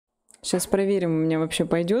Сейчас проверим, у меня вообще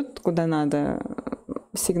пойдет куда надо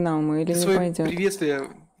сигнал мой или Ты не свое пойдет. приветствие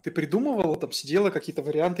ты придумывала, там сидела, какие-то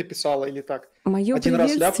варианты писала или так? Мое Один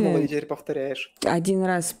раз ляпнула и приветствие теперь повторяешь. один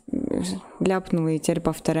раз ляпнула и теперь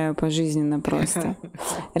повторяю пожизненно просто.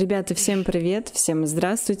 Ребята, всем привет, всем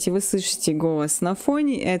здравствуйте. Вы слышите голос на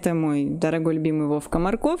фоне. Это мой дорогой любимый Вовка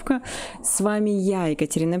Морковка. С вами я,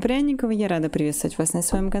 Екатерина Пряникова. Я рада приветствовать вас на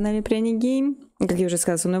своем канале Pryanik Game. Как я уже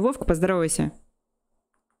сказала, со мной Вовка, поздоровайся.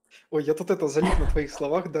 Ой, я тут залип на твоих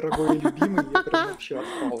словах, дорогой и любимый, я прям вообще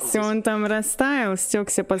отстал. Все, он там растаял,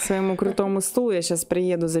 стекся по своему крутому стулу. Я сейчас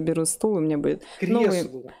приеду, заберу стул, и у меня будет новое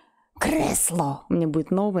кресло. У меня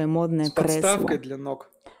будет новое модное кресло. С подставкой для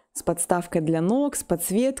ног. С подставкой для ног, с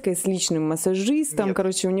подсветкой, с личным массажистом. Нет.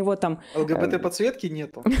 Короче, у него там... ЛГБТ-подсветки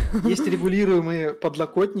нету. Есть регулируемые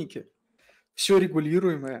подлокотники. Все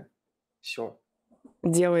регулируемое. Все.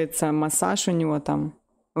 Делается массаж у него там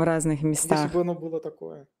в разных местах. Если бы оно было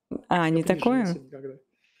такое. А, не такое?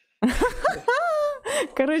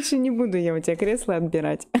 Короче, не буду я у тебя кресло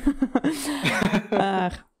отбирать.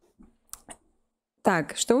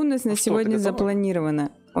 Так, что у нас на сегодня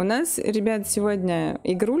запланировано? У нас, ребят, сегодня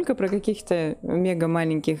игрулька про каких-то мега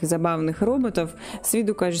маленьких забавных роботов. С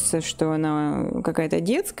виду кажется, что она какая-то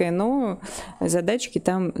детская, но задачки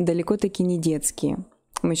там далеко-таки не детские.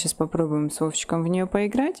 Мы сейчас попробуем с Вовчиком в нее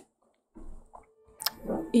поиграть.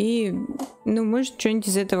 И, ну, может, что-нибудь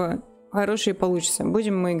из этого хорошее получится.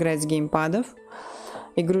 Будем мы играть с геймпадов.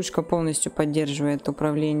 Игрушка полностью поддерживает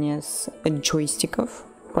управление с джойстиков.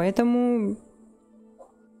 Поэтому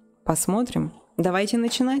посмотрим. Давайте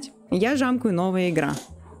начинать. Я жамкаю, новая игра.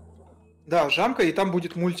 Да, жамка, и там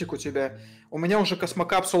будет мультик у тебя. У меня уже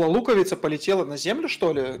космокапсула луковица полетела на землю,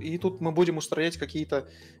 что ли? И тут мы будем устроять какие-то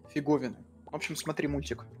фиговины. В общем, смотри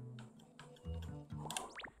мультик.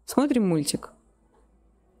 Смотрим мультик.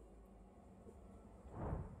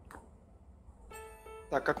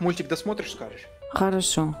 Так, как мультик досмотришь, скажешь?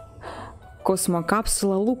 Хорошо.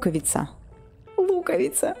 Космокапсула луковица.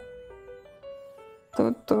 Луковица.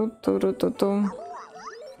 Ту-ту-ту-ру-ту-ту.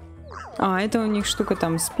 А, это у них штука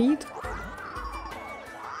там спит.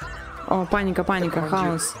 О, паника, паника,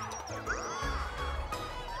 хаос.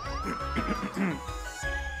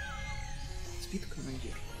 Спит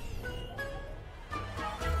командир.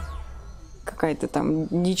 Какая-то там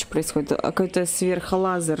дичь происходит. Какой-то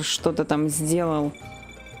сверхлазер что-то там сделал.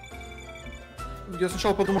 Я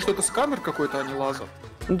сначала подумал, что это сканер какой-то, а не лазер.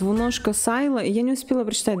 Двуножка Сайла. Я не успела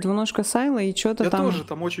прочитать. Двуножка Сайла и что-то там... Я тоже,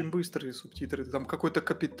 там очень быстрые субтитры. Там какой-то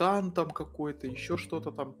капитан, там какой-то, еще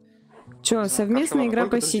что-то там. Че, совместная игра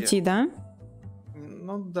по сети, да?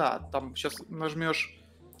 Ну да, там сейчас нажмешь...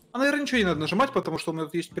 А, наверное, ничего не надо нажимать, потому что у меня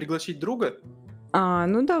тут есть пригласить друга. А,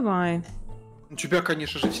 ну давай. У тебя,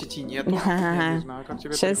 конечно же, в сети нету. Я не знаю, как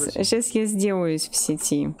тебя пригласить. Сейчас я сделаюсь в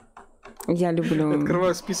сети. Я люблю...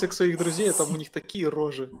 Открываю список своих друзей, а там у них такие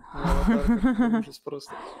рожи. Ужас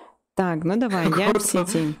просто. Так, ну давай, я в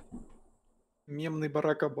сети. Мемный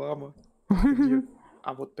Барак Обама.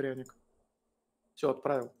 А вот пряник. Все,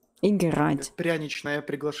 отправил. Играть. Пряничное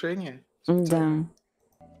приглашение. Да.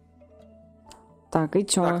 Так, и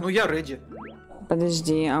чё? Так, ну я ready.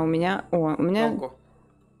 Подожди, а у меня... О, у меня...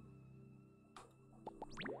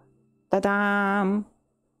 Та-дам!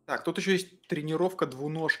 Так, тут еще есть тренировка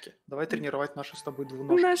двуножки. Давай тренировать наши с тобой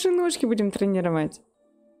двуножки. Наши ножки будем тренировать.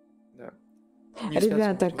 Да.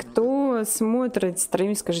 Ребята, кто смотрит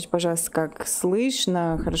стрим, скажите, пожалуйста, как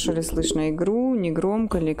слышно, хорошо ли слышно игру, не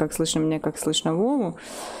громко ли, как слышно меня, как слышно Вову.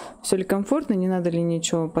 Все ли комфортно, не надо ли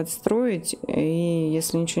ничего подстроить. И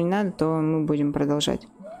если ничего не надо, то мы будем продолжать.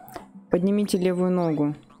 Поднимите левую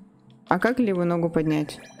ногу. А как левую ногу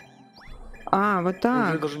поднять? А, вот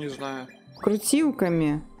так. Я даже не знаю.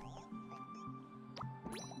 Крутилками.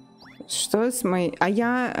 Что с моей... А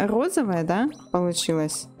я розовая, да,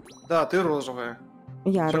 получилась? Да, ты розовая.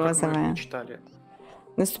 Я всё, розовая. Как мы читали.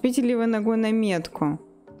 Наступите левой ногой на метку.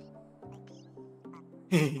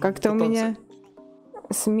 Как-то у меня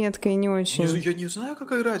с меткой не очень. Я не знаю,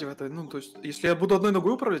 как играть в это. Ну, то есть, если я буду одной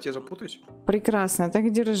ногой управлять, я запутаюсь. Прекрасно,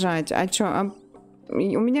 так держать. А чё? У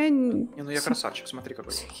меня... Не, ну я красавчик, смотри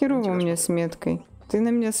какой. Херово у меня с меткой. Ты на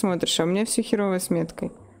меня смотришь, а у меня все херово с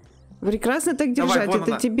меткой. Прекрасно так держать. Давай,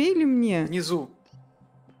 это тебе или мне? Внизу.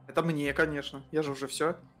 Это мне, конечно. Я же уже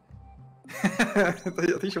все.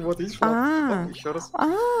 Это еще вот, видишь, еще раз.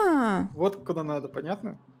 Вот куда надо,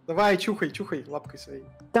 понятно? Давай, чухай лапкой своей.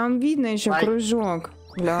 Там видно еще кружок.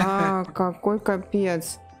 Бля, какой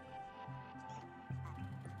капец.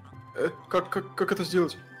 Как это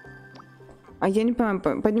сделать? А я не понимаю,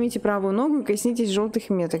 поднимите правую ногу и коснитесь желтых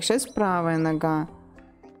меток. Сейчас правая нога.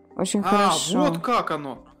 Очень хорошо. Вот как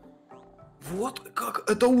оно. Вот как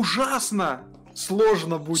это ужасно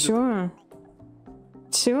сложно будет. Чё?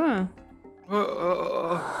 Чё?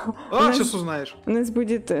 Сейчас узнаешь. У нас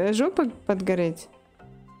будет жопа подгореть?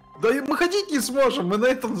 Да и мы ходить не сможем, мы на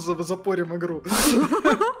этом запорим игру.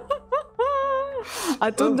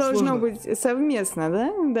 А тут должно быть совместно,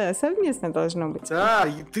 да? Да, совместно должно быть. Да,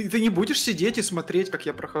 ты не будешь сидеть и смотреть, как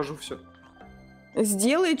я прохожу все.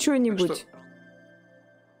 Сделай что-нибудь.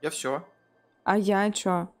 Я все. А я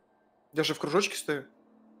чё? Я же в кружочке стою.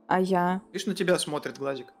 А я? Видишь, на тебя смотрит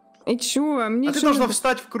глазик. И чё? А мне ты должна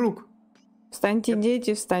встать в круг. Встаньте,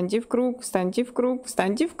 дети, встаньте в круг, встаньте в круг,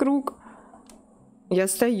 встаньте в круг. Я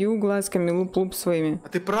стою глазками, луп-луп своими. А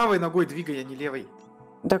ты правой ногой двигай, а не левой.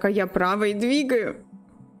 Так, а я правой двигаю.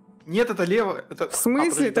 Нет, это левая. Это... В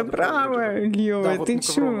смысле, это правая? Левая, да, ты вот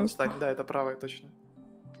чё? Да, это правая, точно.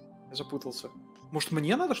 Я запутался. Может,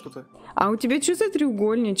 мне надо что-то? А у тебя что за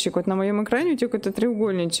треугольничек? Вот на моем экране у тебя какой-то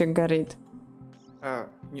треугольничек горит.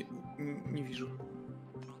 Не вижу.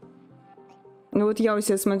 Ну вот я у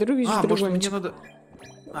себя смотрю, вижу треугольничек. Может, мне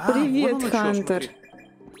надо... Привет, вот Хантер.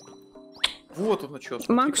 Вот он что.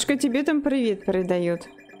 Макушка тебе там привет передает.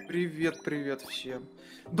 Привет, привет всем.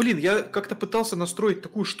 Блин, я как-то пытался настроить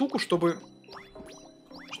такую штуку, чтобы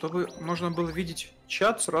можно было видеть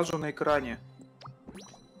чат сразу на экране.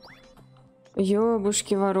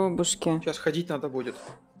 Ёбушки-воробушки. Сейчас ходить надо будет.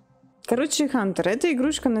 Короче, Хантер, эта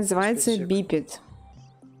игрушка называется Biped.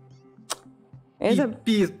 Это...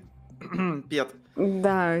 Пет.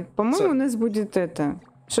 Да, по-моему, у нас будет это...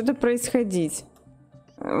 Что-то происходить.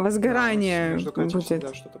 Возгорание будет.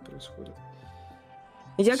 Да, что-то происходит.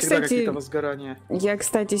 Я, кстати,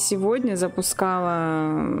 кстати, сегодня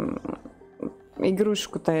запускала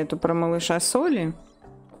игрушку-то эту про малыша Соли.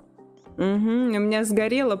 Угу. У меня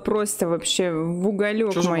сгорела просто вообще в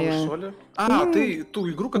уголек моя. Малыш Соли? Ты ту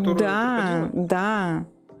игру, которую да, да.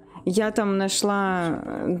 Я там нашла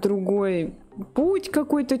другой путь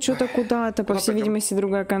какой-то, что-то куда-то, по всей видимости,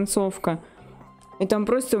 другая концовка. И там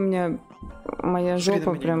просто у меня моя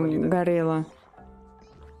жопа прям горела.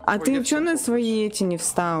 А ты что на свои эти не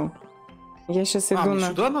встал? Я сейчас иду на...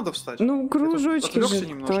 сюда надо встать? Ну, кружочки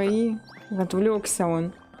же твои. Отвлекся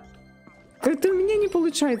он. Как-то у меня не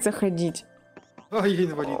получается ходить. Я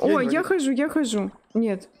инвалид. Ой, я хожу.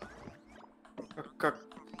 Нет. Как?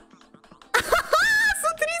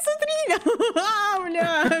 Смотри!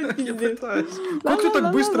 Бля, пиздец. Как ты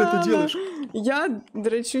так быстро это делаешь? Я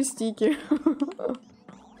дрочу стики.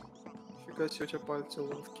 Фига себе, у тебя пальцы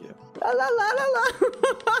ловкие. Ла-ла-ла-ла-ла.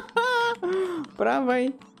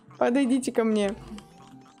 Правой. Подойдите ко мне.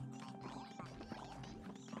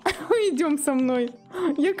 Идем со мной.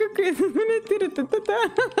 Я как это.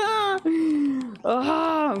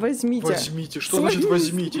 Возьмите. Возьмите. Что значит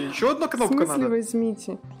возьмите? Еще одна кнопка надо? В смысле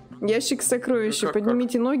возьмите? Ящик сокровища.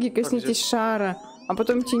 Поднимите ноги, коснитесь шара, а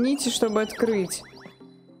потом тяните, чтобы открыть.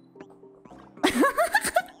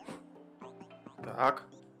 Так.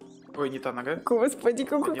 Ой, не та нога. Господи,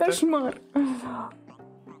 какой кошмар.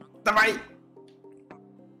 Давай!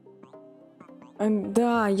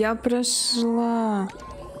 Да, я прошла.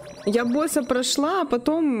 Я босса прошла, а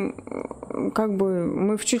потом как бы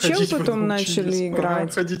мы в чучел потом начали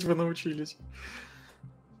играть. Ходить вы научились.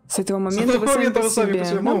 С этого момента вы сами по себе.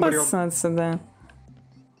 Обоссаться, да.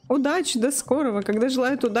 Удачи, до скорого. Когда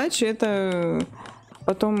желают удачи, это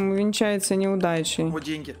потом венчается неудачей. Вот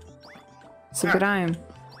деньги. Собираем.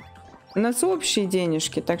 У нас общие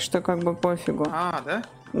денежки, так что как бы пофигу. Да?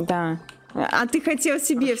 Да. А ты хотел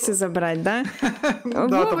себе все забрать, да?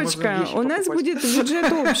 Вовочка, у нас будет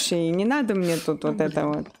бюджет общий, не надо мне тут вот это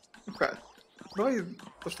вот. Давай,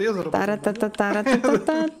 то что я заработал.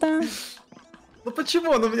 Тара-та-та-та-та-та-та. Ну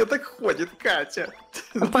почему она у меня так ходит, Катя?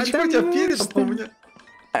 Почему у тебя перед, а у меня...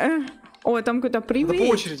 О, там какой-то привет.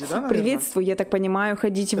 По очереди, да, наверное? Приветствую, я так понимаю,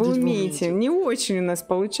 ходить вы умеете. Не очень у нас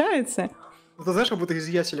получается. Ну, ты знаешь, как будто из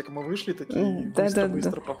яселика мы вышли такие,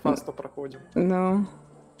 быстро по фасту проходим. Ну...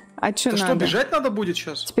 А что надо? Что, бежать надо будет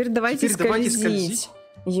сейчас? Теперь давайте скользить.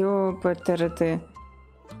 Ёпа-тыры-ты.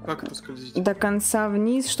 Как это скользить? До конца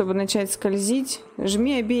вниз, чтобы начать скользить.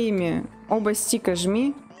 Жми обеими. Оба стика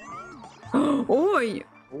жми. Ой!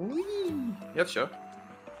 Я все.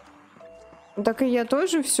 Так и я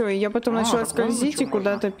тоже все. И я потом начала скользить и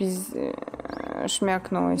куда-то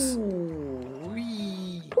шмякнулась.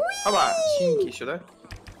 Опа, синенький сюда.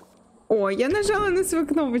 О, я нажала на свою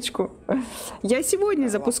кнопочку. Я сегодня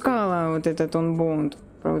запускала вот этот онбаунд.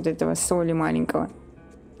 Про вот этого Соли маленького.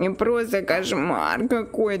 И просто кошмар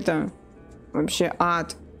какой-то. Вообще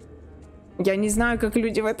ад. Я не знаю, как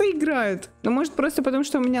люди в это играют. Но может просто потому,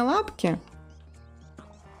 что у меня лапки?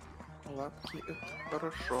 Лапки, это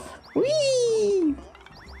хорошо. Уи!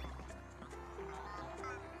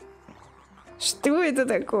 Что это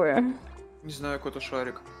такое? Не знаю, какой-то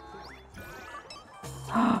шарик.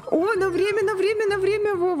 О, на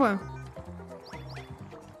время, Вова.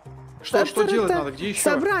 Что делать надо? Где еще?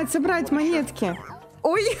 Собрать монетки.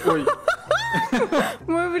 Ой.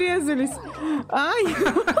 Мы врезались. Ай.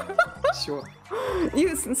 Все.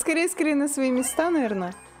 И скорее на свои места,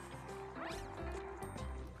 наверное.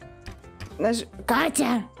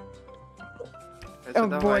 Катя! О,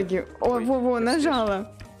 боги. О, Вова,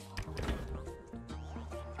 нажала.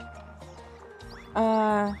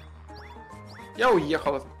 Я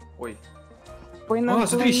уехала. Ой. Ой,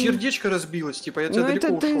 смотри, сердечко разбилось, типа, я тебя далеко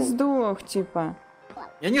ушел. Ну это ты сдох, типа.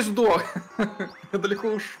 Я не сдох. Я далеко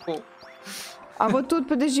ушел. А вот тут,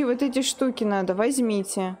 подожди, вот эти штуки надо,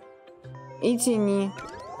 возьмите. И тяни.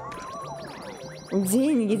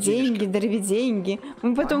 Деньги, дарви деньги.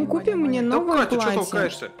 Мы потом купим мне новое платье. Катя, что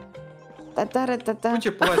толкаешься? Та-та-ра-та-та. Ну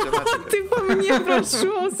тебе платье на. Ты по мне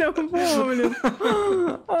прошелся, блин.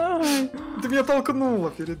 Ты меня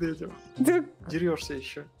толкнула перед этим. Дерешься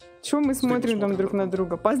еще. Чего мы смотрим там друг на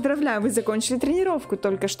друга? Поздравляю, вы закончили тренировку.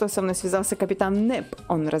 Только что со мной связался капитан Неп.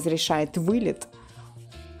 Он разрешает вылет.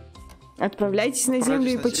 Отправляйтесь на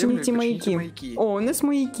Землю и почините маяки. О, у нас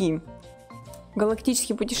маяки.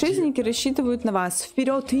 Галактические путешественники рассчитывают на вас.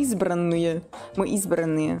 Вперед, избранные. Мы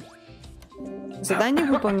избранные. Задание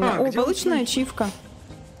выполнено. О, получена ачивка.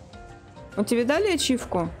 У тебя дали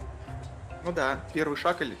ачивку? Ну да, первый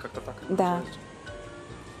шаг или как-то так. Да.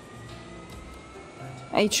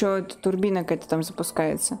 А и чё, турбина какая-то там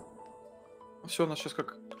запускается? Все, у нас сейчас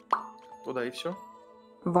как туда и все.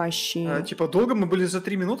 Вообще. Типа долго мы были, за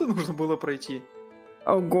 3 минуты нужно было пройти.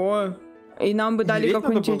 Ого. И нам бы дали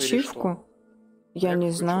какую-нибудь ачивку? Я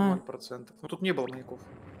не знаю. 0%. Но тут не было маяков.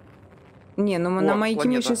 Не, ну мы на маяки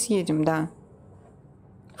мы сейчас едем, да.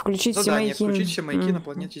 Включить все маяки. Включить все маяки на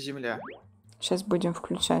планете Земля. Сейчас будем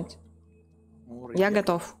включать. Я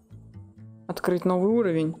готов. Открыть новый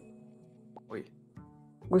уровень. Ой.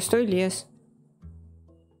 Густой лес.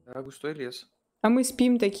 Да, густой лес. А мы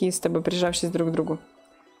спим такие с тобой, прижавшись друг к другу.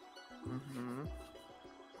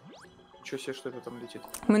 Ничего себе, что это там летит.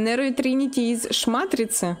 Мы нервы Тринити из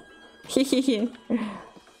Шматрицы. Хе-хе-хе.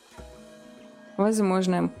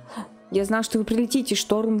 Возможно. Я знал, что вы прилетите.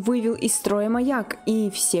 Шторм вывел из строя маяк, и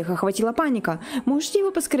всех охватила паника. Можете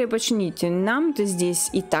его поскорее починить? Нам-то здесь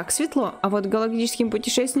и так светло, а вот галактическим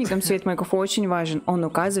путешественникам свет маяков очень важен. Он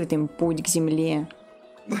указывает им путь к Земле.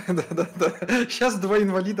 Да. Сейчас 2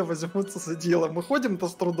 инвалида возьмутся за дело. Мы ходим-то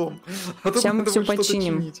с трудом. Сейчас мы все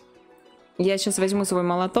починим. Я сейчас возьму свой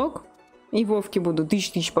молоток и Вовке буду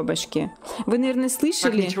тысяч по башке. Вы, наверное,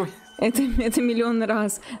 слышали это миллион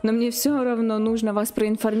раз, но мне все равно нужно вас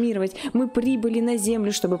проинформировать. Мы прибыли на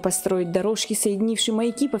Землю, чтобы построить дорожки, соединившие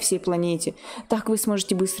маяки по всей планете. Так вы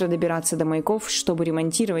сможете быстро добираться до маяков, чтобы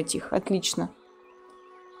ремонтировать их. Отлично.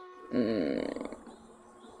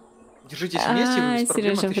 Держитесь вместе, вы без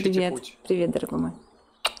проблем отыщите привет. путь. Привет, дорогой мой.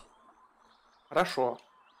 Хорошо.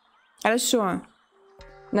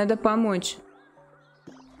 Надо помочь.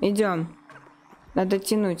 Идем. Надо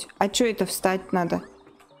тянуть. А что это встать надо?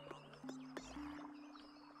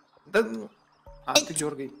 Да, ты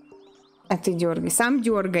дергай. А ты дергай. Сам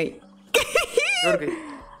дергай. Дергай.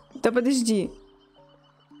 Да подожди.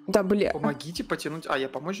 Да, бля. Помогите потянуть. Я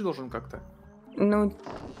помочь должен как-то? Ну.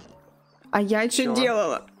 А я что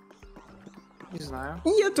делала? Не знаю.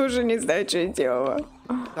 Я тоже не знаю, что я делала.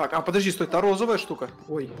 Так, подожди, стой, это розовая штука.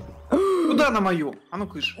 Ой. Куда на мою? А ну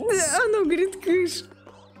кыш. А ну, говорит, кыш.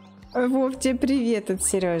 Вов, тебе привет от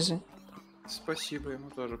Сережи. Спасибо, ему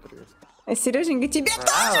тоже привет. А Сереженька, тебе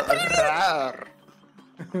тоже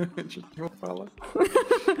чуть не упала.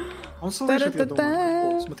 Он слышит, я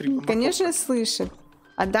думаю. Смотри, конечно, слышит.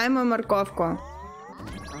 Отдай мою морковку.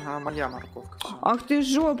 Ага, моя морковка. Все. Ах ты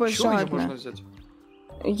жопа жадная. Что можно взять?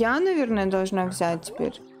 Я, наверное, должна взять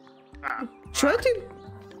теперь. Чё ты?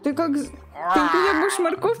 Ты как... Ты меня будешь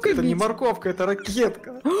морковкой бить? Это не морковка, это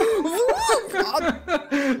ракетка.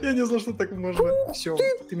 Я не знал, что так можно. Все,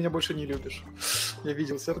 ты меня больше не любишь. Я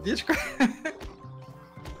видел сердечко.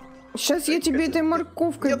 Сейчас я тебе этой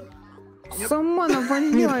морковкой сама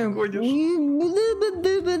наваляю.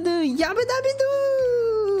 Я бы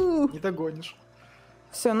добеду. Не догонишь.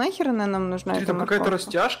 Все, нахер она нам нужна? Там какая-то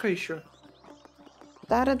растяжка еще.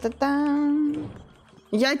 Та-ра-та-та.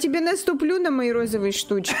 Я тебе наступлю на мои розовые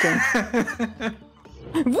штучки.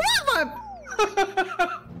 Вова!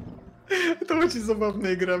 Это очень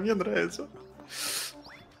забавная игра, мне нравится.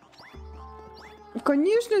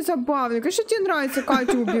 Конечно, забавно. Конечно, тебе нравится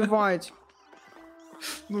Катю убивать.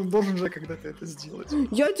 Ну, должен же когда-то это сделать.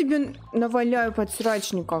 Я тебе наваляю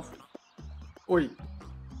подсрачников. Ой.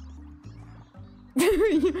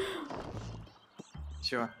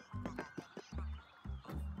 Все.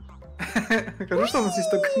 Скажу, что у нас есть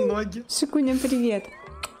только ноги. Шикуня, привет.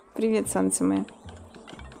 Привет, солнце мое.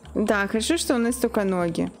 Да, хорошо, что у нас только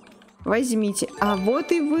ноги. Возьмите. А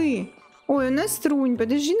вот и вы. Ой, у нас трунь.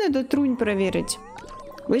 Подожди, надо трунь проверить.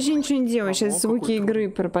 Вообще ничего не делай, сейчас звуки игры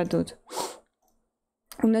пропадут.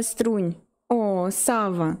 У нас трунь. О,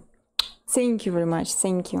 Сава. Thank you very much,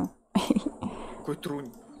 thank you. Какой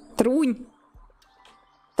трунь? Трунь.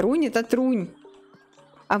 Трунь это трунь.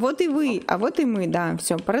 А вот и вы, а вот и мы, да,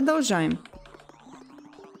 все, продолжаем.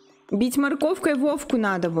 Бить морковкой Вовку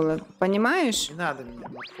надо было, понимаешь? Не надо меня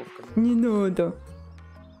морковкой. Не надо.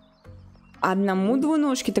 Одному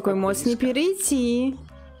двуножке такой мост не перейти.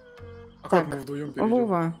 А так, как мы вдвоем перейдем?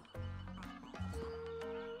 Вова.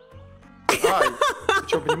 Ай, ты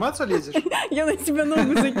что, обниматься лезешь? Я на тебя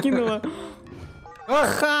ногу закинула.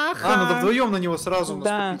 Ха-ха. Надо вдвоем на него сразу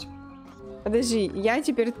наступить. Подожди, я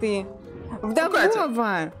теперь ты. Да, Катя.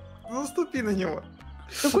 Вова! Наступи на него.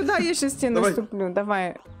 Ну куда я сейчас тебе Давай. наступлю?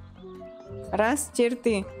 Давай. Раз, теперь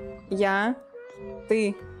ты. Я.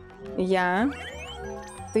 Ты. Я.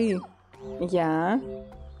 Ты. Я.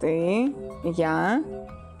 Ты. Я.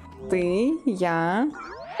 Ты. Я.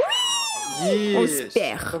 Есть.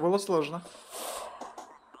 Успех. Это было сложно.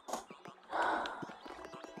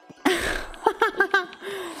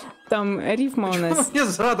 Там рифма у нас. Мне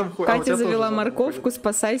задом ходит. Катя завела морковку,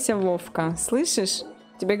 спасайся, Вовка. Слышишь?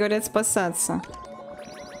 Тебе говорят спасаться.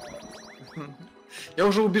 Я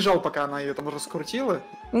уже убежал, пока она ее там раскрутила.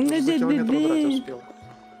 Уже за километр удрать успел.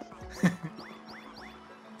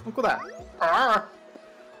 Ну куда?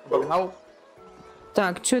 Погнал.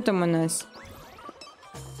 Так, что там у нас?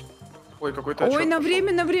 Ой, какой-то Ой, на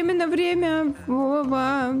время.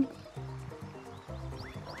 Вова.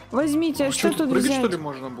 Возьмите, а что тут прыгать, взять? что ли,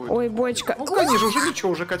 можно будет? Ой, бочка. Ну, конечно, уже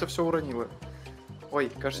ничего, уже Катя все уронила. Ой,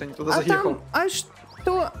 кажется, я не туда заехал. А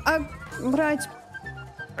что? Брать?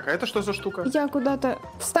 А это что за штука? Я куда-то...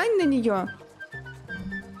 Встань на нее.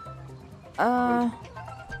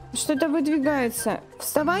 Что-то выдвигается.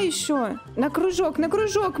 Вставай еще. На кружок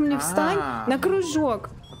мне встань. На кружок.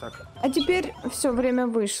 Вот так. А теперь все, время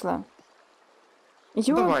вышло.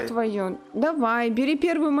 Ёб твою. Давай, бери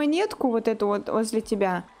первую монетку, вот эту вот возле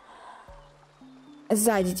тебя.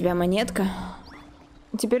 Сзади тебя монетка.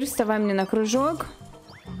 Теперь вставай мне на кружок.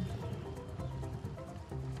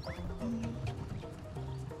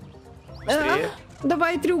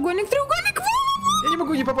 Давай, треугольник. Я не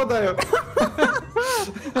могу, не попадаю.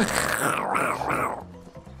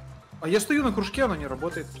 А я стою на кружке, оно не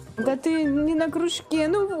работает. Да ты не на кружке,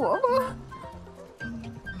 ну Вова.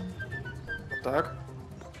 Так.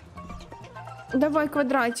 Давай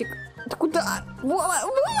квадратик. Ты куда? Вова.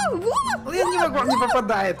 Я не могу, он не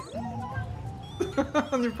попадает.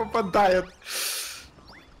 Он не попадает.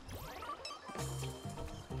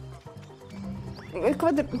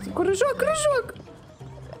 Кружок.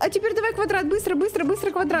 А теперь давай квадрат, быстро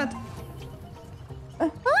квадрат.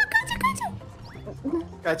 Катя.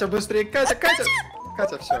 Катя, быстрее, Катя.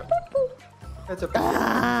 Катя, все. Катя,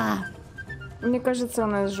 мне кажется, у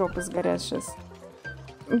нас жопы сгорят сейчас.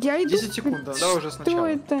 Я иду. 10 секунд, да, давай уже сначала. Что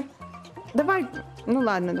это? Давай. Ну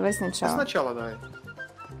ладно, давай сначала. Сначала давай.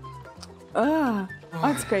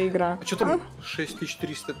 Адская игра. А что там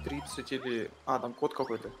 6330 или... А, там код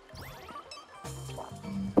какой-то.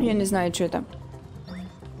 Я не знаю, что это.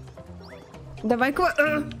 Давай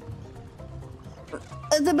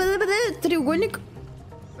треугольник.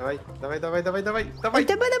 Давай.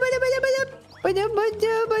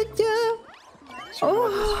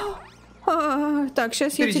 Так,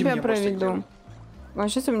 сейчас я тебя проведу. А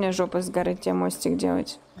сейчас у меня жопа сгорит, тебе мостик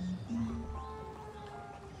делать.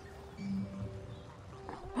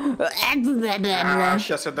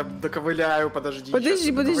 Сейчас я доковыляю, подожди.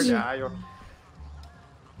 Доковыляю.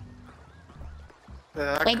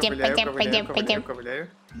 Так, ковыляю.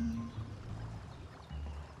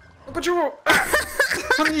 Ну почему?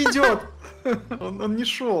 Он не идет. Он не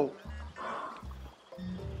шел.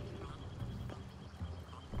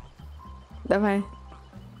 Давай.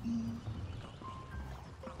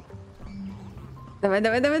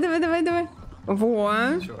 Давай.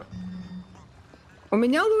 Во. Чё? У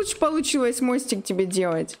меня лучше получилось мостик тебе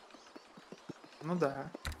делать. Ну да.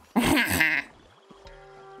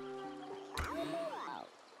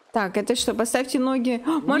 Так, это что? Поставьте ноги.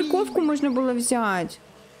 Морковку можно было взять.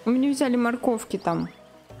 Мы не взяли морковки там.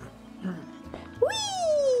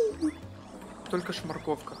 Только ж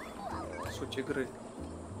морковка. Суть игры.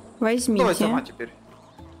 Возьмите. Давай сама теперь.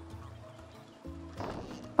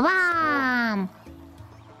 Вам!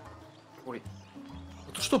 Ой.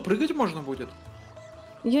 А тут что, прыгать можно будет?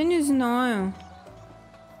 Я не знаю.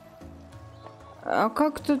 А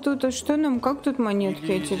как тут, а что нам, как тут монетки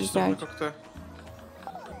Или эти здесь надо взять? как-то...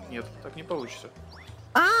 Нет, так не получится.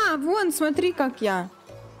 А, вон, смотри, как я.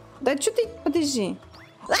 Да что ты, подожди.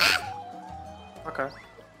 Пока.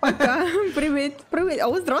 Пока, привет, привет.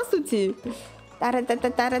 О, здравствуйте.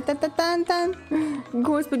 Тара-та-та-тара-та-та-тан-тан.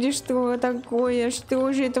 Господи, что такое?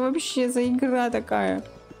 Что же это вообще за игра такая?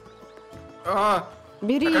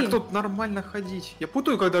 Бери. А как тут нормально ходить? Я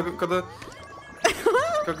путаю, когда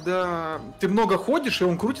ты много ходишь, и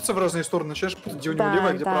он крутится в разные стороны, начинаешь путать, где у него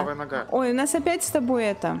левая, где правая нога. Ой, у нас опять с тобой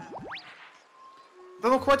это. Да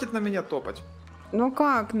ну хватит на меня топать. Ну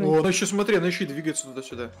как? О, она еще, смотри, она еще и двигается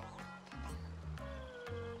туда-сюда.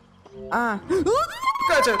 А.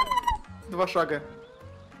 Катя! 2 шага.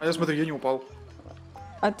 А я смотри, я не упал.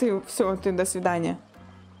 А ты, все, ты, до свидания.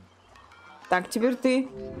 Так, теперь ты.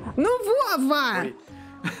 Ну, Вова! Ой.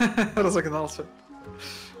 Разогнался.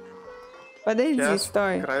 Подойди, Сейчас,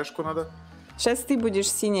 стой. краешку надо. Сейчас ты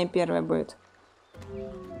будешь, синяя первая будет.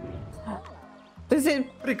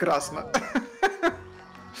 Прекрасно.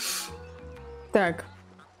 Так.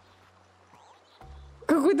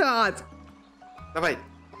 Какой-то ад. Давай.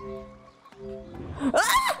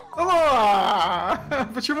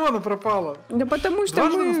 Почему она пропала? Да потому что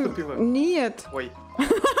Дважды мы... наступила? Нет. Ой.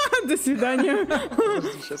 До свидания.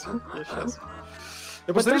 Подожди, сейчас.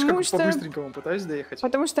 Я посмотришь, как по-быстренькому пытаюсь доехать.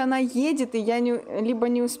 Потому что она едет, и я либо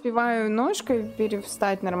не успеваю ножкой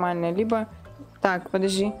перевстать нормально, либо... Так,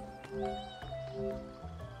 подожди.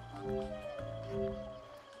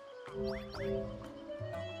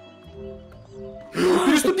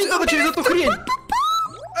 Переступить надо через эту хрень!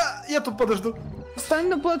 Я тут подожду. Встань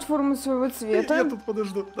на платформу своего цвета. Я тут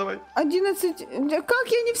подожду, давай. 11... Как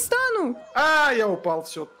я не встану? Я упал,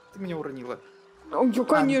 все. Ты меня уронила. Ой,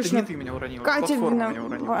 конечно. Не ты меня уронила. Катя Платформа меня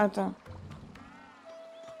уронила. виновата.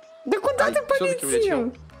 Да куда ты всё-таки улетел.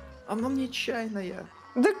 полетел? Она нечаянная.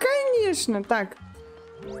 Да конечно, так.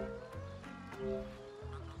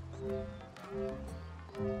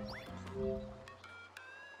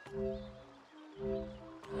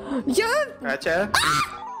 Катя.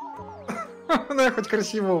 Ну я хоть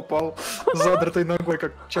красиво упал. С задратой ногой,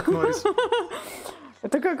 как Чак Норрис.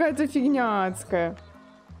 Это какая-то фигня адская.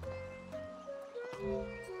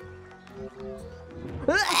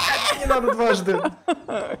 Не надо дважды.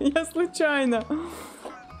 Я случайно.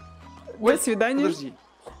 Ой, До свидания. Подожди.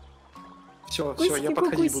 Все, я Кусики,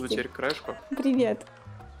 подходить буду кукусики. теперь к краешку. Привет.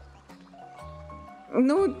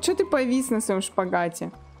 Ну, что ты повис на своем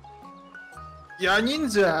шпагате? Я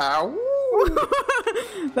ниндзя.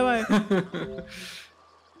 Давай.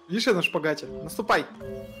 Видишь, я на шпагате. Наступай.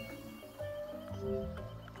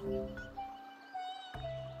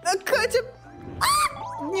 Катя,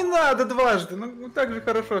 Не надо дважды. Ну так же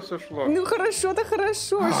хорошо все шло. ну хорошо-то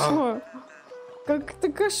хорошо шло. Как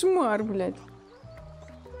это кошмар, блядь.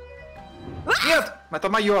 Нет, это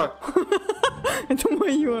мое. Это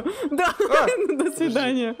мое. Да, ну, до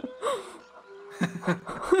свидания.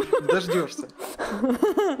 Дождешься.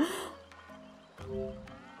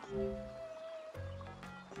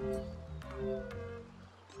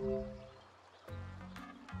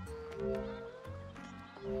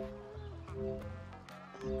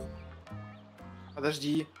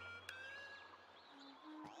 Подожди.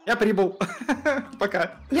 Я прибыл.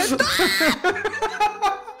 Пока.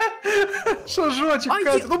 Шажочек,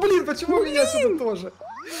 Катя. Ну блин, почему меня сюда тоже?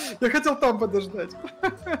 Я хотел там подождать.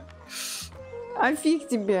 А фиг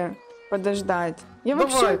тебе подождать.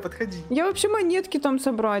 Давай, подходи. Я вообще монетки там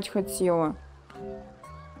собрать хотела.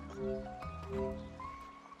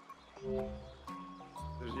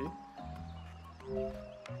 Подожди.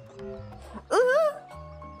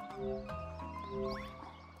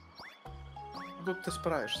 Тут ты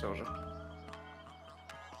справишься уже.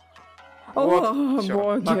 Вот, всё,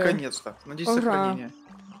 боги. наконец-то. Надеюсь, Ура. сохранение.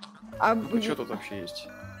 А Что тут вообще есть?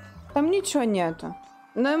 там ничего нету.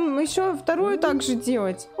 Нам еще вторую так же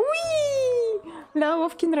делать. Уи! Да,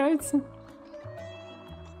 Вовке нравится.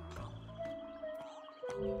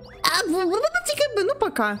 Ну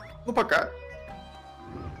пока. Ну, пока.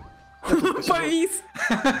 Я тут посижу. Повис.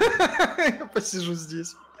 Я посижу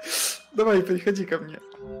здесь. Давай, приходи ко мне.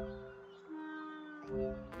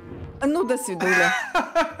 Ну, до свидания.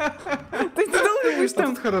 Ты не должен будешь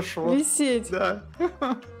там Тут хорошо. висеть. Да.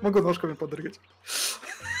 Могу ножками подрыгать.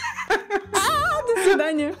 До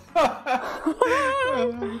свидания.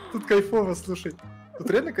 Тут кайфово, слушай. Тут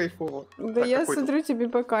реально кайфово. Да Так, я какой тут? смотрю тебе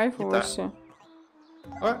по кайфу Не та. вообще.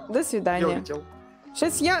 До Я свидания. улетел.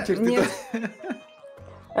 Сейчас я... Теперь ты Нет.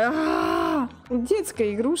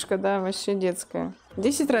 Детская игрушка, да, вообще детская.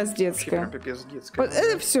 10 раз Вообще прям детская. пипец детская.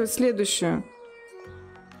 Это все, следующую.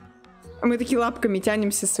 Мы такие лапками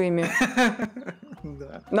тянемся своими.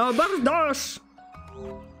 Да. На абордаж!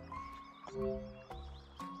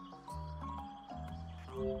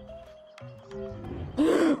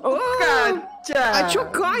 Катя! А чё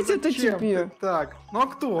Катя-то Зачем теперь? ты так. Ну а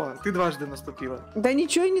кто? Ты дважды наступила. Да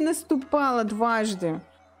ничего не наступало дважды.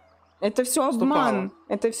 Это все обман.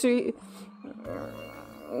 Это все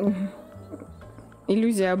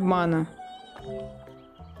иллюзия обмана.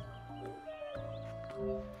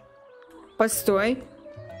 Постой.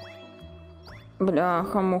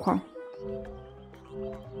 Бляха-муха.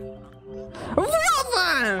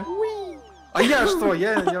 Вова! А я что?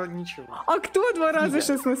 Я ничего. А кто 2 раза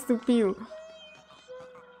сейчас наступил?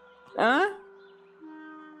 А?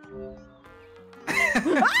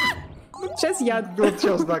 Сейчас я. Вот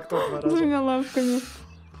сейчас, да, кто 2 раза. Двумя лапками.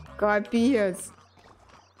 Капец.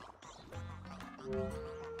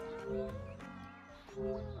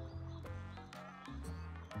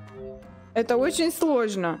 Это очень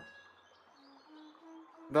сложно.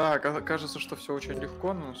 Да, кажется, что все очень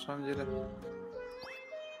легко, но на самом деле...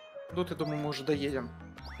 Тут, я думаю, мы уже доедем.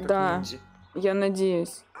 Да, ниндзя. я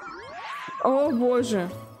надеюсь. О, боже.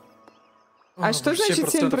 А что значит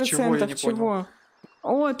 7%? Чего?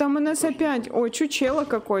 О, там у нас опять... О, чучело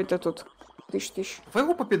какой-то тут. Тыщ. Давай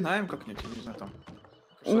его попинаем как-нибудь, я не знаю, там.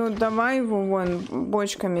 Ну, давай его вон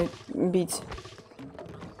бочками бить.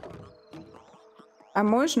 А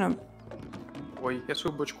можно? Ой, я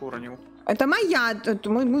свою бочку уронил. Это моя. Это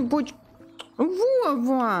мой бочка.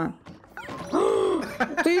 Вова!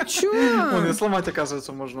 Ты чё? Вон, и сломать,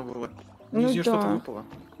 оказывается, можно было. Ну Из неё да. что-то выпало.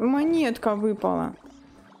 Монетка выпала.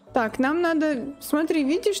 Так, нам надо... Смотри,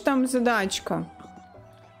 видишь, там задачка.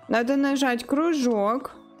 Надо нажать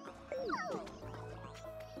кружок.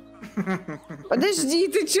 Подожди,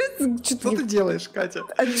 ты чё? Что ты делаешь, Катя?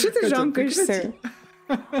 А чё ты Катя, жамкаешься?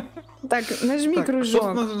 Так, нажми Так, кружок.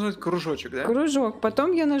 что надо нажать? Кружочек, да? Кружок.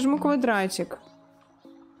 Потом я нажму квадратик.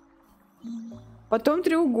 Потом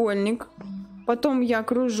треугольник. Потом я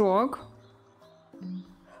кружок.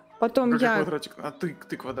 Потом Как я квадратик? А ты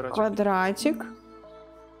квадратик. квадратик.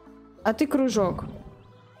 А ты кружок.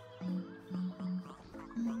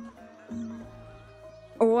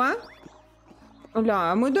 О!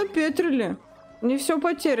 Ля, а мы допетрили. Не все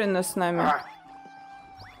потеряно с нами. А.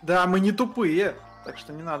 Да, мы не тупые. Так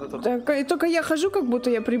что не надо тут. Так, и только я хожу, как будто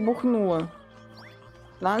я прибухнула.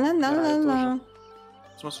 Да,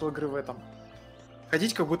 смысл игры в этом.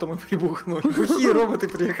 Ходить, как будто мы прибухнули. Какие роботы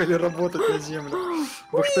приехали работать на землю?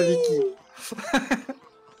 Вахтовики.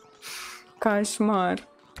 Кошмар.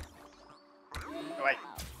 Давай.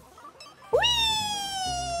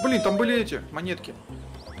 Блин, там были эти монетки.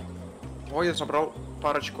 Ой, я забрал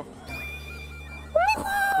парочку.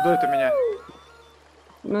 Куда это меня?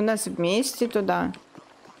 У нас вместе туда.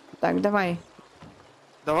 Так, давай.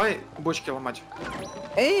 Давай бочки ломать.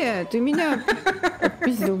 Ты меня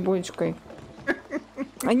отпиздил бочкой.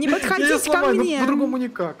 Не Я подходите ко сломаю, но мне. по-другому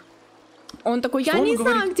никак. Он такой, я Что он не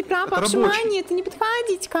говорит? знаю, где Это прапор рабочий. монеты, не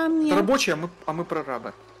подходите ко мне. Это рабочие, а мы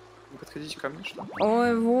прорабы. Не подходите ко мне, что?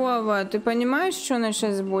 Ой, Вова, ты понимаешь, что у нас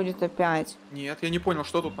сейчас будет опять? Нет, я не понял,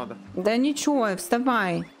 что тут надо. Да ничего,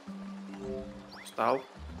 вставай. Встал.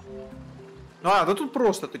 А, да тут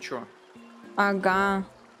просто, ты чё? Ага.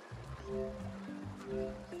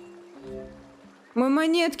 Мы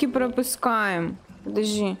монетки пропускаем.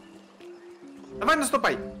 Подожди. Давай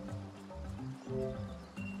наступай.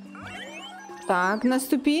 Так,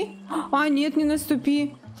 наступи. А, нет, не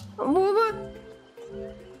наступи. Вова.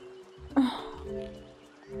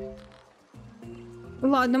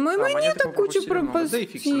 Ладно, мы Да, монеты монеток мы кучу пропустили много. Да и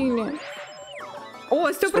фиг с ним. пропустили. О,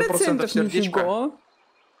 100% сердечко. нифига.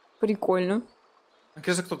 Прикольно.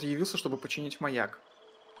 Оказывается, кто-то явился, чтобы починить маяк.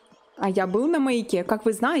 А я был на маяке. Как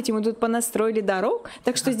вы знаете, мы тут понастроили дорог,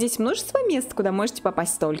 так что здесь множество мест, куда можете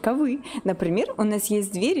попасть только вы. Например, у нас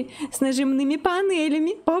есть двери с нажимными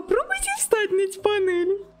панелями. Попробуйте встать на эти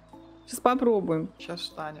панели. Сейчас попробуем. Сейчас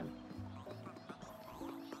встанем.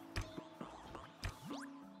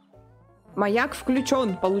 Маяк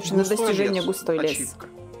включен. Получено Густой достижение лес. густой лес. Ачивка.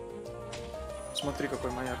 Смотри, какой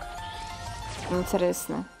маяк.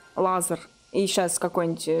 Интересно. Лазер. И сейчас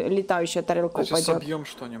какой-нибудь летающая тарелка Сейчас упадет. собьем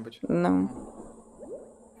что-нибудь. Ну.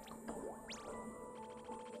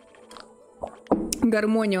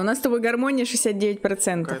 Гармония. У нас с тобой гармония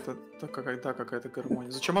 69%. Какая-то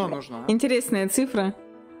гармония. Зачем она нужна? Интересная цифра.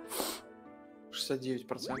 69%.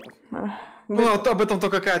 Ну, об этом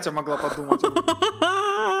только Катя могла подумать.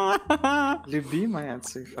 Любимая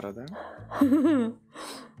цифра, да?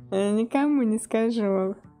 Я никому не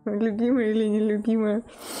скажу, любимая или нелюбимая.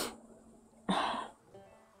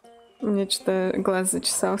 У меня что-то глаз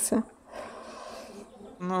зачесался.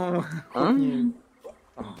 Ну, хоть не...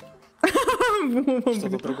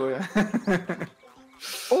 Что-то другое.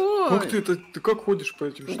 Как ты как ходишь по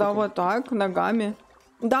этим штукам? Да вот так, ногами.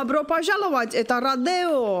 Добро пожаловать, это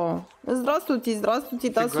Родео. Здравствуйте, здравствуйте,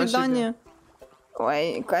 до Фига свидания.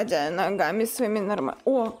 Ой, Катя, ногами своими нормально.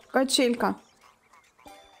 О, качелька.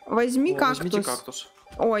 Возьми кактус. Возьмите кактус.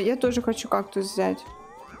 Ой, я тоже хочу кактус взять.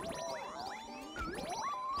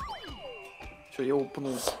 Все, я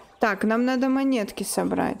упнул. Так, нам надо монетки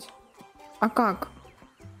собрать. А как?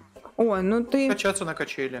 О, ну ты... Качаться на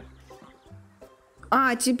качели.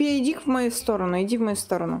 А, тебе иди в мою сторону, иди в мою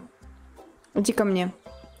сторону. Иди ко мне.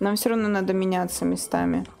 Нам все равно надо меняться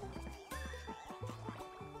местами.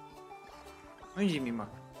 Ну иди мимо.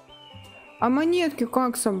 А монетки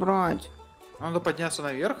как собрать? Надо подняться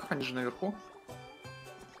наверх, они же наверху.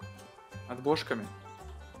 От бошками.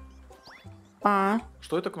 А,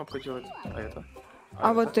 Что эта кнопка делает? А это?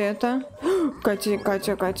 а вот это? Катя,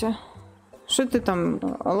 Катя, Катя. Что ты там,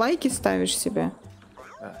 лайки ставишь себе?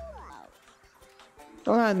 Да.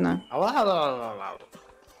 Ладно,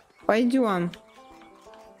 пойдем.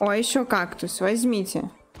 О, еще кактус, возьмите.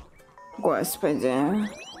 Господи.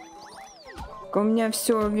 У меня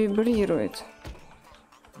все вибрирует.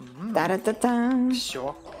 Та-ра-та-та.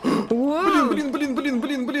 Все. Вау! Блин.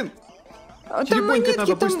 Там Теребонькать монетки,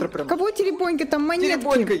 надо там... быстро прям. Кого теребонька? Там монетки.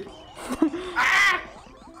 Теребонькой.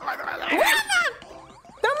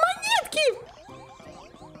 Там монетки!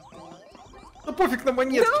 Ну пофиг на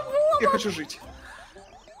монетки. Я хочу жить.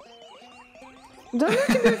 Да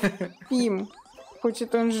ну тебе Пим.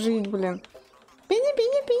 Хочет он жить, блин.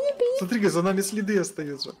 Пини. Смотри-ка, за нами следы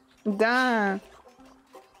остаются. Да.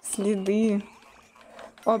 Следы.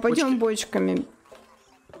 О, пойдем бочками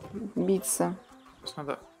биться. Сейчас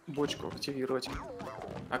надо бочку активировать.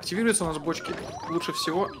 Активируются у нас бочки лучше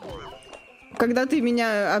всего. Когда ты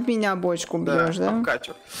об меня бочку бьешь, да? об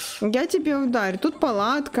Катю. Я тебе ударю. Тут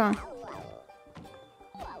палатка.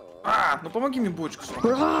 Ну помоги мне бочку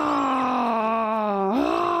сломать.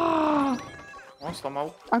 Он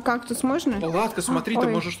сломал. А кактус можно? Палатка, смотри, ты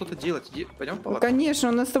Ой. можешь что-то делать. Пойдем в Ну, палатку? конечно,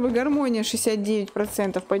 у нас с тобой гармония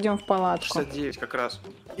 69%. Пойдем в палатку. 69 как раз.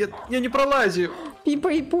 Я не пролазю. Пипа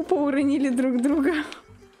и Пупа уронили друг друга.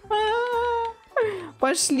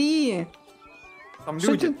 Пошли. Там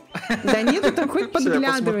Что люди. ты- Да нету, там хоть Всё,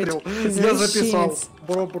 я подглядывать. посмотрел. Я записал. Извращенец.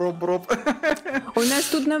 Броп. У нас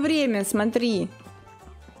тут на время, смотри.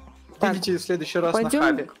 Так, Видите в следующий раз на пойдем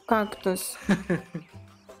хабе. к кактус.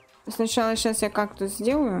 Сначала сейчас я кактус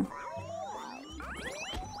сделаю.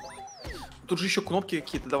 Тут же еще кнопки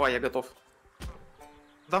какие-то. Давай, я готов.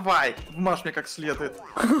 Давай, вмажь мне как следует.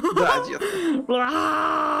 Да, дед.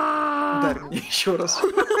 Ударь мне еще раз.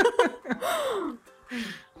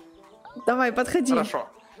 Давай, подходи. Хорошо.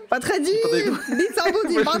 Подходи. Подойду. Биться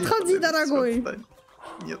будем, Пошли, подходи, дорогой. Всё, встань.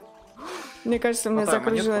 Нет. Мне кажется, у меня Хватай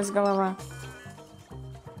закружилась голова.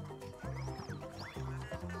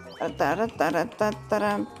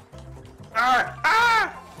 Тара-тара-та-тара.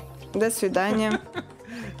 До свидания.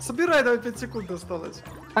 Собирай, давай 5 секунд осталось.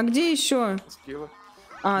 А где еще? Успела.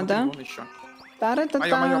 А, Вот да? вон еще.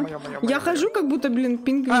 Тара-та-та. Моё. Я хожу, как будто, блин,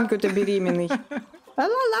 пингвин какой-то беременный.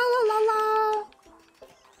 Ла-ла-ла-ла-ла.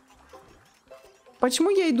 Почему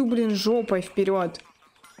я иду, блин, жопой вперед?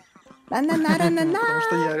 На-на-на-на-на-на. Потому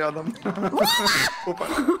что я рядом. Опа.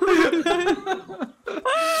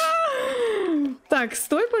 Так,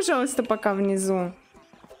 стой, пожалуйста, пока внизу.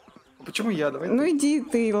 Почему я? Давай. Ну иди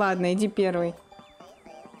ты, ладно, иди первый.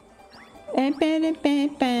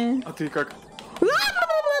 Э-пе-ре-пе-пе. А ты как?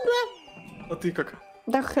 А ты как?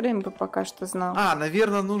 Да хрен бы пока что знал.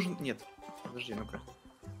 Наверное, нужен... Нет. Подожди, ну-ка.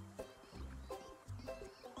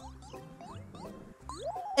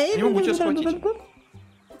 Не могу тебя схватить.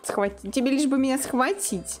 Схватить. Тебе лишь бы меня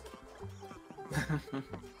схватить.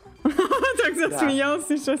 Так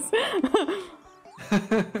засмеялся сейчас.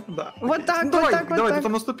 Да. Вот так, вот Давай, так, вот давай, ты так.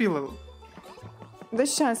 там наступила. Да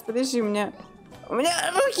сейчас, подожди, у меня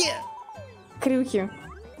руки. Крюхи.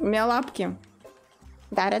 У меня лапки.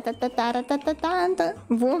 Тара-та-та-та-та-та-та-та.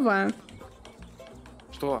 Вова,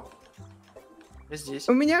 Что? Я здесь.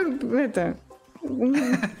 у меня это...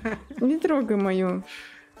 Не трогай мою.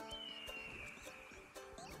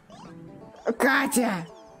 Катя!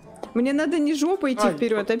 Мне надо не жопой идти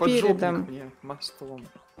вперед, а передом. Мне, мостом.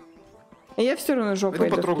 Я все равно жопой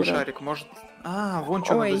Пойду иду потрогаю вперед. шарик, может... Вон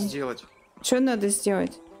что Ой. надо сделать. Что надо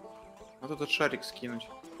сделать? Вот этот шарик скинуть.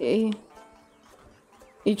 И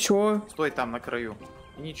чё? Стой там на краю.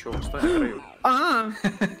 И ничего, стой на краю.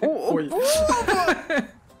 Ой.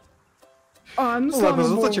 Ну Ну слава ладно,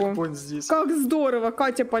 зато богу. чекпоинт здесь. Как здорово,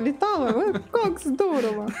 Катя полетала. Как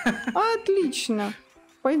здорово. Отлично.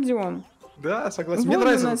 Пойдем. Да, согласен. Мне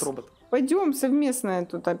нравится этот робот. Пойдем совместно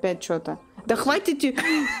тут опять что-то. Да хватит ты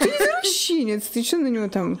извращенец, ты что на него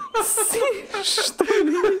там? Что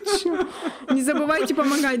ли? Не забывайте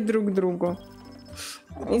помогать друг другу.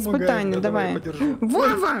 Испытание, давай.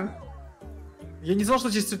 Вова! Я не знал, что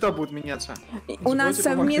здесь цвета будут меняться. У нас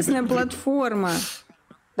совместная платформа.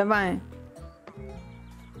 Давай.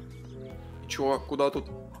 Чё, куда тут?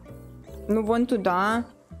 Ну вон туда.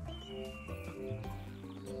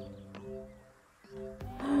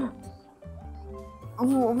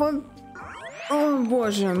 Вон. О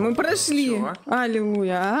боже, мы прошли. Всё.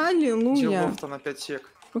 Аллилуйя, аллилуйя. Делов-то на 5 сек.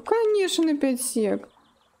 Ну конечно на 5 сек.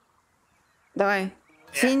 Давай.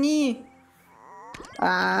 Тяни.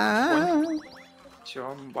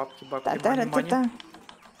 Все, бабки, мани. Та-та-та-та.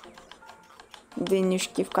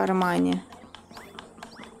 Денежки в кармане.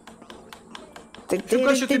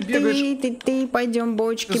 Фига, что ты бегаешь? Ты, пойдем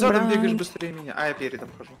бочки Ты задом брать. бегаешь быстрее меня. А я передом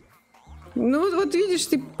хожу. Ну вот видишь,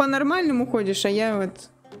 ты по-нормальному ходишь, а я вот...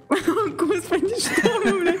 Господи, что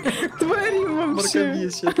мы, блядь, творим вообще?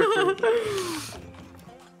 Мракобесие какое-то.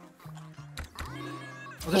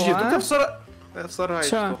 Подожди, тут в сарае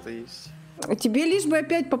что-то есть. Тебе лишь бы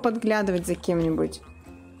опять поподглядывать за кем-нибудь.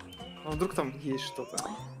 А вдруг там есть что-то?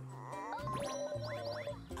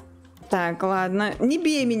 Так, ладно. Не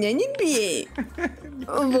бей меня, не бей!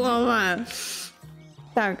 Вова!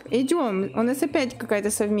 Так, идем. У нас опять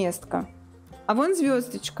какая-то совместка. А вон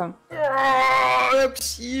звездочка.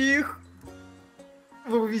 Псих!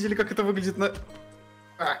 Вы увидели, как это выглядит на...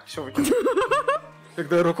 Все выкинул.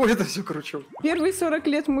 Когда я рукой это все кручу. Первые 40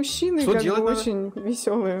 лет мужчины Что как бы делать надо? очень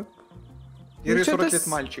веселые. Первые Ну, 40 лет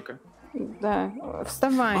мальчика. Да,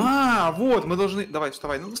 вставай. Вот, мы должны... Давай,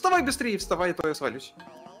 вставай. Ну, вставай быстрее, вставай, а то я свалюсь.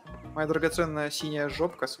 Моя драгоценная синяя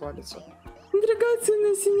жопка свалится.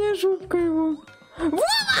 Драгоценная синяя жопка его.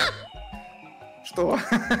 Что?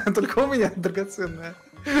 Только у меня драгоценная.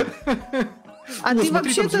 А ты смотри, там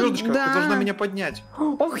вообще-то... звездочка, ты должна меня поднять.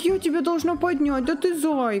 Ох, я тебя должна поднять, да ты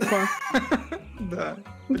зайка. Да,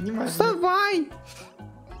 поднимай меня. Вставай.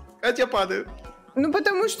 Катя падает. Ну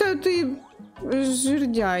потому что ты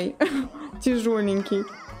жирдяй. Тяжеленький.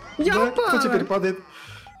 Я Да? упала. Кто теперь падает?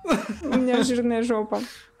 У меня жирная жопа.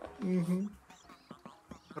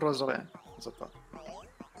 Розовая зато.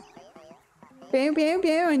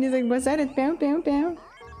 Пяу-пяу-пяу, они так базарят. Пяу-пяу-пяу.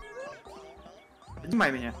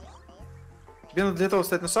 Поднимай меня. Тебе надо для этого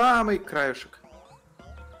встать на самый краешек.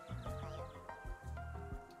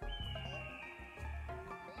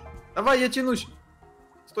 Давай, я тянусь.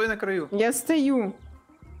 Стой на краю. Я стою.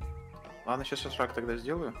 Ладно, сейчас я шаг тогда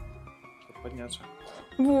сделаю, чтобы подняться.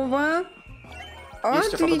 Вова.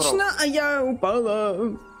 Есть, я Отлично, подобрал. а я упала.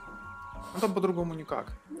 Ну там по-другому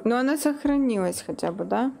никак. Но она сохранилась хотя бы,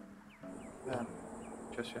 да? Да.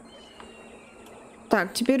 Сейчас я.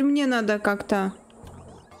 Так, теперь мне надо как-то...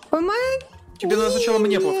 Помоги! Тебе надо сначала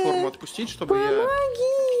мне платформу отпустить, чтобы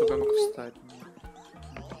я мог встать.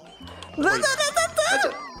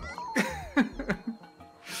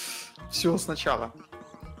 Все сначала.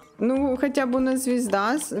 Ну, хотя бы у нас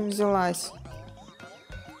звезда взялась.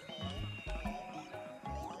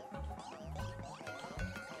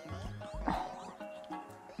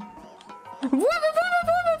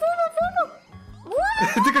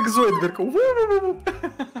 Ты как Зойдберг.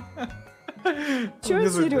 Чё,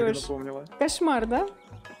 Серёж? Кошмар, да?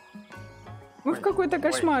 Мы в какой-то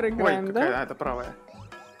кошмар играем, да? Это правая.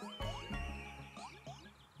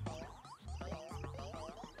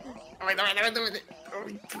 Давай.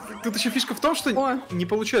 Тут еще фишка в том, что не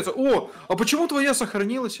получается. А почему твоя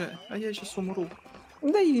сохранилась, а я сейчас умру?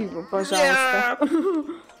 Дай его, пожалуйста.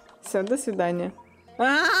 Все, до свидания.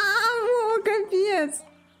 Капец.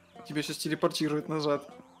 Тебя сейчас телепортирует назад.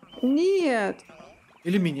 Нет.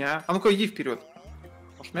 Или меня. А ну-ка, иди вперед.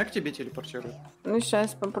 Может, меня к тебе телепортирует? Ну,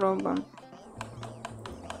 сейчас попробуем.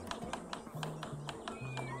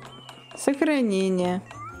 Сохранение.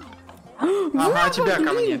 Ага, тебя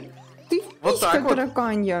ко мне. Ты Вот писька так вот.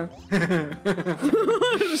 тараканья.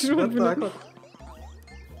 Вот так вот.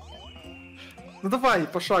 Ну давай,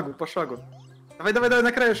 по шагу. Давай,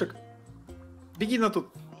 на краешек. Беги на тут.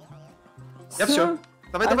 Я все.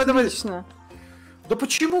 Давай. Отлично. Да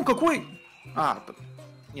почему? Какой?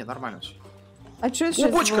 Не, нормально все. А что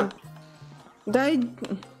сейчас? Бочка! Дай...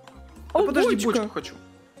 Подожди, бочку хочу.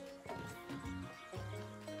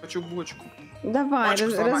 Хочу бочку. Давай,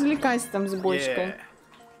 развлекайся там с бочкой.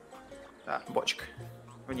 Да, бочка.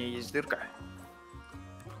 В ней есть дырка.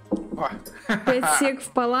 5 сек в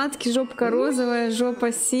палатке, жопка розовая,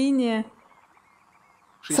 жопа синяя.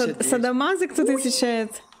 Садомаза кто-то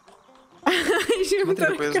изучает. Смотри,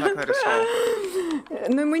 какой я знак нарисовал.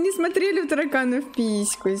 Но мы не смотрели в тараканов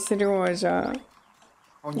письку, Сережа.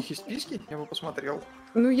 А у них есть письки? Я бы посмотрел.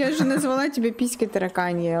 Ну я же назвала тебя писькой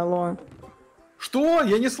тараканьей, алло. Что?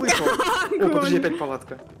 Я не слышал. О, подожди, опять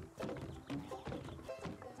палатка.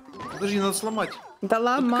 Подожди, надо сломать. Да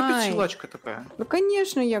ломай. Силачка такая. Ну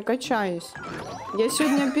конечно, я качаюсь. Я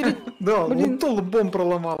сегодня перед... Да, вот то лбом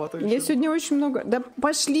проломала. Я сегодня очень много... Да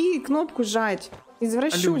пошли кнопку жать.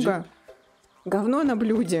 Извращуга. Говно на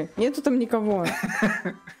блюде. Нету там никого.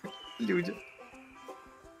 Люди.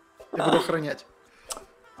 Я буду охранять.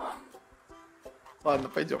 Ладно,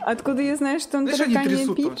 пойдем. Откуда я знаю, что он тараканья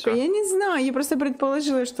пипка? Я не знаю, я просто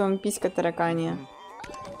предположила, что он писька тараканья.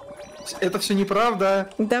 Это все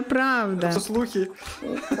неправда. Да правда. Это слухи.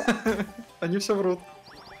 Они все врут.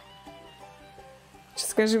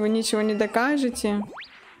 Скажи, вы ничего не докажете?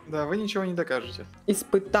 Да, вы ничего не докажете.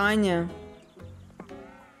 Испытания.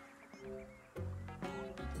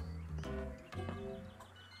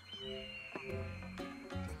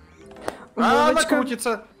 Она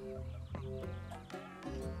крутится.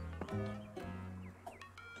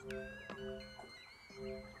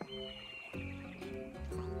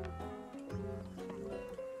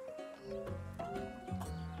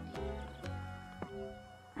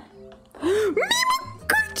 Мимо,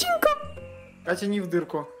 Катенька! Катя, не в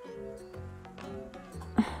дырку.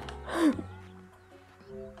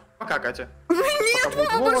 Пока, Катя. Нет,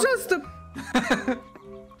 Вова, пожалуйста.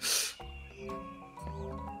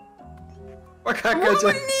 Пока,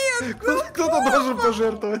 Катя. Нет! Кто-то должен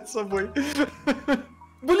пожертвовать собой.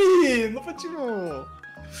 Блин, ну почему?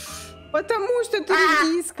 Потому что ты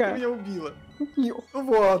редиска. Ты меня убила. Ну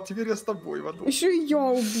вот, теперь я с тобой в аду. Еще и я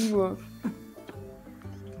убила.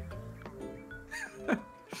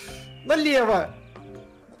 Налево!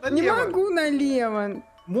 Не могу налево.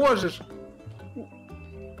 Можешь.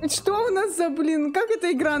 Что у нас за, блин, как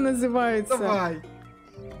эта игра называется? Давай.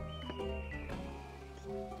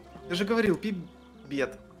 Я же говорил,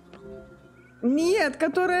 пибет. Нет,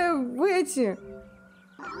 которая в эти...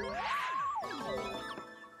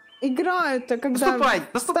 Играют-то, когда... Наступай,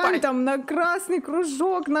 наступай. Стань там на красный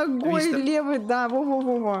кружок ногой Твистер. левый, да,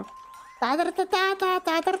 во-во-во-во.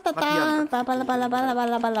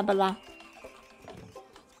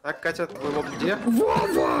 Так, Катя, твой лоб где?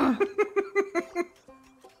 Вова!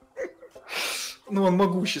 Ну, он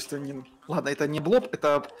могущественен. Ладно, это не блоб,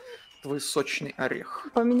 это твой сочный орех.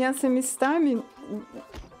 Поменяться местами.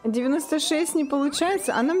 96 не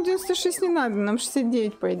получается, а нам 96 не надо, нам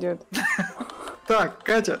 69 пойдет. Так,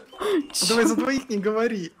 Катя, давай за двоих не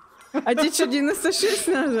говори. А тебе что, 96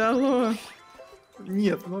 надо, алло?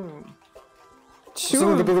 Нет, ну... Чё?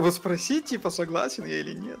 Надо было бы спросить, типа, согласен я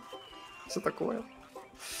или нет. Все такое.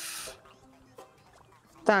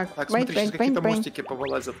 Так, Так, смотри, сейчас какие-то мостики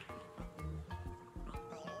повылазят.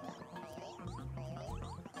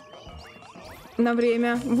 На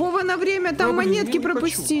время. Вова, на время, там блин, монетки я не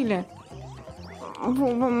пропустили.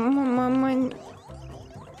 Вова, мама...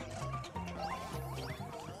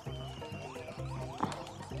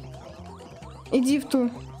 Иди в ту.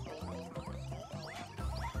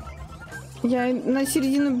 Я на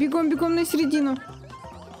середину, бегом, бегом на середину.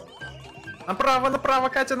 Направо, направо,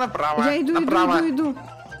 Катя, направо. Я иду, направо. иду.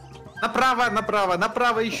 Направо, направо,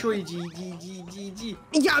 направо еще иди.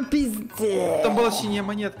 Я пиздец. Там была синяя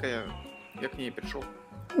монетка, я к ней пришел.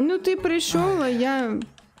 Ну ты пришел, а я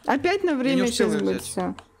опять на время успела сейчас будет взять.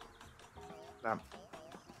 все. Да.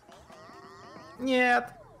 Нет.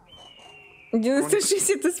 96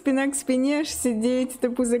 это спина к спине, 69 это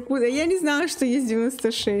пузаку. Да я не знала, что есть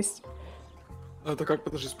 96. Это как,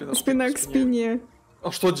 подожди, спина Спина к спине.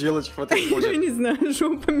 А что делать в этой Я позе? не знаю,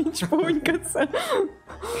 жопами чпонькаться.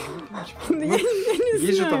 Я не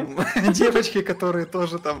Есть же знаю. там девочки, которые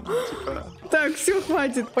тоже там, типа... Так, все,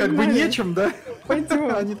 хватит, Как бы погнали. нечем, да?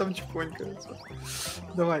 Пойдем. Они там чпонькаются.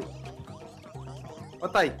 Давай.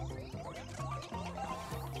 Мотай.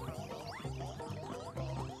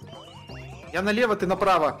 Я налево, ты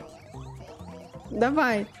направо.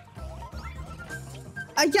 Давай.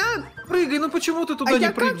 А я... Прыгай, ну почему ты туда А не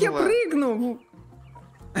я как я прыгнула? прыгну?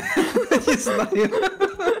 Не знаю.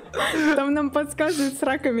 Там нам подсказывают с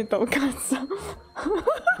раками толкаться.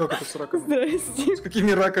 Как это с раками? Здрасте. С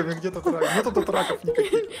какими раками? Где тут рак? Нету тут раков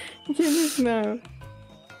никаких. Я не знаю.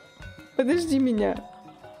 Подожди меня.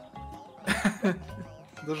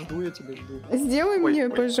 Да жду, я тебя жду. Сделай Ой, мне,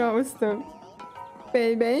 ой. пожалуйста.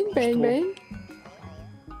 Бэй-бэй, бэй-бэй.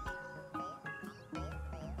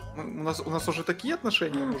 У нас уже такие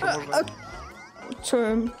отношения, уже можно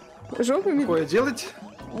Чё, жопами такое делать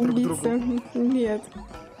друг биться? другу. Нет.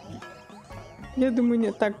 Я думаю,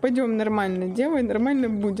 нет. Так, пойдем нормально. Делай, нормально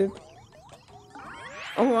будет.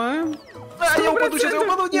 О, я упаду, сейчас я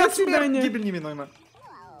упаду. Нет, До свидания. смерть, гибель неминуема.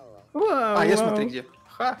 Вау, А, я вау. смотри где.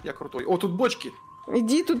 Ха, я крутой. О, тут бочки.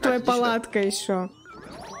 Иди, тут твоя иди сюда. палатка еще.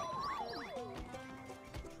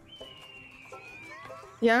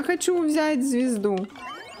 Я хочу взять звезду.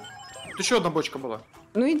 Тут еще одна бочка была.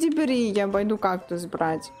 Ну иди бери, я пойду кактус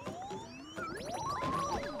брать.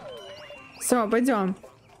 Все, пойдем.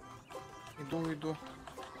 Иду.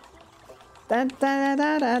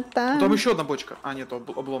 Та-та-та-та-та. Там еще одна бочка. А, нет,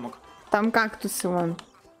 обломок. Там кактусы вон.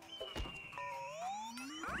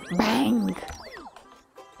 Бэнг.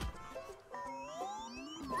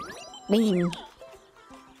 Бинь.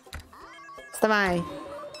 Вставай.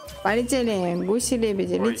 Полетели.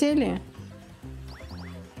 Гуси-лебеди. Ой. Летели.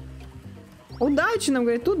 Удачи нам,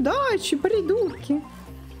 говорят. Удачи, придурки.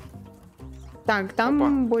 Так, там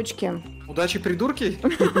Опа. бочки. Удачи, придурки?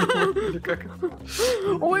 Или как?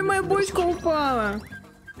 Ой, моя бочка упала.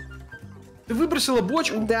 Ты выбросила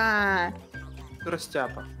бочку? Да.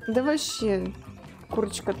 Растяпа. Да вообще,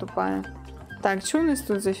 курочка тупая. Так, что у нас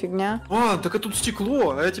тут за фигня? А, так это тут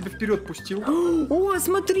стекло, а я тебя вперед пустил. О,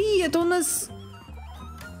 смотри, это у нас...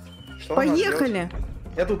 Что надо делать? Поехали.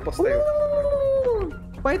 Я тут поставил. У-у-у.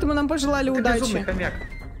 Поэтому нам пожелали Ты безумный удачи. хомяк.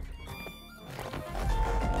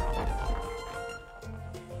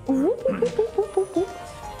 У-у-у-у-у-у-у.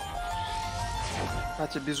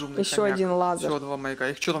 Катя, безумный Еще хомяк. один лазер. Всего 2 маяка.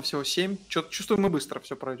 Их что там всего 7? Чувствую, мы быстро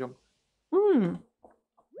все пройдем.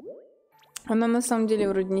 Она на самом деле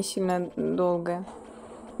вроде не сильно долгая.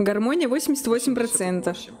 Гармония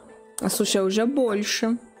 88%. Слушай, уже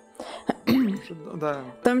больше. Да.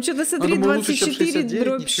 Там что-то, смотри, думаю, лучше, чем 24 69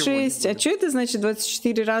 дробь ничего не 6. А будет. что это значит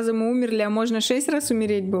 24 раза мы умерли, а можно 6 раз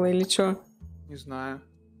умереть было или что? Не знаю.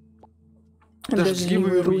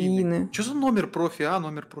 Дождливые руины. Что за номер профи А,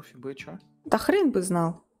 номер профи Б, чё? Да хрен бы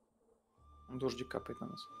знал. Дождик капает на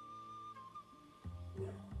нас.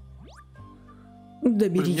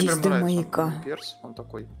 Доберитесь Блин, мне прям до нравится маяка. он перс, он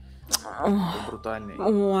такой брутальный.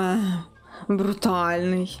 Ой,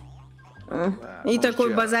 брутальный. Да, И может,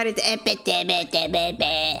 такой я- базарит.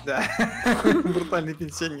 Да, брутальный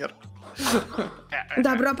пенсионер.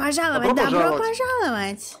 Добро пожаловать, Добро добро пожаловать.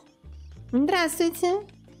 пожаловать. Здравствуйте.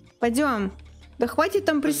 Пойдем. Да хватит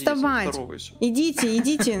там приставать. Здоровайся. Идите,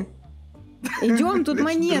 идите. Идем, тут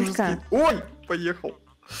монетка. Ой, поехал.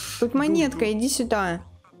 Тут монетка, иди сюда.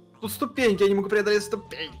 Тут ступеньки, я не могу преодолеть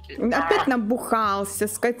ступеньки. Опять набухался,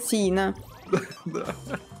 скотина. Да.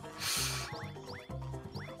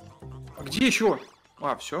 А где еще?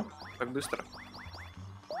 А, все? Так быстро.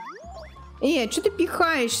 А что ты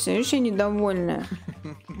пихаешься? Еще недовольная.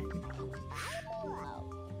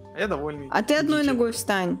 А я довольный. А ты одной Идите. ногой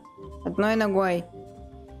встань. Одной ногой.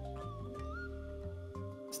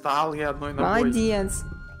 Встал я одной ногой. Молодец.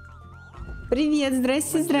 Привет,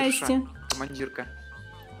 здрасте, Командирша. здрасте. Командирка.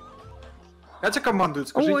 Катя командует,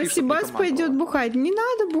 скажи Ой, ей, чтоб не Себас пойдет командовала. бухать. Не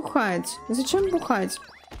надо бухать. Зачем бухать?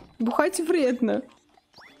 Бухать вредно.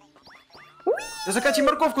 Я за Катей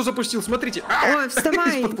морковку запустил, смотрите. А! Ой,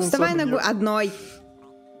 вставай, Споткнулся вставай об неё. ногой. Одной.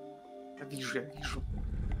 Я вижу.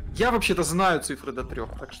 Я вообще-то знаю цифры до 3,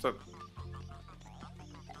 так что...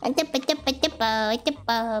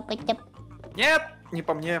 Нет, не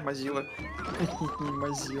по мне, Мазила. Не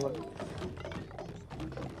Мазила.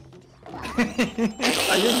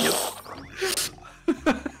 А я нет.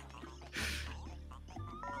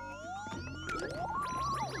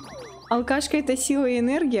 Алкашка — это сила и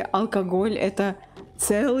энергия. Алкоголь — это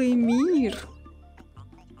целый мир.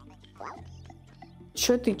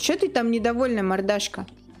 Чё ты там недовольна, мордашка?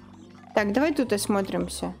 Так, давай тут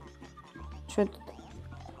осмотримся. Чё тут?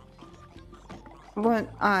 Вон,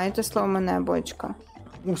 это сломанная бочка.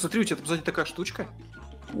 Смотри, у тебя там сзади такая штучка.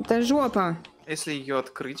 Это жопа. Если ее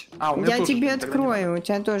открыть... А, у меня Я тоже тебе никогда не открою, у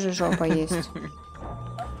тебя тоже жопа есть.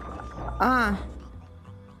 Я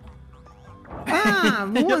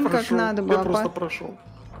Вон как прошел, надо Я было. просто прошел.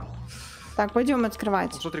 Так, пойдем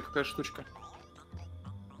открывать. Смотри, какая штучка.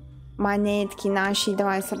 Монетки наши,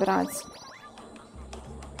 давай собираться.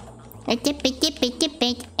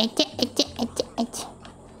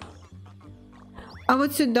 А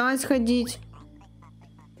вот сюда сходить.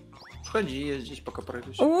 Сходи, я здесь пока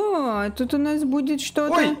пройдусь. О, тут у нас будет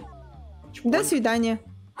что-то. Ой! До свидания.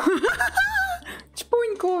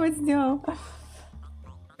 Чпунькова сделал.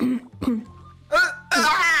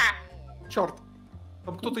 Черт!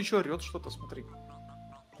 Там кто-то еще орет что-то, смотри.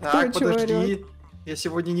 Кто Так, чего подожди. орёт? Я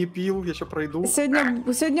сегодня не пил, я еще пройду.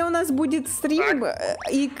 Сегодня у нас будет стрим,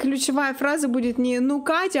 и ключевая фраза будет не «ну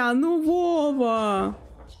Катя», а «ну Вова».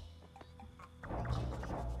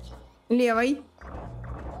 Левой.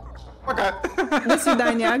 Пока. До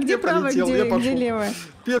свидания. А где Я правая, полетел, я где пошел. левая?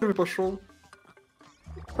 Первый пошел.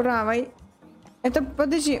 Правой. Это,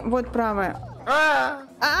 подожди, вот правая.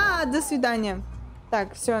 До свидания.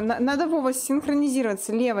 Так, все, надо, Вова,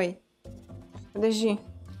 синхронизироваться. Левой. Подожди.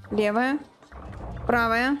 Левая.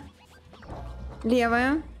 Правая.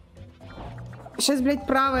 Левая. Сейчас, блядь,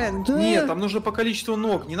 правая. Да. Нет, там нужно по количеству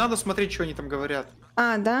ног. Не надо смотреть, что они там говорят.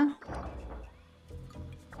 А, да?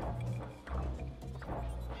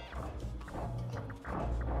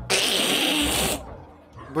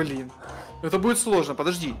 Блин. Это будет сложно,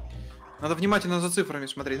 подожди. Надо внимательно за цифрами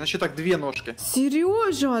смотреть. Значит так, 2 ножки.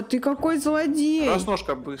 Сережа, ты какой злодей. Раз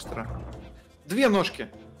ножка быстро. 2 ножки.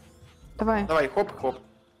 Давай. Давай, хоп-хоп.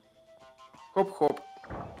 Хоп-хоп.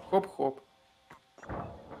 Хоп-хоп.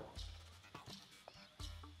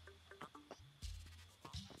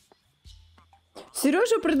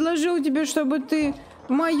 Сережа предложил тебе, чтобы ты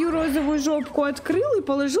мою розовую жопку открыл и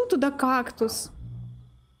положил туда кактус.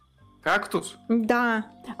 Кактус? Да.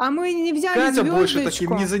 А мы не взяли Катя звездочку. больше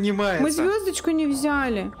таким не занимается. Мы звездочку не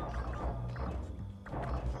взяли.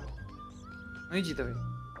 Ну иди давай.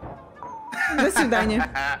 До свидания.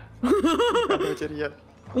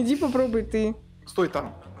 Иди попробуй ты. Стой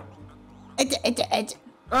там. Эти.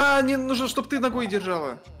 Не нужно, чтобы ты ногой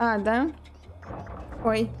держала. А, да?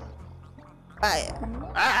 Ой.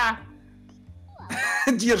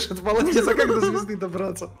 Держит, молодец, а как до звезды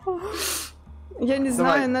добраться? Я не Давай.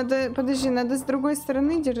 знаю, надо... Подожди, надо с другой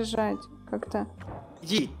стороны держать как-то.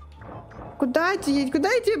 Иди. Куда идти? Куда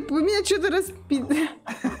идти? У меня что-то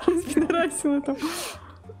распидорасило там.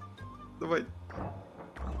 Давай.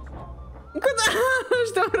 Куда?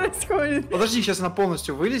 Что происходит? Подожди, сейчас она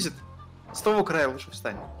полностью вылезет. С того края лучше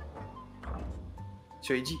встань.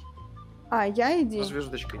 Все, иди. А, я иди. Со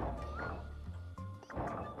звездочкой.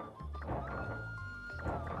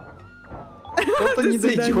 Кто-то не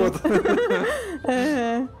дойдет.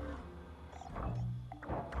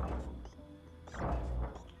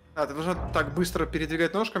 Ты должна так быстро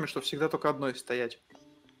передвигать ножками, что всегда только одной стоять.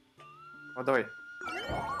 Вот, давай.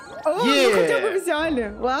 О, мы хотя бы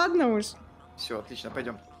взяли. Ладно уж. Все, отлично,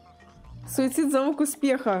 пойдем. Суицид залог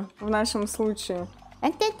успеха в нашем случае.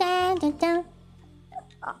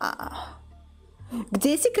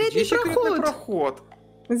 Где секретный проход?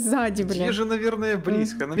 Сзади, блин. Где же, наверное,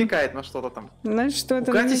 близко. Намекает на что-то там. На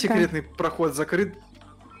что-то У Кати секретный проход закрыт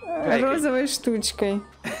розовой штучкой.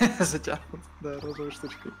 Затянут. Да, розовой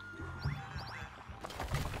штучкой.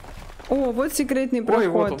 О, вот секретный проход. Ой,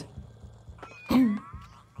 вот он.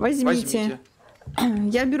 Возьмите.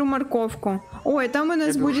 Я беру морковку. Ой, там у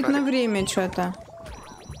нас будет на время что-то.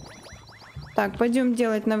 Так, пойдем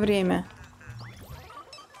делать на время.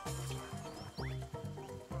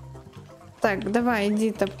 Так, давай,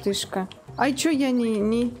 иди, топтышка. А чё я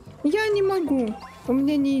не... Я не могу. У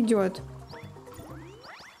меня не идет.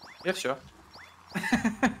 Я все.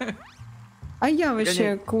 А я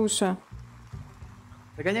вообще клуша.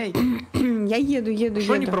 Догоняй. Я еду.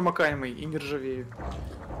 Что непромокаемый и не ржавею.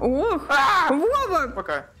 Ох! Вова!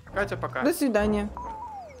 Пока. Катя, пока. До свидания.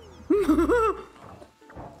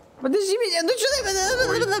 Подожди меня, ну что ты...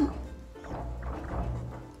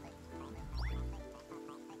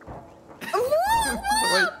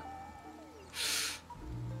 Давай.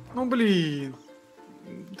 Ну блин.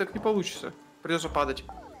 Так не получится. Придется падать.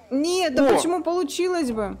 Нет, да почему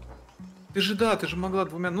получилось бы? Ты же могла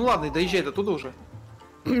 2. Ну ладно, доезжай до туда уже.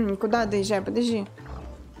 Куда доезжай? Подожди.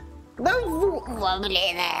 Да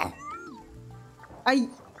блин. Ай.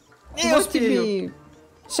 Не успею.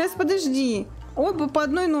 Сейчас подожди. Оба по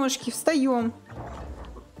одной ножке встаем.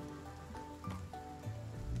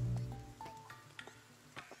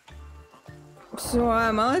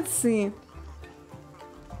 Все, молодцы.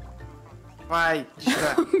 Давай,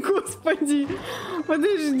 сюда. Господи,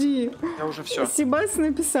 подожди. Я уже все. Себас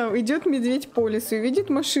написал: идет медведь по лесу, видит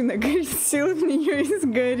машина, горит, сел в нее и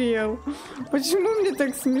сгорел. Почему мне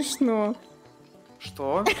так смешно?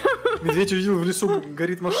 Что? Медведь увидел в лесу,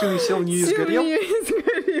 горит машина и сел в нее и сгорел? Сел в нее и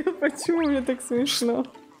сгорел. Почему мне так смешно?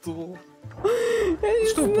 Что?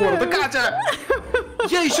 Что упор? Да Катя!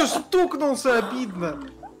 Я еще стукнулся, обидно.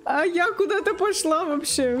 А я куда-то пошла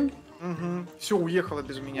вообще. Угу. Все, уехала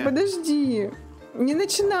без меня. Подожди. Не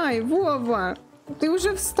начинай, Вова. Ты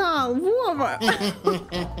уже встал, Вова.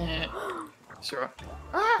 Все.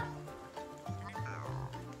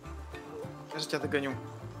 Я же тебя догоню.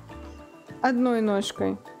 Одной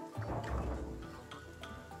ножкой.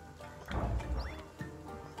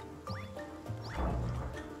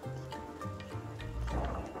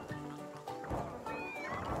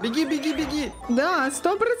 Беги, беги, беги! Да,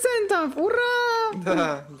 100%! Ура!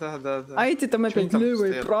 Да. А эти там опять там левой,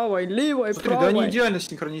 стоят? правой, левой, Смотри, да правой. они идеально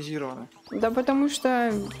синхронизированы. Да потому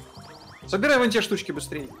что... Собирай вон те штучки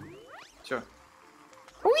быстрее. Все.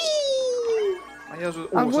 Уи!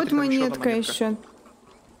 А вот смотри, монетка еще.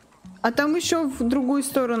 А там еще в другую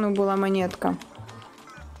сторону была монетка.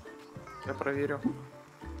 Я проверю.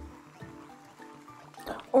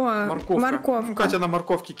 О, Морковка. морковка. Ну, Катя на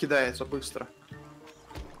морковке кидается быстро.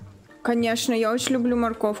 Конечно, я очень люблю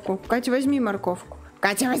морковку. Катя, возьми морковку.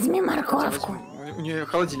 Катя, возьми морковку. У нее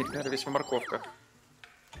холодильник, наверное, весь в морковках.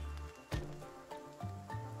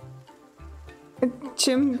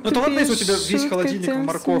 Чем Ну, то ладно, если у тебя весь холодильник в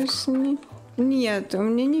морковках. Нет, у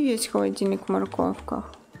меня не весь холодильник в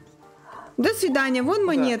морковках. До свидания, вон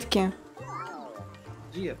монетки.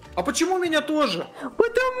 Где? А почему меня тоже?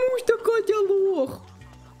 Потому что Катя лох.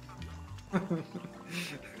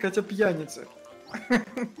 Катя пьяница.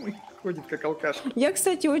 Ходит как алкаш. Я,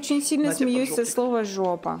 кстати, очень сильно На, смеюсь со жопик. слова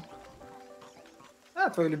жопа. А,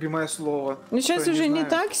 твое любимое слово. Ну, сейчас Что, уже не знаю.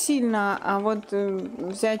 так сильно, а вот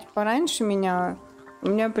взять пораньше меня, у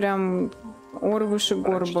меня прям ор выше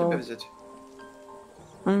гор Раньше был. тебя взять?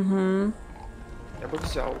 Угу. Я бы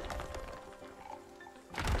взял.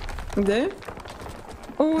 Да?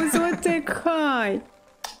 О, Златек, hi!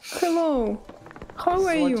 Hello! How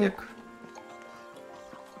are you? Золотек.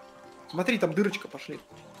 Смотри, там дырочка, пошли.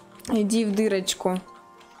 Иди в дырочку.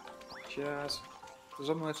 Сейчас.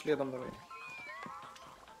 За мной следом давай.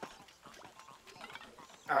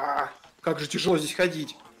 Как же тяжело здесь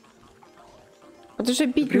ходить. Потому что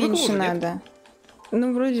пить привыкла меньше уже, нет? надо.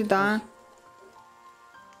 Ну, вроде да.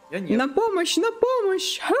 Я нет. На помощь, на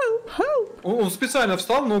помощь! Help, help! Он специально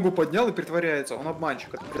встал, ногу поднял и притворяется. Он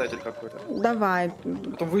обманщик, это предатель какой-то. Давай.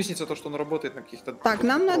 Потом выяснится то, что он работает на каких-то... Так,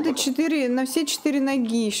 нам надо роботов. 4, на все 4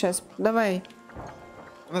 ноги сейчас. Давай.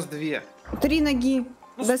 У нас 2. 3 ноги.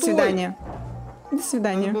 Ну, До стой! свидания. До Надо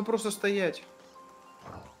свидания. было просто стоять.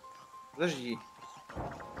 Подожди.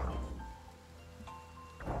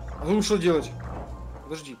 А ну что делать?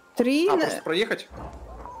 Подожди. 3. Просто проехать?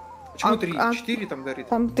 Почему 3? а- 4 там горит.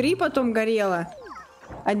 Там 3 потом горело.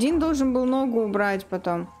 Один должен был ногу убрать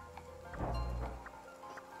потом.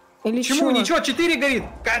 Или Почему? чё? Ничего, 4 горит!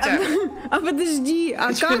 Катя! А подожди,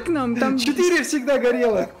 а как нам там? 4 всегда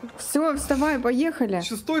горело! Все, вставай, поехали.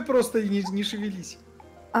 6 просто и не шевелись.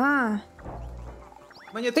 А,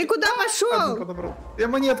 Монетки. ты куда Одну пошел? подобрал. Я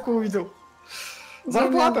монетку увидел.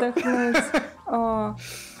 Зарплата. О,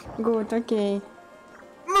 гуд, окей.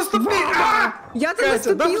 Наступи! Я-то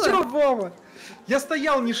Катя, да наступила. всё, Вова! Я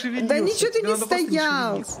стоял, не шевелился. Да ничего ты Тебе не надо просто стоял.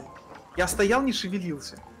 шевелиться. Я стоял, не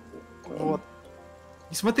шевелился. Вот.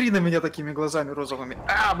 Не смотри на меня такими глазами розовыми.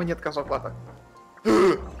 Монетка зарплата.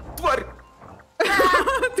 Тварь!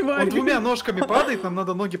 Он Тварь. двумя ножками падает, нам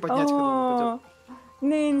надо ноги поднять, когда он О, упадет.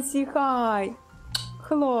 Нэнси, hi.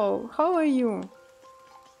 Hello, how are you?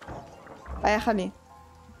 Поехали.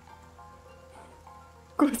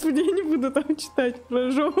 Господи, я не буду там читать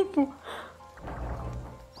про жопу.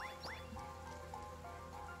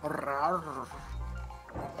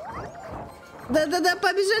 Да-да-да,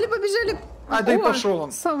 побежали, побежали. Да и О, пошел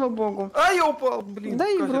он. Слава богу. Я упал, блин. Да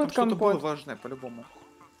и в Катя, рот там что-то было компот. важное, по-любому.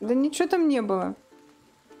 Да ничего там не было.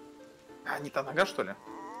 Не та нога, что ли?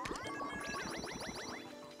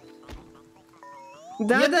 Нет,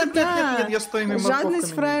 Да-да-да. я с твоими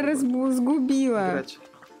Жадность морковками фраера не буду сгубила. играть.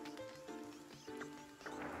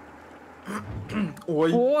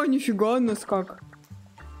 Ой. О, нифига у нас как.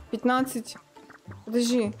 15.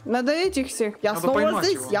 Подожди, надо этих всех. Я Надо снова поймать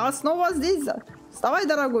здесь, его. я снова здесь. Вставай,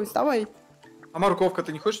 дорогой, вставай. А морковка,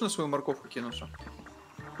 ты не хочешь на свою морковку кинуться?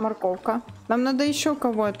 Морковка. Нам надо еще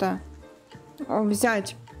кого-то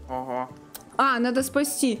взять. Ага. Надо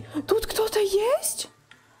спасти. Тут кто-то есть?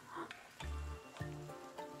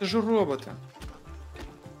 Это же роботы.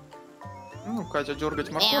 Ну, Катя,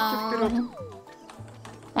 дергать морковки вперед.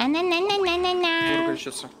 На-на-на-на-на-на.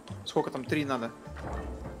 Дергается. Сколько там? 3 надо.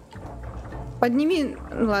 Подними.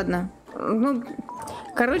 Ладно. Ну,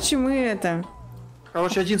 короче, мы это.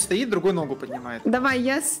 Короче, один стоит, другой ногу поднимает. Давай,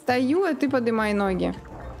 я стою, а ты поднимай ноги.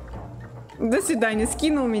 До свидания,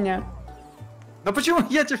 скинул меня. Да почему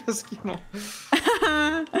я тебя скинул?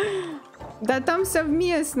 Да там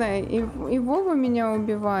совместно. И Вова меня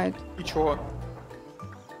убивает. И чё?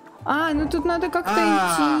 Ну тут надо как-то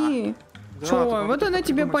идти. Да, Чё, тут надо вот она как-то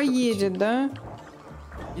тебе придумать, как поедет, да?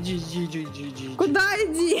 Иди. Куда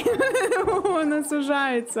иди? Она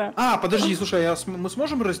сужается. Подожди, слушай, мы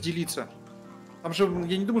сможем разделиться? Там же,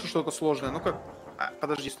 я не думаю, что что-то сложное. Ну-ка.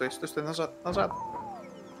 Подожди, стой, назад.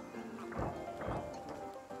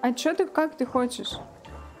 А чё ты, как ты хочешь?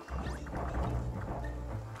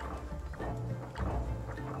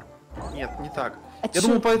 Нет, не так. А Я чё?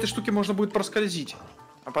 думал, по этой штуке можно будет проскользить.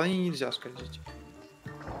 А по ней нельзя скользить.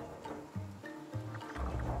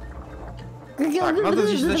 Так, надо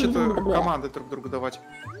здесь, значит, команды друг другу давать.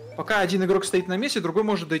 Пока один игрок стоит на месте, другой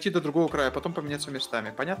может дойти до другого края, потом поменяться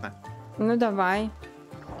местами. Понятно? Ну давай.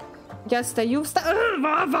 Я стою,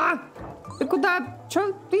 Вова! Ты куда?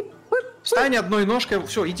 Чё? Ты... Встань одной ножкой.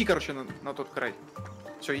 Все, иди, короче, на тот край.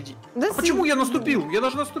 Все, иди. Да а почему я наступил? Я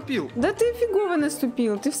даже наступил. Да ты фигово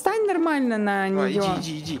наступил. Ты встань нормально на нее.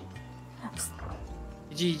 Иди.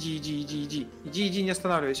 Иди, не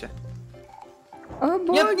останавливайся. О,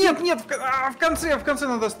 нет, в конце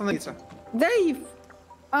надо остановиться. Да и...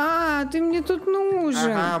 ты мне тут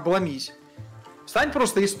нужен. Ага, обломись. Встань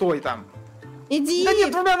просто и стой там. Иди. Да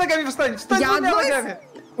нет, двумя ногами встань. Встань я двумя ногами.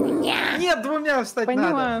 Нет, двумя встать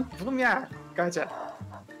надо. Двумя, Катя.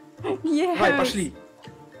 Yes. Давай, пошли.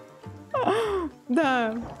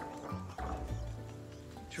 Да.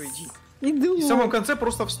 Че, иди. Иду. И в самом конце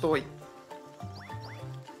просто встой.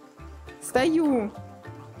 Стою.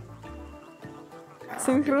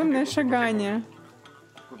 Синхронное шагание.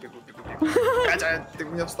 Катя, ты у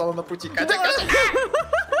меня встала на пути. Катя!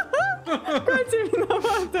 Катя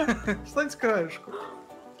виновата. Встань с краешку.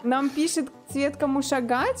 Нам пишет цвет, кому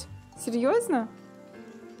шагать? Серьезно?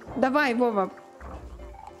 Давай, Вова.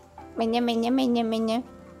 Меня.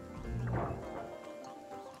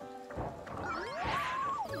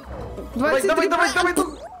 23... Давай.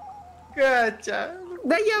 Катя.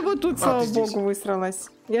 Да я вот тут, слава богу, высралась.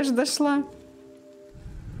 Я же дошла.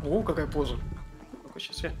 О, какая поза. Ну-ка,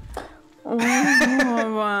 сейчас я...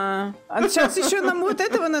 Вова. А сейчас еще нам вот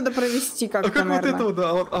этого надо провести как-то, как наверное. вот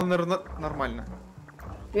этого, да, наверное, нормально.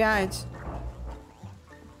 5.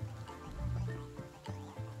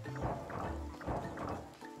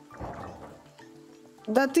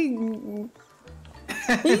 Да ты...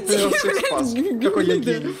 Я вас всех спас. Какой я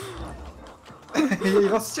гений. Я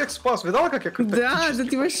вас всех спас. Видала, как я круто? Да,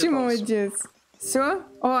 ты вообще молодец. Все?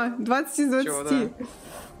 О, 20 из 20.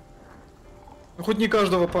 Ну, хоть не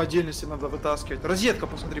каждого по отдельности надо вытаскивать. Розетка,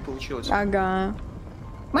 посмотри, получилась. Ага.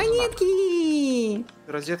 Монетки!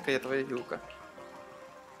 Розетка, я твоя вилка.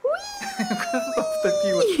 Куда ты там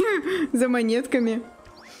втопилась? За монетками.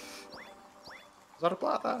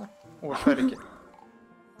 Зарплата. О, шарики.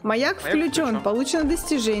 Маяк включен. Получено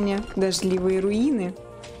достижение. Дождливые руины.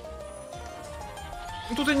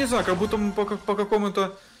 Ну тут я не знаю, как будто мы по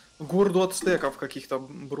какому-то городу ацтеков каких-то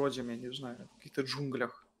бродим, я не знаю, в каких-то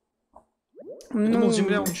джунглях. Я думал,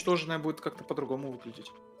 земля уничтоженная будет как-то по-другому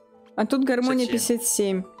выглядеть. А тут гармония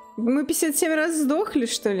 57. Мы 57 раз сдохли,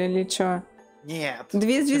 что ли, или что? Нет. 2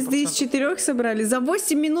 звезды из 4 собрали. За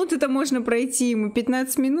 8 минут это можно пройти. Мы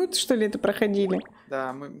 15 минут, что ли, это проходили?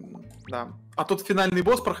 Да, да. А тот финальный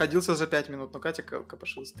босс проходился за 5 минут, но Катя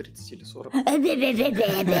копошилась 30 или 40.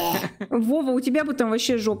 Вова, у тебя бы там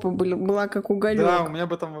вообще жопа была как уголек. Да, у меня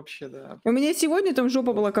бы там вообще, да. У меня сегодня там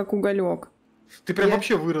жопа была как уголек. Ты прям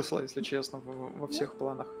вообще выросла, если честно, во всех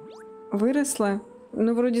планах. Выросла?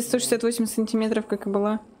 Ну, вроде 168 сантиметров, как и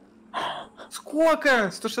была.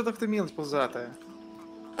 Сколько? 160 это мелочь пузатая.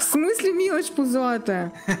 В смысле мелочь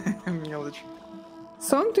пузатая? Мелочь.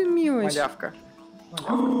 Сам ты мелочь. Малявка.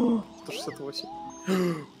 168.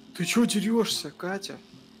 Ты чё дерешься, Катя?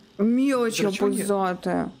 Мелочь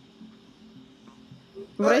пузатая.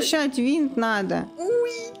 Вращать винт надо.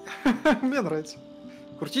 Мне нравится.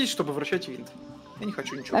 Крутись, чтобы вращать винт. Я не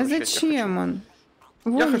хочу ничего вращать. А зачем он?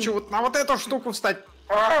 Я хочу вот на вот эту штуку встать.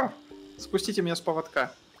 Спустите меня с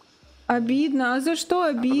поводка. Обидно. А за что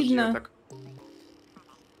обидно?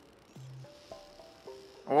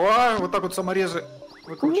 О, вот так вот саморезы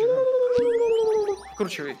выкручиваем.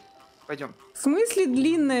 Выкручивай. Пойдем. В смысле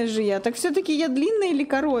длинная же я? Так все-таки я длинная или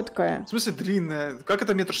короткая? В смысле длинная? Как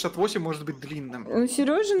это 1,68 м может быть длинным? Ну,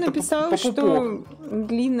 Сережа написал, что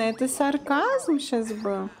длинная. Это сарказм сейчас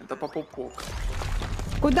был? Это по пупок.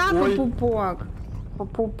 Куда по пупок? По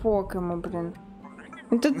пупок ему, блин.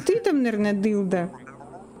 Это ты там, наверное, дылда?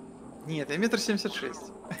 Нет, я 1,76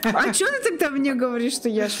 м. А чё ты тогда мне говоришь, что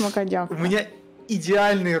я шмакодяв? У меня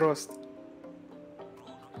идеальный рост.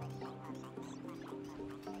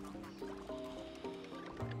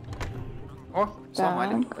 О,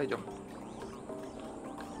 сломали. Пойдем.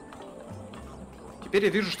 Теперь я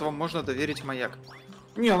вижу, что вам можно доверить маяк.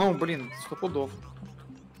 Не, ну, блин, 100 пудов.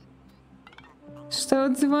 Что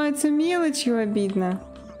отзывается мелочью, обидно.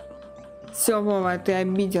 Все, Вова, ты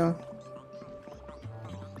обидел.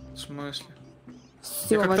 В смысле?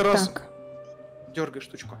 Все, вот так. Раз... Дергай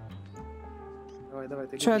штучку. Давай,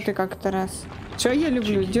 ты. Че ты как-то раз? Че я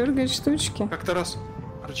люблю? Дергать штучки? Как-то раз.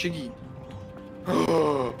 Рычаги.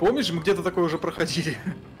 Помнишь, мы где-то такое уже проходили?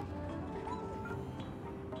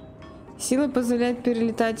 Сила позволяет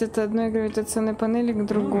перелетать от одной гравитационной панели к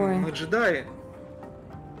другой. Мы джедаи.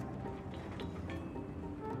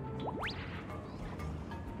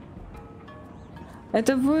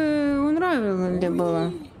 Это вы унравило ли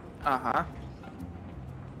было? Ага.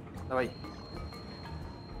 Давай.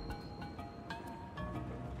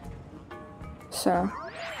 Все.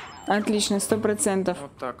 Отлично, 100%.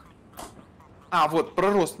 Вот так. А, вот,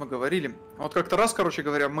 про рост мы говорили. Вот как-то раз, короче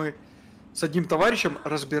говоря, мы с одним товарищем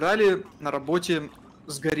разбирали на работе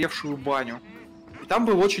сгоревшую баню. И там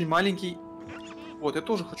был очень маленький... Вот, я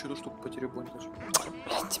тоже хочу эту штуку потеребонькать.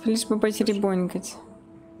 Блядь, лишь бы потеребонькать.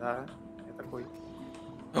 Да, я такой...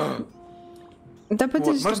 Да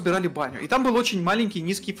подожди. Вот, мы разбирали баню. И там был очень маленький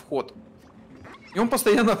низкий вход. И он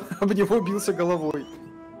постоянно об него бился головой.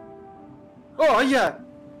 О, а я!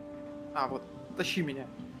 А, вот, тащи меня.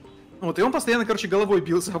 Вот, и он постоянно, короче, головой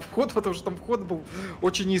бился об вход, потому что там вход был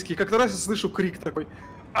очень низкий. Как-то раз я слышу крик такой: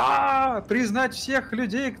 признать всех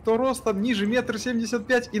людей, кто ростом ниже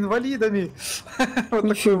 1,75 м, инвалидами.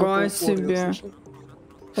 Нифига себе.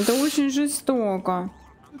 Это очень жестоко.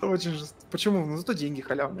 Это очень жестоко. Почему? Ну, зато деньги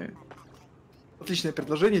халявные. Отличное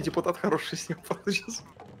предложение, депутат хороший с ним получился.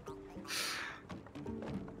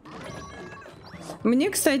 Мне,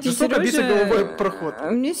 кстати,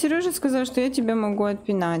 Мне Сережа сказал, что я тебя могу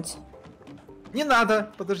отпинать. Не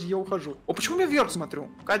надо, подожди, я ухожу. О, почему я вверх смотрю?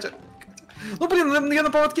 Катя. Ну блин, я на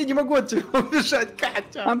поводке не могу от тебя убежать,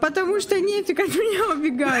 Катя. А потому что нефиг от меня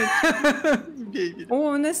убегать.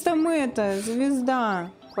 О, у нас там звезда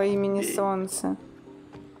по имени Солнце.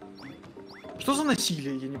 Что за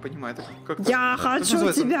насилие, я не понимаю. Я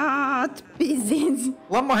хочу тебя отпиздить.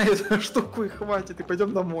 Ломай эту штуку и хватит, и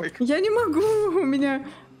пойдем домой. Я не могу, у меня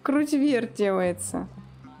круть-вверх делается.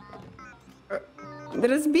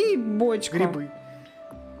 Разбей бочку.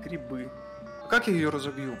 Грибы. Как я ее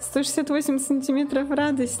разобью? 168 сантиметров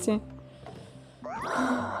радости.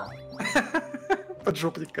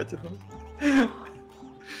 Поджопник, Катя.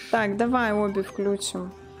 Так, давай обе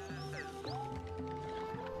включим.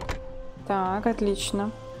 Так,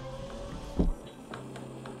 отлично.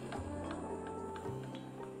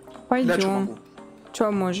 Пойдем.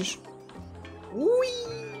 Че можешь?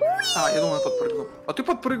 А, я думаю, я подпрыгнул. А ты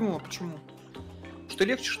подпрыгнула, почему? Что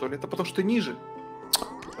легче, что ли? Это потому что ты ниже.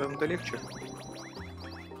 Поэтому-то легче.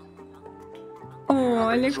 О,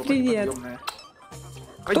 Олег, привет.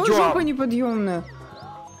 Кто жопа неподъемная?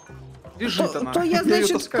 Лежит она. То я,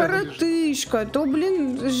 значит, коротышка, то,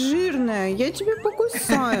 блин, жирная. Я тебя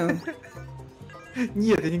покусаю.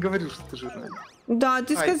 Нет, я не говорил, что ты жирная. Да,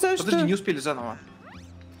 ты сказал, что... Подожди, не успели заново.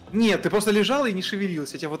 Нет, ты просто лежала и не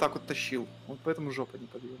шевелилась. Я тебя вот так вот тащил. Вот поэтому жопа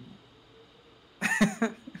неподъемная.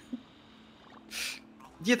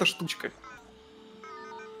 Где эта штучка?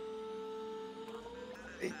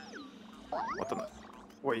 Вот она.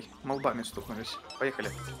 Ой, молбами стукнулись. Поехали.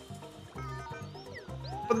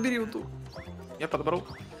 Подбери вот ту. Я подобрал.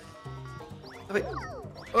 Давай.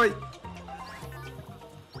 Ой.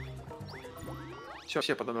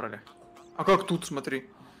 Все подобрали. А как тут, смотри.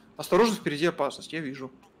 Осторожно, впереди опасность, я вижу.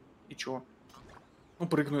 И чё? Ну,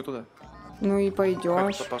 прыгну я туда. Ну и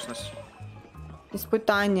пойдешь. Как опасность?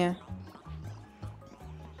 Испытание.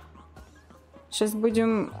 Сейчас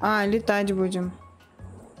будем... летать будем.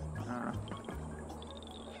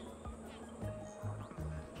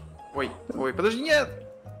 Ой, подожди, нет!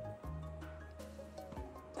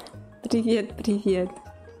 Привет, привет.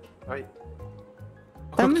 Ой.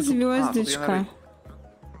 Там звездочка.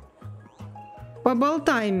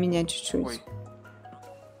 Поболтай меня чуть-чуть. Ой.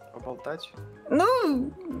 Поболтать?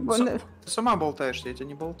 Ну... Ты сама болтаешь, я тебя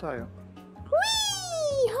не болтаю.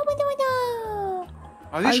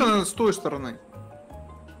 А видишь, она с той стороны.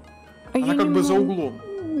 Она как бы за углом.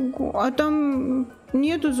 А там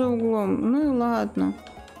нету за углом. Ну и ладно.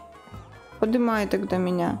 Подымай тогда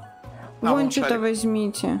меня. Вон что-то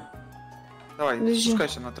возьмите. Давай,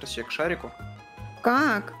 спускайся на тросе к шарику.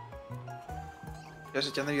 Как? Я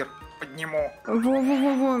же тебя наверх подниму.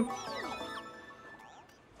 Во-во-во-во.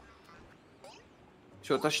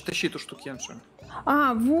 Все, тащи эту штукенцию.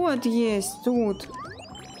 Вот есть тут.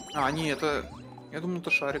 Не, это... Я думал, это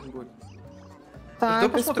шарик будет.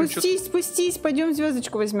 Так, спустись, пойдем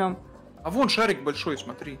звездочку возьмем. А вон шарик большой,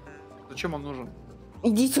 смотри. Зачем он нужен?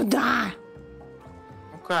 Иди сюда.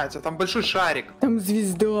 Ну, Катя, там большой шарик. Там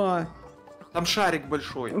звезда. Там шарик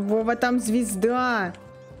большой. Вова, там звезда.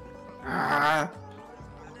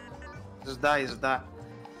 Езда.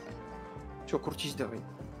 Че, крутись давай.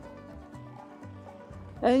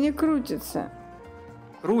 Не крутится.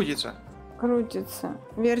 Крутится.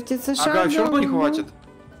 Вертится шар. Ага, все равно не хватит.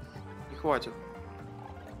 Не хватит.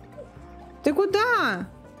 Ты куда?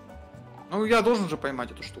 Ну, я должен же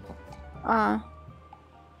поймать эту штуку. Давай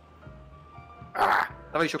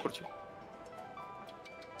еще крути.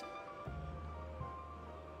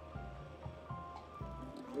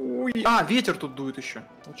 Ой. А, ветер тут дует еще.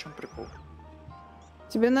 Вот в чем прикол.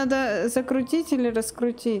 Тебе надо закрутить или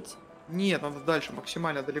раскрутить? Нет, надо дальше,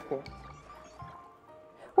 максимально далеко.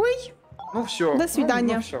 Ой! Ну все. До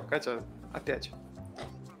свидания. Ну все, Катя, опять.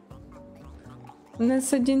 У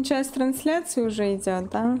нас 1 час трансляции уже идет,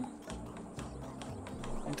 да?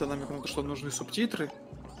 Это намекнуто, что нужны субтитры.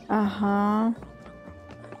 Ага.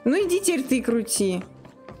 Ну иди теперь ты крути.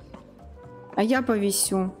 А я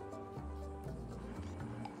повисю.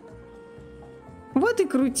 Вот и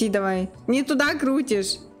крути давай. Не туда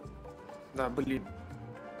крутишь. Да, блин.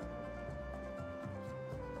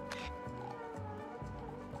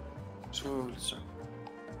 Свою улицу.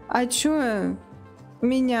 А чё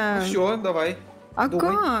меня... Ну все, давай. А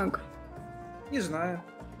думай. как? Не знаю.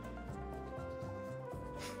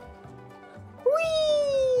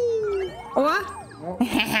 Уи! О! Ну,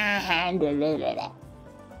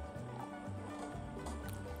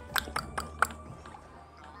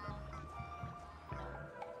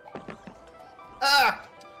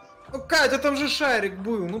 ну, Катя, там же шарик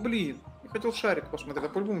был, ну блин. Я хотел шарик посмотреть, а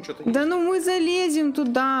по-любому что-то есть. Да ну мы залезем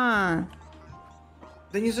туда.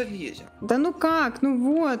 Да не залезем. Да ну как? Ну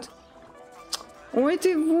вот. Ой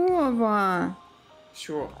ты, Вова.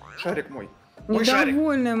 Все, шарик мой. Мой шарик.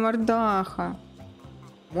 Недовольная мордаха.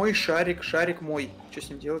 Мой шарик, шарик мой. Что с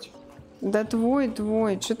ним делать? Да твой.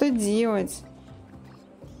 Что-то делать.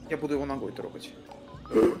 Я буду его ногой трогать.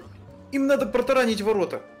 Им надо протаранить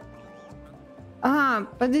ворота. А,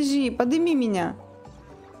 подожди, подыми меня.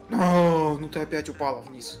 О, ну ты опять упала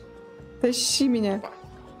вниз. Тащи меня. Опа.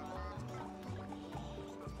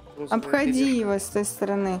 Розовая Обходи бедешка. его с той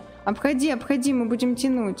стороны. Обходи, мы будем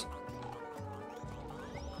тянуть.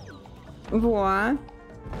 Во.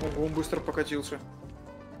 Ого, он быстро покатился.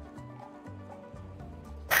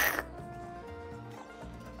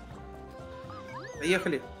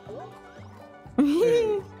 Поехали.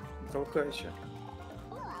 Эй, толкайся.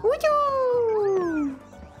 Утю!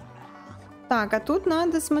 Так, а тут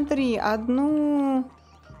надо, смотри, одну...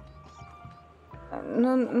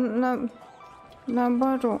 Ну,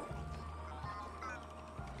 наоборот.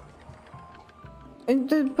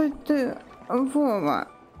 Это... Вова.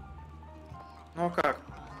 Ну а как?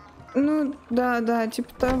 Ну, да,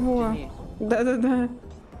 типа того. Тяни. Да.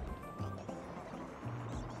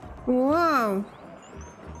 Вау!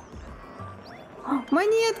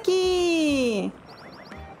 Монетки!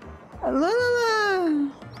 Ла-ла-ла!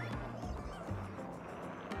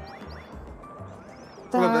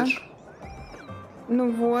 Куда Так, дальше?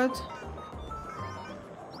 ну вот.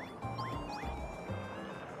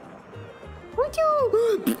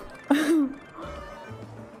 Утю!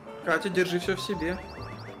 Катя, держи все в себе.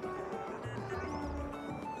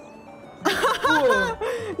 О,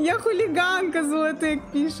 Я хулиганка, Золотых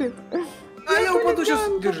пишет. а я упаду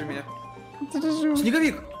сейчас. Держи меня. Держу.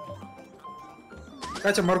 Снеговик.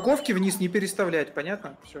 Катя, морковки вниз не переставлять,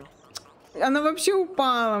 понятно? Все. Она вообще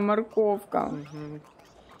упала, морковка.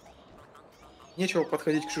 Нечего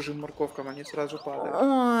подходить к чужим морковкам, они сразу падают.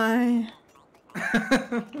 Ой,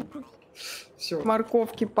 Все.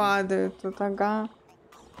 морковки падают тут, ага.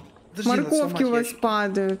 Морковки у вас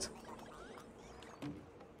падают.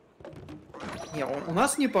 Не, у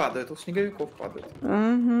нас не падает, у снеговиков падает.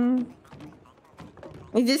 Угу.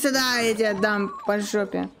 Иди сюда, я тебе отдам по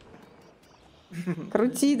жопе.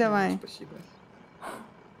 Крути давай. Спасибо.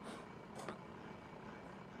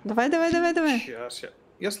 Давай. Сейчас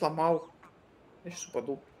я сломал. Я сейчас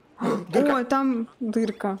упаду. О, там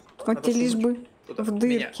дырка. Вот Надо тебе лишь сунуть бы туда, в в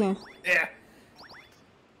дырке.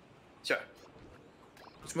 Все.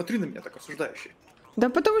 Смотри на меня так осуждающе. Да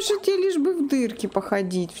потому что тебе лишь бы в дырки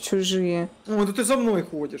походить, в чужие. О, да ты за мной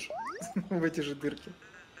ходишь. В эти же дырки.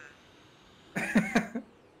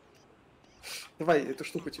 Давай эту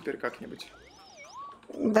штуку теперь как-нибудь.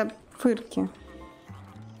 Да фырки.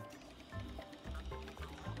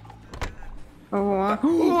 О,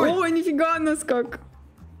 Ой! ой, нифига нас как.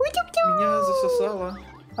 Меня засосало.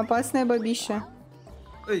 Опасная бабища.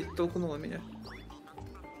 Эй, толкнула меня.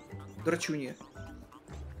 Драчунья.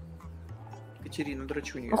 Катерина,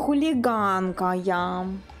 драчунья. Хулиганка я.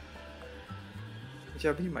 Я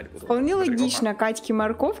тебя обнимать буду. Вполне Смотри, логично. Катьки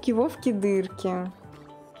морковки, Вовки дырки. опа.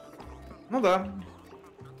 Ну да.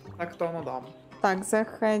 Так-то оно да. Так,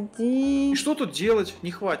 заходи. И что тут делать?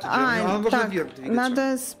 Не хватит. А, Она должна так, вверх двигаться.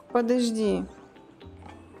 надо... Подожди.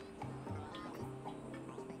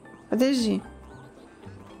 Подожди.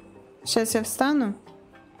 Сейчас я встану.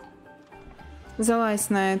 Залазь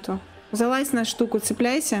на эту. Залазь на штуку,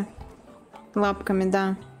 цепляйся. Лапками,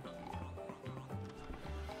 да.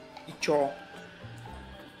 И чё?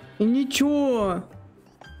 И ничего.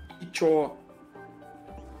 И чё?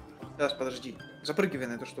 Сейчас, подожди. Запрыгивай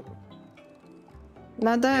на эту штуку.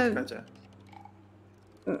 Надо... Нет, Катя.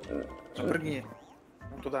 Запрыгни.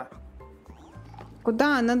 Вон туда.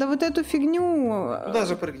 Куда? Надо вот эту фигню. Туда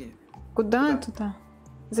запрыгни. Куда туда?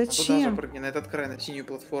 Зачем? Туда запрыгни, на этот край, на синюю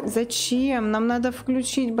платформу. Зачем? Нам надо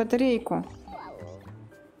включить батарейку.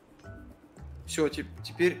 Все,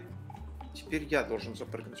 теперь я должен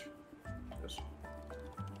запрыгнуть.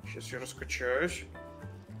 Сейчас я раскачаюсь.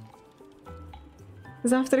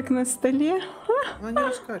 Завтрак на столе. Она не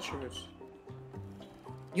раскачивается.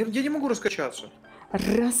 Я не могу раскачаться.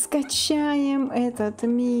 Раскачаем этот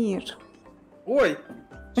мир. Ой!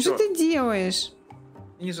 Что ты делаешь?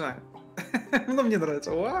 Не знаю. Но мне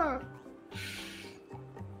нравится.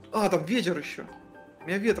 А, там ветер еще.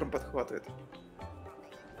 Меня ветром подхватывает.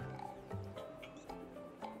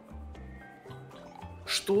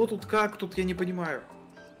 Что тут, как тут, я не понимаю.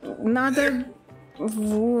 Надо...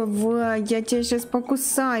 Вова, я тебя сейчас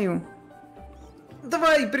покусаю.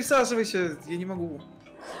 Давай, присаживайся, я не могу.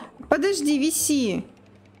 Подожди, виси.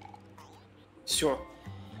 Все.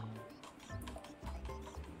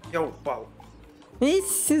 Я упал. И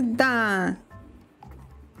сюда.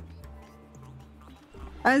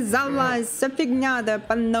 Залазь, вся фигня, да,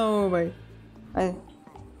 по новой.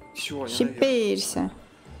 Все, щипеешься.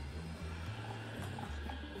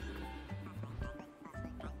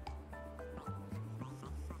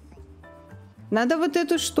 Надо вот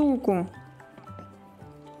эту штуку.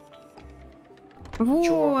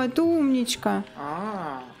 Вот, умничка.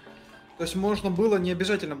 То есть можно было, не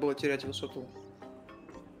обязательно было терять высоту.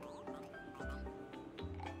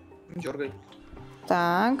 Дергай.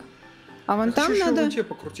 Так. А вон там надо... Вон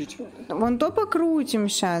покрутить. Вон то покрутим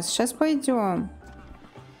сейчас. Сейчас пойдем.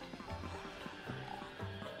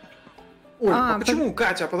 Ой, а почему,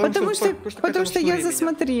 Катя? Потому что я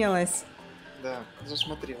засмотрелась. Да,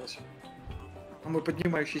 засмотрелась. А мой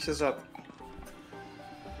поднимающийся зад.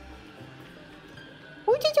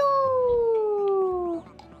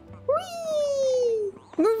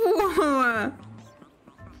 Ну, Вова!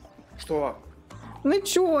 Что? Ну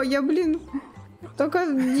чё, я, блин, только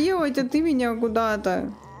делать, а ты меня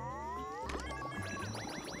куда-то.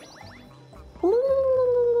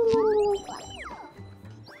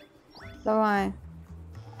 Давай.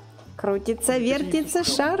 Крутится, вертится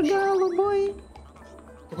шар голубой.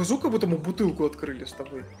 Такой звук, как будто мы бутылку открыли с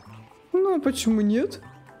тобой. Ну, почему нет?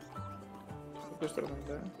 С какой стороны,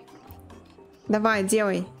 да? Давай,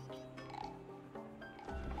 делай.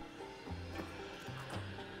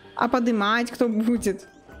 А подымать кто будет?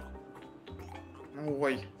 Ну,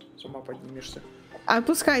 ой, с ума поднимешься.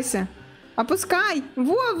 Опускайся. Опускай!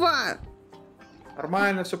 Вова!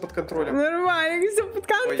 Нормально, все под контролем. Нормально, все под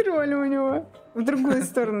контролем у него. В другую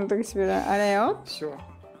сторону так себе, да. Алле, все,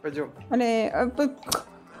 пойдем. Алле,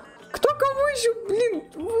 кто кого еще, блин?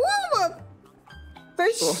 Вова!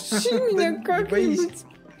 Тащи меня как-нибудь.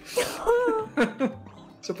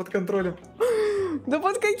 Все под контролем. Да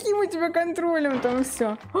под каким у тебя контролем там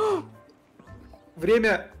все?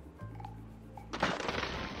 Время.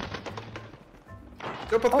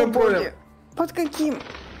 Все под контролем. Боги. Под каким?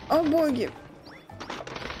 О боги.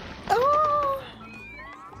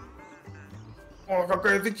 О,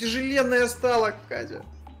 какая ты тяжеленная стала, Катя.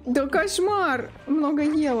 Да кошмар. Много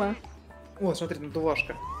ела. О, смотри,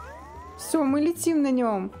 надувашка. Все, мы летим на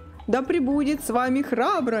нем. Да прибудет с вами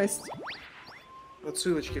храбрость.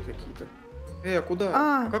 Отсылочки какие-то. А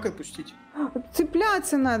куда? Как отпустить?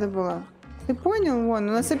 Цепляться надо было. Ты понял? Вон,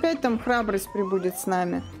 у нас опять там храбрость прибудет с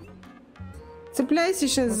нами. Цепляйся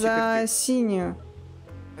сейчас за синюю.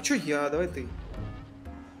 А чё я? Давай ты.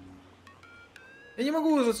 Я не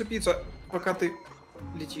могу зацепиться, пока ты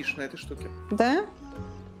летишь на этой штуке. Да?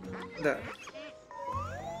 Да.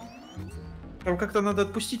 Там как-то надо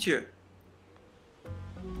отпустить ее.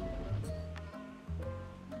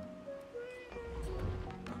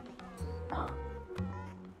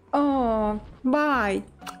 О, бай.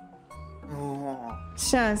 О.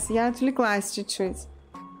 Сейчас, я отвлеклась чуть-чуть.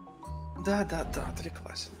 Да,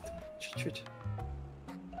 отвлеклась. Чуть-чуть.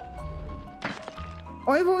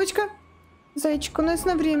 Ой, Вовочка. Зайчик у нас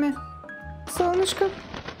на время. Солнышко.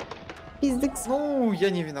 Пиздекс. Ну, я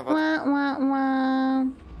не виноват.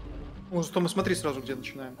 Ма-ма-ма. Ну, зато мы смотри сразу, где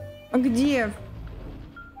начинаем. Где?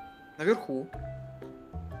 Наверху.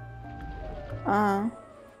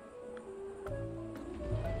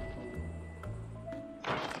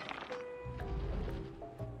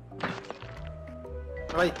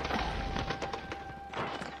 Давай.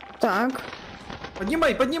 Так.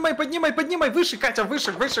 Поднимай, выше, Катя,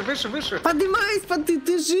 выше. Поднимайся,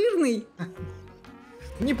 ты жирный.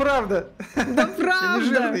 Неправда. Да правда. Я не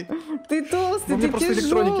жирный. Ты толстый, ты просто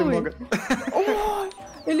электроники тяжелый. много. Ой,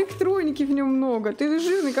 Электроники в нем много. Ты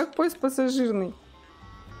жирный, как поезд пассажирный.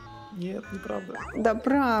 Нет, неправда. Да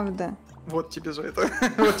правда. Вот тебе за это.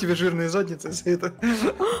 Вот тебе жирные задницы за это.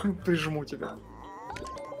 Прижму тебя.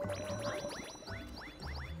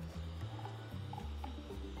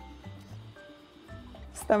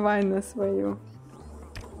 Вставай на свою.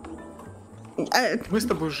 Мы с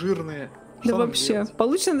тобой жирные. Да Что нам вообще. делать?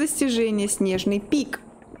 Получено достижение, снежный пик.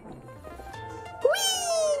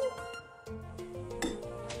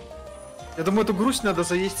 Я думаю, эту грусть надо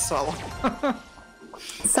заесть салом.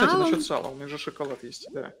 Кстати, Сало? насчет сала, у меня же шоколад есть,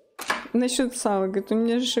 да. Насчет сала, говорит, у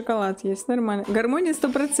меня же шоколад есть, нормально. Гармония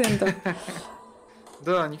 100%.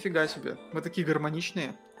 Да, нифига себе. Мы такие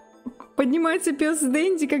гармоничные. Поднимается пес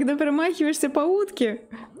Дэнди, когда промахиваешься по утке.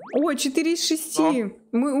 О, 4 из 6.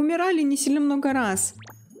 Мы умирали не сильно много раз.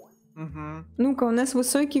 Угу. Ну-ка, у нас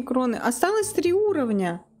высокие кроны. Осталось 3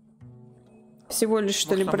 уровня. Всего лишь,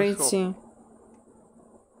 что ли, там пройти.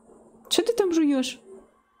 Что ты там жуешь?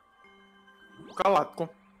 Шоколадку.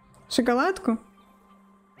 Шоколадку?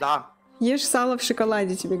 Да. Ешь сало в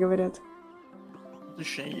шоколаде, тебе говорят.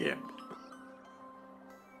 Точнее.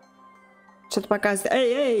 Что-то показывает.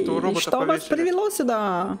 Эй, То робота что вас повесили. привело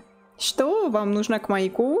сюда? Что, вам нужно к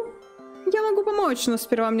маяку? Я могу помочь, но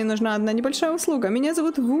сперва мне нужна одна небольшая услуга. Меня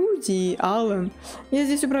зовут Вуди Аллен. Я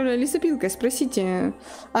здесь управляю лесопилкой. Спросите...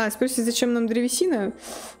 спросите, зачем нам древесина?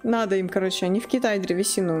 Надо им, короче. Они в Китае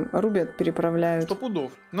древесину рубят, переправляют. 100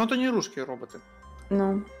 пудов. Но это не русские роботы.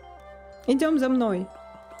 Ну. Идем за мной.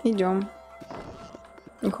 Идем.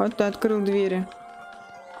 Вот ты открыл двери.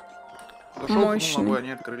 Зашел, Мощный. ногой,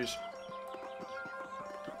 они открылись.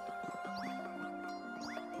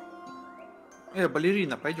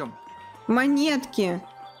 Балерина, пойдем. Монетки.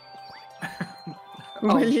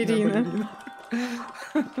 Балерина.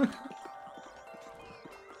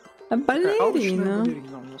 Балерина.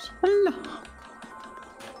 Балерина у нас. Алло.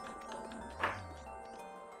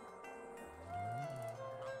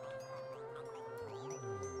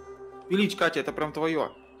 Пилить, Катя, это прям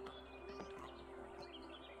твое.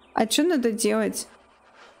 А что надо делать?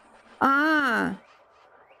 А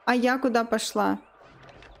я куда пошла?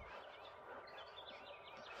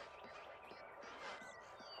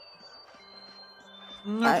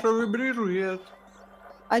 Наша вибрирует.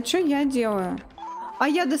 А что я делаю? А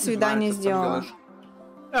я до свидания сделала.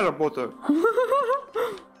 Я работаю.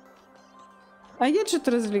 А я что-то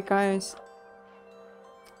развлекаюсь.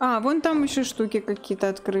 Вон там еще штуки какие-то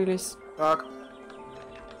открылись. Так.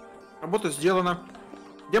 Работа сделана.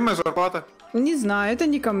 Где моя зарплата? Не знаю, это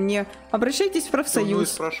не ко мне. Обращайтесь в Волнуюсь,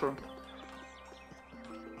 профсоюз. спрашиваю.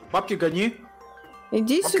 Бабки гони.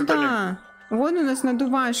 Иди Бабки сюда. Вон у нас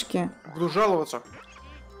надувашки. Буду жаловаться.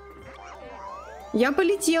 Я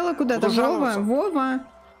полетела куда-то. Буду Вова, жаловаться. Вова.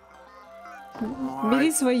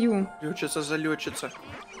 Бери свою. Летчица залетчица.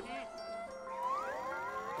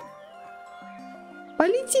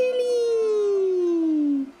 Полетели!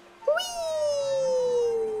 Уи!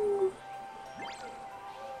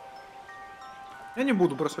 Я не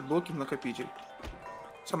буду бросать блоки в накопитель.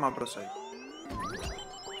 Сама бросай.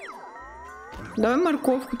 Давай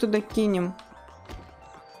морковку туда кинем.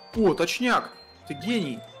 О, точняк. Ты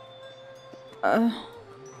гений.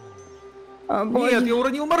 Боги. Нет, я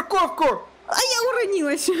уронил морковку! Я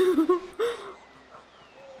уронилась.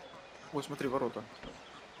 Ой, смотри, ворота.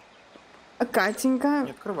 Катенька.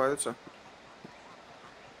 Не открываются.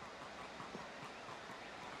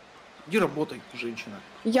 Иди работай, женщина.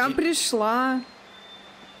 Я Иди. пришла.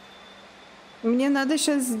 Мне надо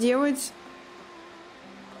сейчас сделать...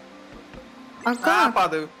 как?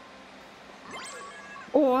 Падаю.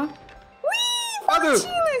 О! Падаю!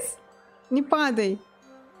 Получилось! Не падай.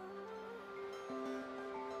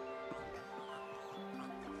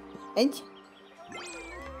 Эть.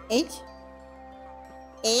 Эть.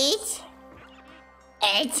 Эть.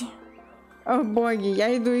 Эть. О, боги,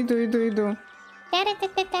 я иду.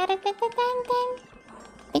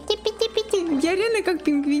 Я реально как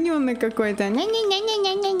пингвиненок какой-то.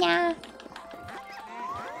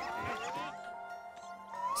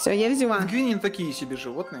 Все, я взяла. Пингвины такие себе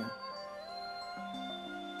животные.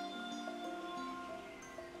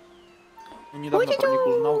 Я недавно про них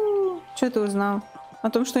узнал. Что ты узнал? О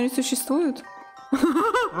том, что они существуют?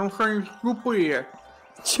 Ну, они тупые.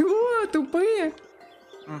 Чего? Тупые?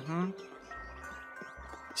 Угу.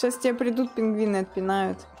 Сейчас тебе придут пингвины,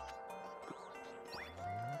 отпинают.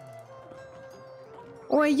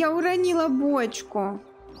 Ой, я уронила бочку.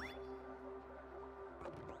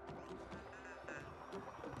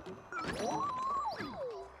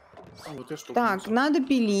 Вот я что. Так, надо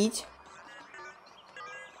пилить.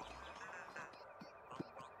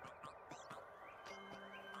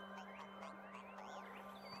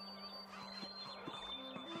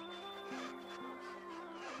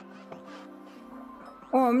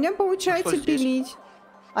 О, у меня получается что здесь? пилить.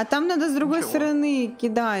 А там надо с другой Ничего. стороны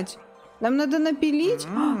кидать. Нам надо напилить.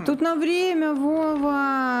 Тут на время, Вова.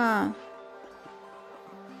 А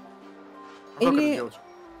как это Или... делать?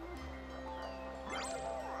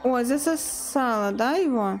 О, засосала, да,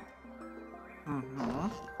 его?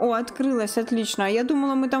 Мгм. О, открылась, отлично. А я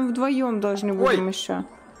думала, мы там вдвоем должны будем еще.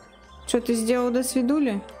 Что ты сделал, до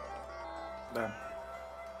свидули? Да.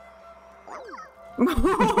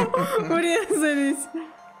 Урезались.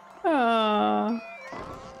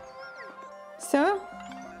 Все,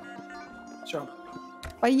 Все.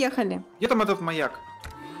 поехали. Где там этот маяк?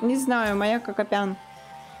 Не знаю, моя Кокопян.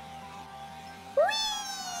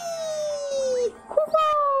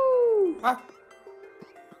 А?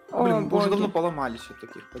 О, Блин, мы уже давно боги. поломались от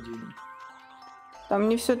таких падений. Там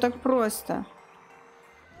не все так просто.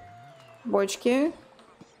 Бочки.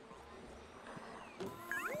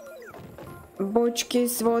 Бочки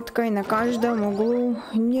с водкой на каждом углу.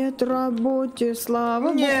 Нет работе,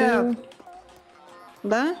 слава Нет. богу.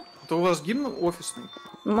 Да? Это у вас гимн офисный?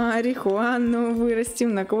 Марихуану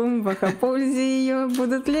вырастим на клумбах, о пользе ее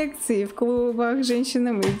будут лекции в клубах,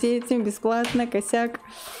 женщинам и детям бесплатно, косяк.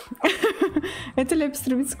 Это Ляпис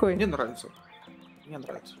Трубецкой. Мне нравится. Мне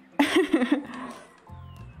нравится.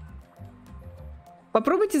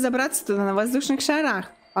 Попробуйте забраться туда на воздушных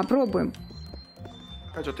шарах. Попробуем.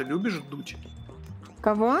 Катя, ты любишь дуть?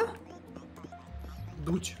 Кого?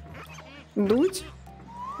 Дуть. Дуть?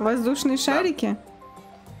 Воздушные шарики?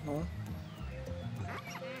 Ну.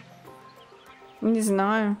 Не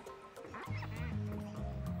знаю.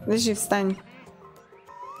 Подожди, встань.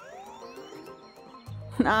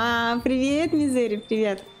 Привет, Мизери,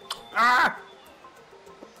 привет. А!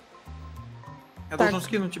 Я Так. должен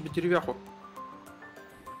скинуть тебе деревяху.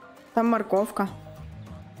 Там морковка.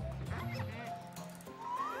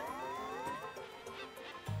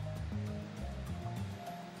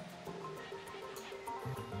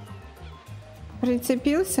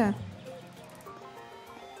 Прицепился?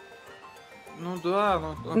 Ну да,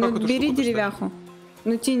 ну а Ну, как эту бери штуку достать? деревяху.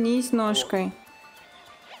 Ну, тянись ножкой.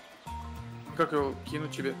 Как его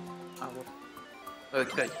кинуть тебе? А, вот. Давай,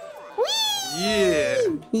 кидай.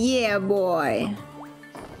 Е! Бой.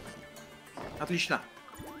 Отлично.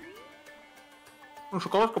 Ну,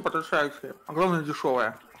 шоколадка потрясающая. А главное,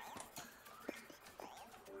 дешевая.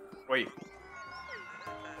 Ой.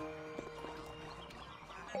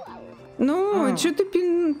 Ну, что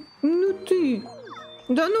ты Ну ты.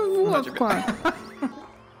 Да ну, На тебе. Вовка.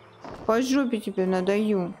 По жопе тебе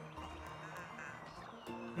надаю.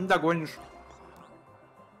 Не догонишь.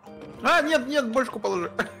 А, нет, нет, бочку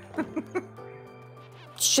положи.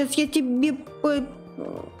 Сейчас я тебе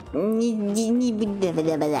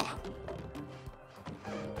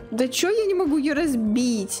Да чё я не могу ее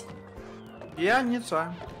разбить?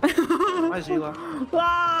 Пьяница. Мазила.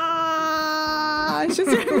 Сейчас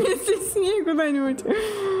я вместе с ней куда-нибудь.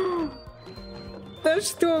 Да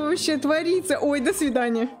что вообще творится? Ой, до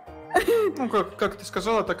свидания. Ну, как ты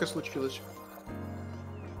сказала, так и случилось.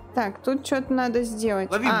 Так, тут что-то надо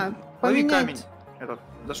сделать. Лови, лови поменять. камень. Этот,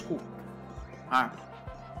 доску. А.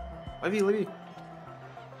 Лови, лови.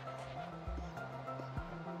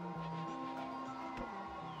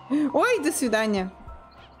 Ой, до свидания.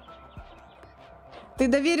 Ты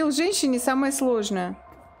доверил женщине самое сложное.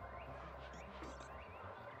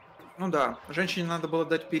 Ну да, женщине надо было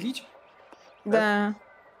дать пилить. Да.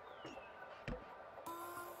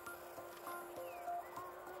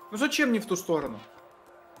 Ну зачем не в ту сторону?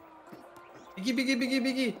 Беги, беги, беги,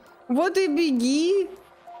 беги. Вот и беги.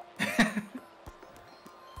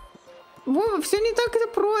 Вова, все не так это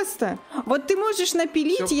просто. Вот ты можешь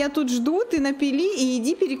напилить, Всё. я тут жду, ты напили и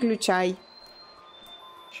иди переключай.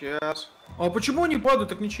 Сейчас. А почему они падают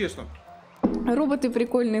так нечестно? Роботы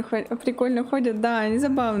прикольно ходят, да, они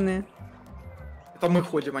забавные. Это мы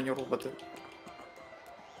ходим, а не роботы.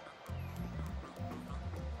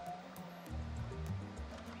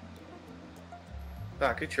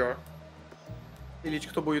 Так, и чё? Ильич,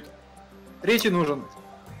 кто будет? Третий нужен.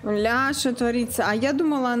 Ля, что творится? А я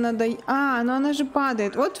думала, она ну она же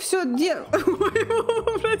падает. Вот все, Ой,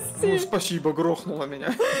 Ну, прости. спасибо, грохнула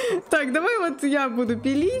меня. Так, давай вот я буду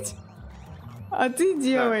пилить, а ты Да,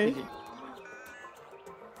 делай. пили.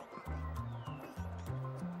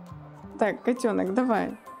 Так, котенок,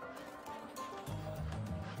 давай.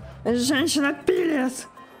 Женщина пилит.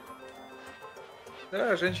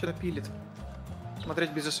 Да, женщина пилит.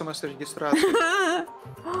 Смотреть без смс-регистрации.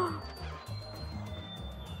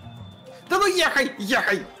 Давай ехай,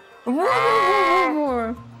 ехай!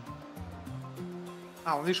 Во-во-во-во-во.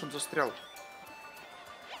 А, он, видишь, он застрял.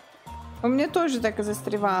 У меня тоже так и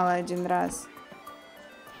застревало один раз.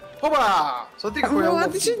 Опа! Смотри, какой я Ну, а ты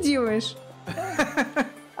ловкий. что делаешь?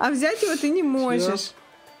 А взять его ты не можешь.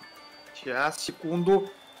 Сейчас, секунду.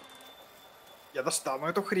 Я достану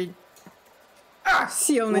эту хрень.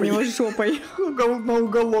 Сел на него жопой. На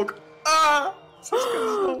уголок.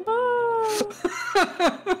 Соскользнул.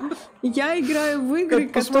 Я играю в игры,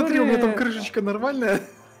 Кать, посмотри, у меня там которые... крышечка нормальная.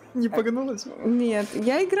 Не погнулась? Нет,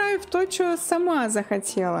 я играю в то, что сама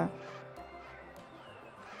захотела.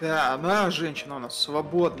 Да, она женщина у нас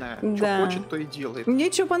свободная. Да. Что хочет, то и делает.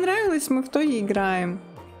 Мне что понравилось, мы в то и играем.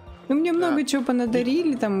 Ну, мне много чего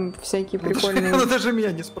понадарили, там всякие прикольные Она даже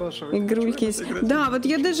меня не спрашивает. игрульки есть. Да, вот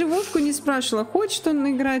я даже Вовку не спрашивала, хочет он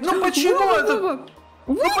играть. Ну почему Вова, это? Вова.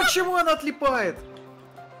 Ну почему она отлипает?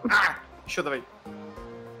 Еще давай.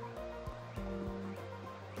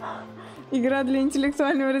 Игра для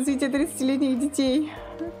интеллектуального развития 30-летних детей.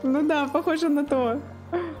 Ну да, похоже на то.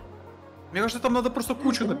 Мне кажется, там надо просто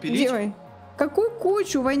кучу напилить. Делай. Какую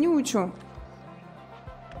кучу, вонючу?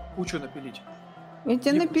 Кучу напилить. Я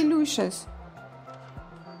тебя Не напилю сейчас.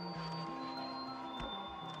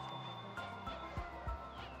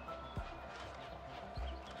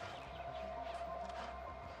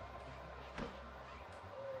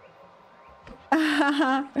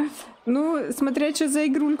 Ну, смотря что за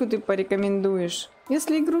игрульку ты порекомендуешь.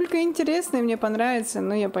 Если игрулька интересная, мне понравится,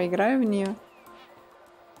 ну я поиграю в нее.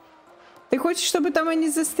 Ты хочешь, чтобы там они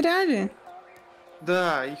застряли?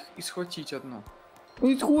 Да, их и схватить одну.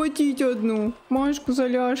 И схватить одну. Машку за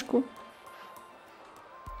ляжку.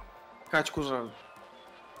 Качку за...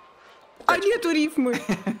 А нету рифмы.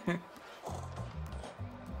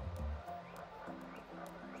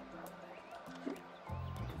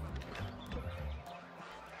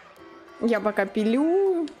 Я пока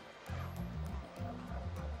пилю.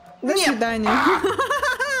 До свидания.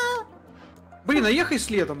 Блин, а ехай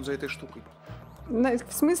следом за этой штукой.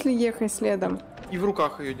 В смысле ехай следом? И в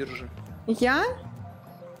руках ее держи. Я?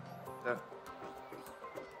 Да.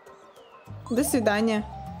 До свидания.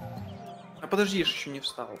 А подожди, я ж еще не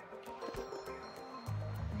встал.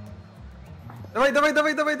 Давай, давай,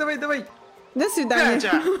 давай, давай, давай, давай. До свидания.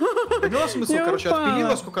 Катя! Поняла смысл, Я короче, упала.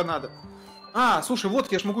 отпилила сколько надо. А, слушай,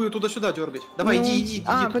 вот я ж могу ее туда-сюда дергать. Давай, Ну, иди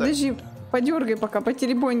А, туда. подожди, подергай пока,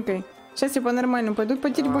 потеребонькой. Сейчас я по-нормальному пойду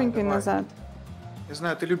потеребонькой давай. назад. Я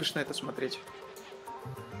знаю, ты любишь на это смотреть.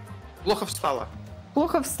 Плохо встала.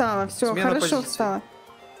 Плохо встала, все, Смена хорошо позиции. встала.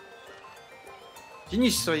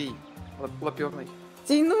 Тянись своей лаперной.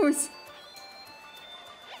 Тянусь.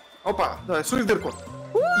 Опа, давай, суй в дырку.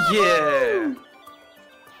 Еее.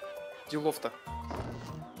 Делов-то.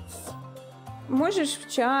 Можешь в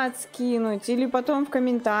чат скинуть или потом в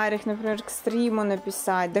комментариях, например, к стриму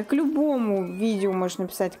написать. Да к любому видео можешь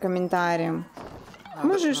написать комментарием.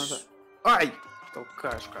 Можешь... Ай!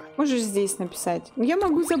 Толкашка. Можешь здесь написать. Я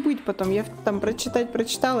могу забыть потом. Я там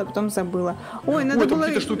прочитала, и потом забыла. Ой, надо Ой, там было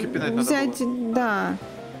какие-то штуки пинать надо взять, да.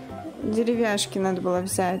 Деревяшки надо было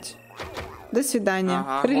взять. До свидания.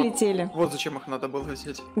 Ага, Прилетели. Вот зачем их надо было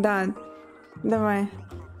взять. Да. Давай.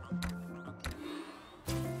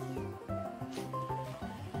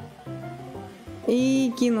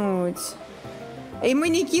 И кинуть. И мы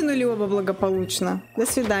не кинули оба благополучно. До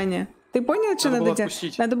свидания. Ты понял, что Надо надо было делать?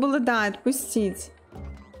 отпустить. Надо было, да, отпустить.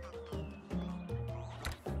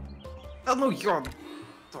 А ну ёб.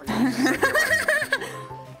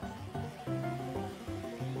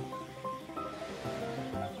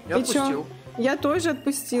 Я И чё? отпустил. Я тоже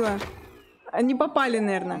отпустила. Они попали,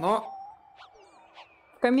 наверное. Но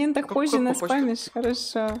В комментах Как- позже как нас попасть-то? спамишь.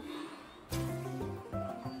 Хорошо.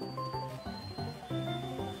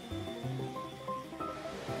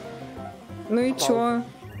 Ну и Попал. чё?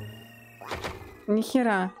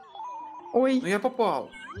 Нихера. Ой, ну я попал.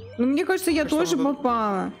 ну мне кажется, я Кажется, тоже надо-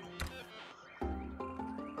 попала.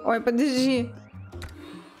 Ой, подожди.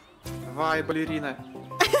 Давай, балерина.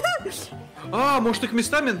 А, может их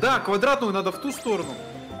местами? Да, квадратную надо в ту сторону.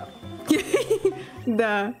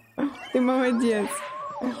 Да, ты молодец.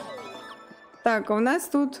 Так, а у нас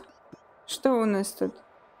тут... Что у нас тут?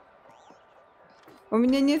 У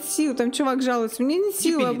меня нет сил, там чувак жалуется. У меня нет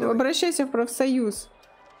сил, Пили давай. обращайся в профсоюз.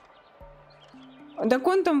 Так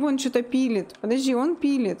он там вон что-то пилит. Подожди, он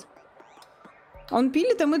пилит. Он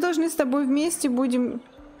пилит, а мы должны с тобой вместе будем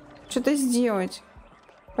что-то сделать.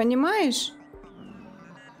 Понимаешь?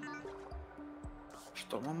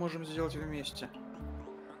 Что мы можем сделать вместе?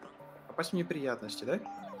 Попасть в неприятности, да?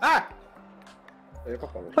 А! Я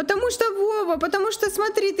попал. Потому что, Вова, потому что,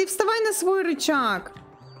 смотри, ты вставай на свой рычаг.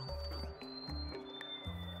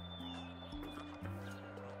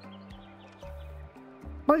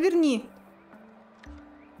 Поверни.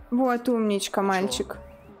 Вот, умничка, мальчик.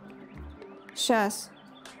 Сейчас.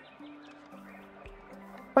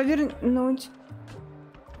 Повернуть.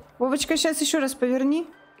 Вовочка, сейчас еще раз поверни.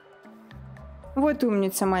 Вот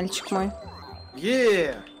умница, мальчик мой.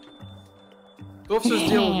 Кто все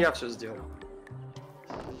сделал, я все сделал.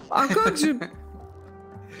 А как же...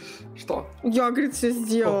 Что? Я, говорит, все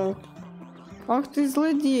сделал. Ах ты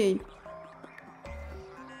злодей.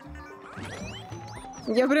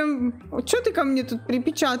 Я прям... Чё ты ко мне тут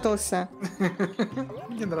припечатался?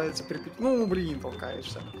 Мне нравится припечататься. Ну, блин,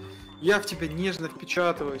 толкаешься. Я в тебя нежно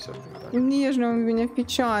впечатываюсь. А ты так. Нежно он в меня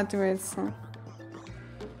впечатывается.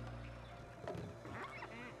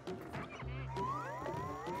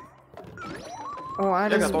 О, Я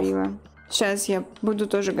разбила. готов. Сейчас я буду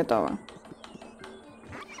тоже готова.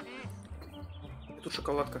 Тут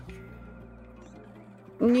шоколадка.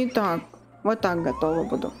 Не так. Вот так готова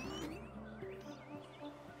буду.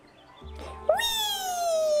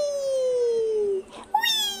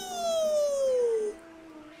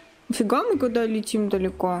 Фига мы куда летим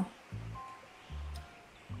далеко.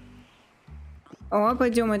 О,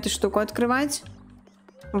 пойдем эту штуку открывать.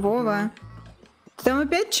 Вова. Ты там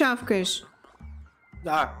опять чавкаешь?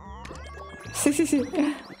 Да.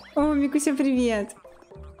 О, Микуся, привет.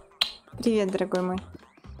 Привет, дорогой мой.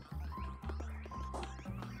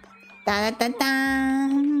 Та-та-та-та,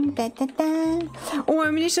 та-та-та. Ой,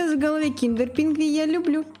 у меня сейчас в голове киндер-пингви я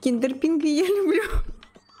люблю. Киндер-пингви я люблю.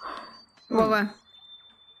 Вова.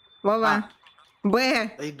 Вова.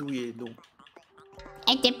 Б. Да иду, я иду.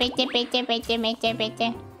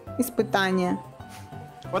 Испытание.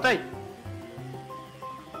 Хватай.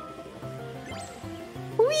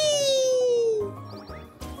 Уи!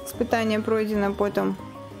 Испытание пройдено потом.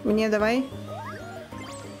 Мне давай.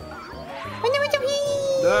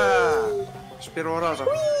 Да. С первого раза.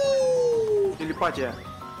 Телепатия.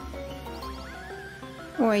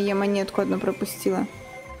 Ой, я монетку одну пропустила.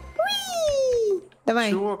 Уи!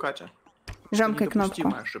 Давай, Чего, Катя? жамкай кнопку.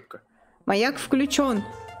 Недопустимая ошибка. Маяк включен.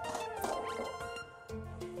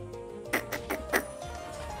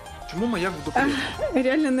 Почему маяк в дупле?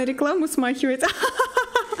 Реально на рекламу смахивает.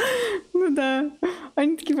 Ну да.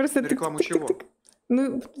 Они такие просто... На рекламу чего?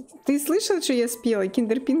 Ну, ты слышал, что я спела?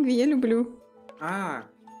 Киндер-пингви я люблю. А,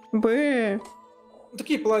 Б.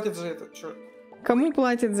 такие платят за это. Чё? Кому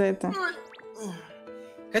платят за это?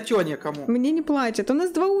 Котёне кому? Мне не платят. У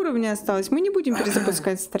нас 2 уровня осталось. Мы не будем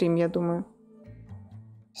перезапускать стрим, я думаю.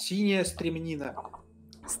 Синяя стремнина.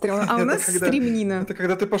 А у нас стремнина. Это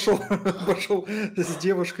когда ты пошел с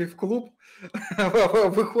девушкой в клуб,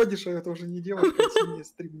 выходишь, а это уже не девушка, а синяя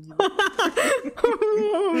стремнина.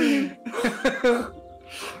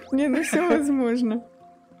 Не, ну все возможно.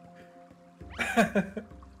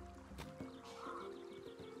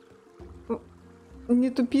 Не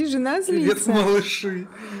тупи, жена Привет, злится. малыши.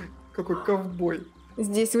 Какой ковбой.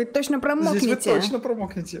 Здесь вы точно промокнете. Здесь вы точно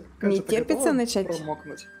промокнете. Не Катя, ты терпится готова начать?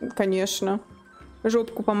 промокнуть? Конечно.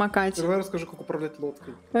 Жопку помакать. Давай расскажи, как управлять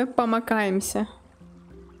лодкой. Помакаемся.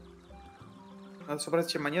 Надо собрать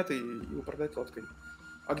все монеты и управлять лодкой.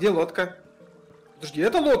 А где лодка? Подожди,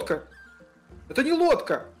 это лодка. Это не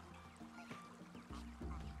лодка.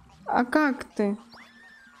 А как ты?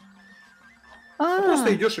 Ты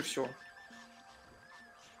просто идешь и все.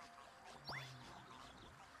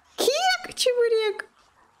 Кек, чебурек.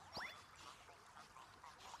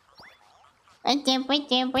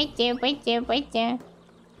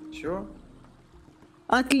 Все.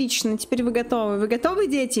 Отлично, теперь вы готовы. Вы готовы,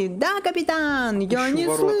 дети? Да, капитан! Я Ищу не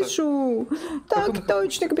ворота. слышу! Как Так он их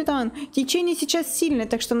точно, капитан! Течение сейчас сильное,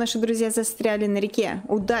 так что наши друзья застряли на реке.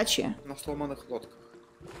 Удачи! На сломанных лодках.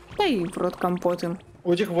 Да и в рот компот им.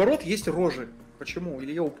 У этих ворот есть рожи. Почему?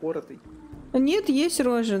 Или я упоротый? Нет, есть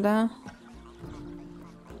рожи, да.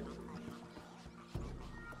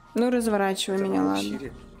 Ну, разворачивай Это меня, в ладно.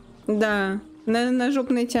 Сирии. Да, на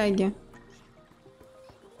жопной тяге.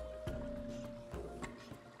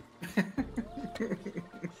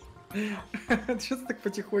 Что ты так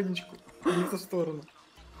потихонечку? Не в ту сторону.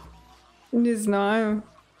 Не знаю.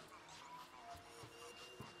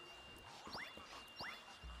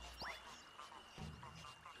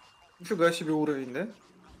 Нифига себе уровень, да?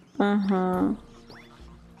 Ага.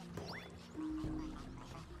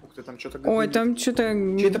 Ух ты, там что-то Ой, там что-то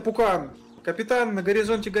Чей-то пукан. Капитан, на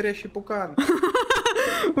горизонте горящий пукан.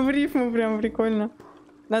 в рифму прям прикольно.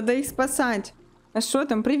 Надо их спасать. А что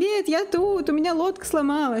там? Привет, я тут, у меня лодка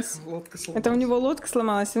сломалась. Лодка сломалась. Это у него лодка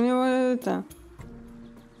сломалась, у него это...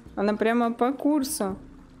 Она прямо по курсу.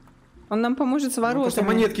 Он нам поможет с Он просто воротами.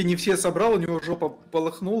 монетки не все собрал, у него жопа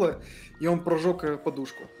полыхнула, и он прожег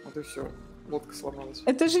подушку. Вот и все. Лодка сломалась.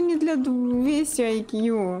 Это же не для 200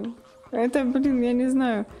 IQ. Это, блин, я не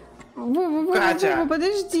знаю. Вова, Катя!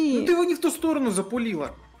 подожди. Ну ты его не в ту сторону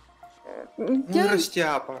запулила. Ну,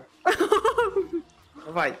 растяпа.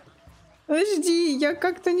 Давай. Подожди, я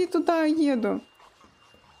как-то не туда еду.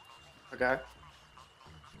 Ага.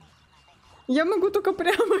 Я могу только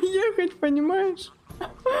прямо ехать, понимаешь?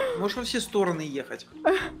 Можешь во все стороны ехать.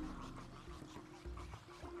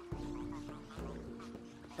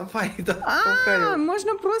 Давай, да, толкаю.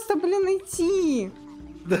 Можно просто, блин, идти.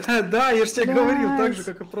 Да, я же тебе говорил, так же,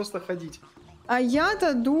 как и просто ходить. А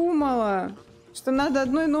я-то думала, что надо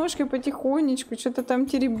одной ножкой потихонечку что-то там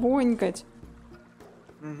теребонькать.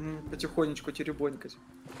 Угу, потихонечку теребонькать.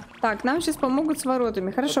 Так, нам сейчас помогут с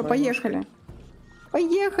воротами. Хорошо, поехали.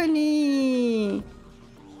 Поехали!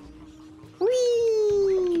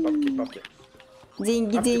 Уи! Бабки.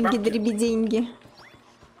 Деньги, Бабки, деньги, бабки. дреби деньги.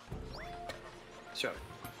 Все.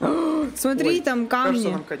 Смотри, Ой, там камни. Кажется,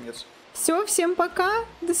 нам конец. Все, всем пока,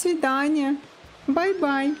 до свидания.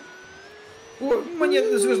 Бай-бай. О,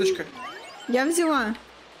 монетная звездочка. Я взяла.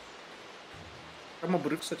 Там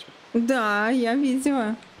обрыв, кстати. Да, я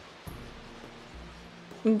видела.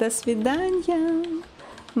 До свидания,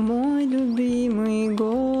 мой любимый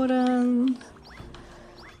город.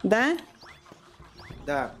 Да?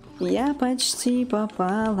 Да. Я почти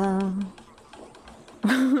попала.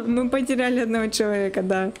 Мы потеряли одного человека,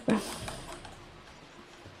 да.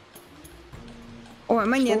 Ой,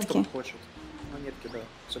 монетки. Что он там хочет? Монетки, да.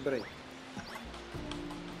 Собирай.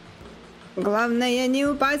 Главное не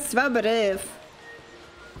упасть в обрыв.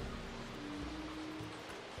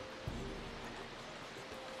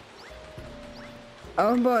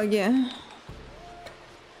 О боги.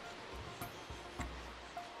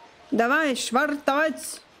 Давай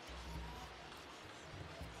швартовать.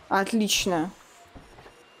 Отлично.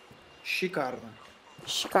 Шикарно.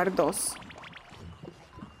 Шикардос.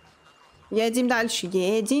 Едем дальше.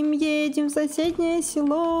 Едем в соседнее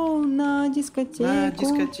село на дискотеку. На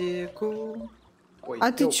дискотеку. Ой,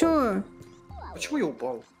 А ты я чё? упал. Почему я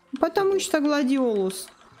упал? Потому что гладиолус.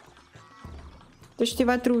 Ты ж ты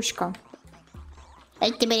ватрушка.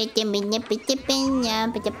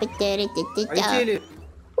 Полетели.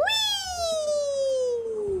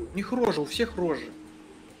 У них рожа, у всех рожи.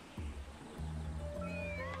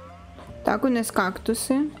 Так, у нас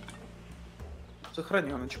кактусы.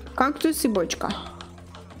 Сохраненочка. Кактус и бочка.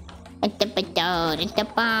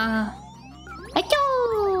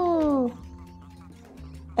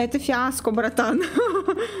 Это фиаско, братан.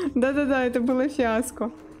 Да-да-да, это было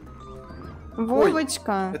фиаско.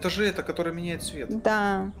 Вовочка. Это же это, который меняет цвет.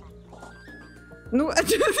 Да. Ну, а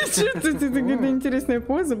что ты такая интересная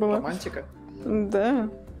поза была? Романтика. Да.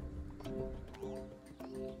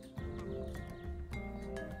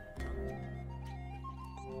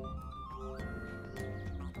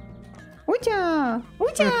 Утя!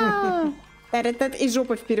 Утя! И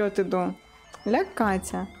жопой вперед иду. Ля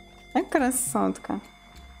Катя. Красотка.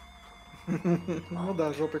 Ну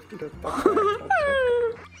да, жопой вперед.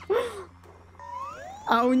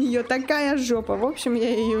 А у нее такая жопа. В общем, я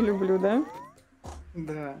ее люблю, да?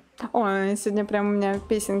 Да. Ой, сегодня прям у меня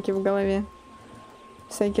песенки в голове.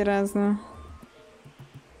 Всякие разные.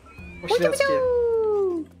 По-шведски.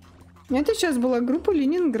 Это сейчас была группа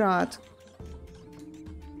Ленинград.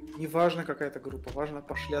 Не важно, какая это группа, важно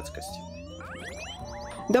по-шляцкости.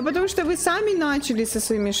 Да потому что вы сами начали со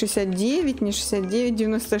своими 69, не 69,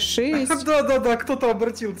 96. Да, кто-то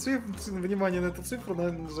обратил внимание на эту цифру,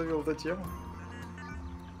 наверное, завел эту тему.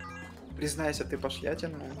 Признайся, ты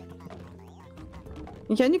пошлятина.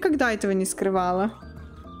 Я никогда этого не скрывала.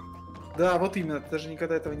 Да, вот именно, ты даже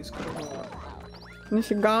никогда этого не скрывала.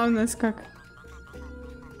 Нафига у нас как?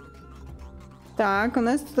 Так, у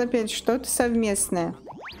нас тут опять что-то совместное.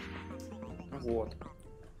 Вот.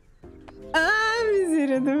 Ты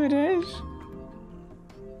зря доверяешь?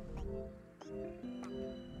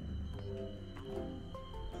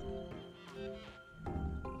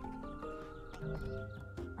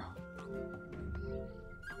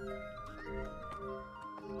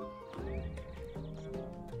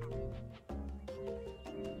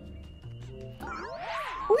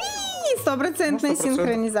 Уи! 100%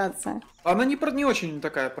 синхронизация. Она не очень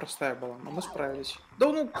такая простая была, но мы справились.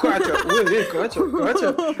 Да ну, Катя! Ой,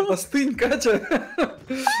 Катя! Остынь, Катя!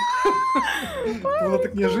 Было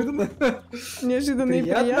так неожиданно. Неожиданно и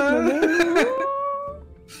Приятно. приятно, да?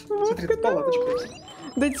 Смотри, тут палаточка есть.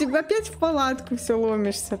 Да ты опять в палатку все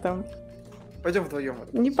ломишься там. Пойдем вдвоем.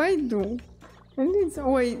 Не пойду.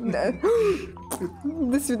 Ой, да.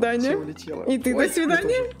 До свидания. Всё улетело. И ты Ой, до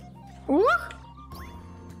свидания. Ух!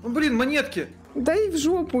 Ну блин, монетки! Дай в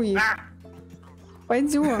жопу их.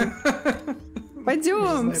 Пойдем.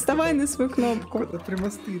 Пойдем, вставай на свою кнопку. Куда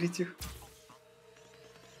примастырить их?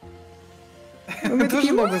 Мы Тоже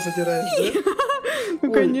такие, много задираешь, да?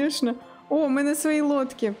 ну, конечно. О, мы на своей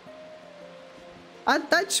лодке.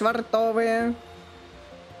 Отдать швартовые.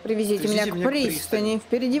 Привезите меня к пристани.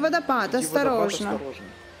 Впереди водопад, осторожно.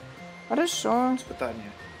 Хорошо.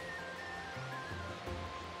 Испытание.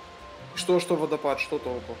 Что водопад, что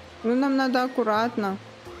толку? Ну, нам надо аккуратно.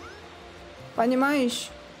 Понимаешь?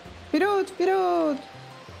 Вперед, вперед!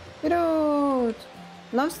 Вперед!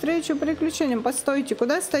 Навстречу приключениям. Постойте,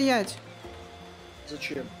 куда стоять?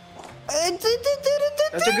 Зачем?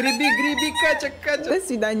 Катя, греби, Катя! До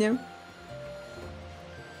свидания.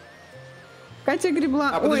 Катя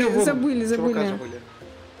гребла. Подожди, ой, Вова, забыли.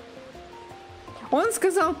 Он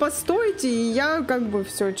сказал, постойте, и я как бы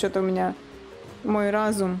все, что-то у меня мой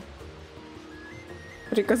разум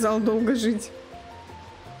приказал долго жить.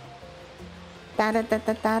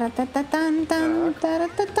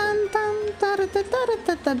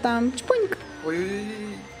 Чпуньк.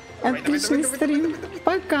 Ой-ой-ой. Отличный стрим.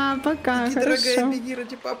 Пока. Беги, Хорошо. дорогая, беги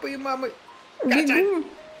ради папы и мамы. Бегу.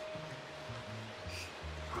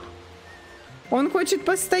 Он хочет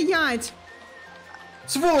постоять.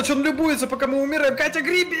 Сволочь, он любуется, пока мы умираем. Катя,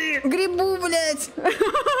 греби! Грибу, блядь.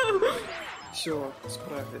 Все,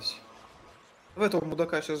 справились. В этого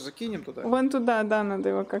мудака сейчас закинем туда. Вон туда, да, надо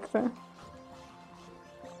его как-то.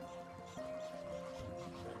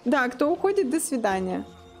 Да, кто уходит, до свидания.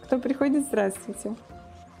 Кто приходит, здравствуйте.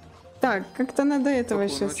 Так, как-то надо этого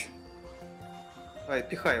сейчас. Ай,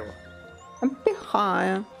 пихай его.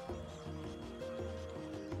 Пихаю.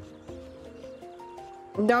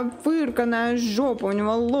 Да вырканая жопа, у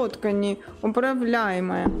него лодка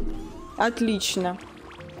неуправляемая. Отлично.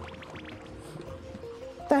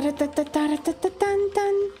 Ну,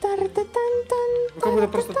 как будто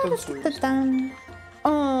просто танцуем.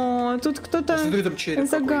 О, тут кто-то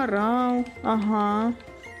загорал. Ага.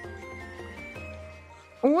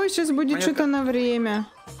 Ой, сейчас будет что-то на время.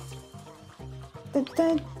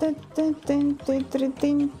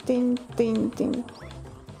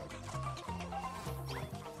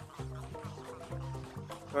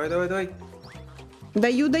 Давай.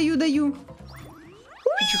 Даю.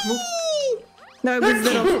 Ты чихнул? Давай, будь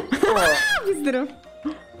здоров. Будь здоров.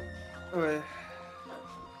 Ой.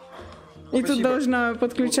 И тут должна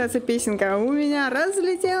подключаться песенка. У меня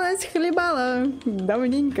разлетелась хлебала.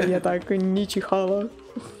 Давненько я так не чихала.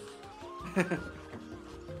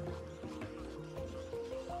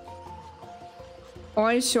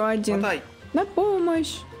 Ой, еще один. Мотай. На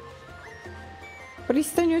помощь.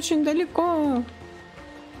 Пристань очень далеко.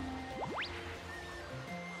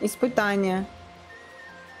 Испытание.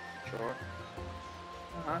 Чё?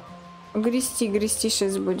 Ага. Грести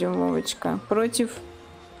сейчас будем, Вовочка. Против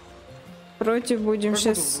будем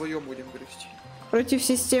сейчас. Вдвоем будем грести. Против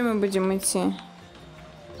системы будем идти.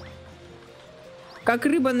 Как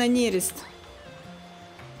рыба на нерест.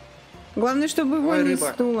 Главное, чтобы его не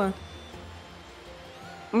стуло.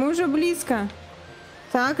 Мы уже близко.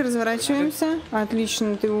 Так, разворачиваемся.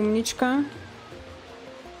 Отлично, ты умничка.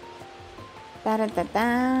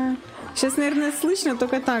 Та-ра-та-та. Сейчас, наверное, слышно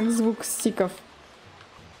только так звук стиков.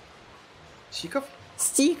 Стиков?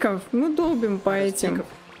 Стиков. Ну, долбим по этим. Стиков.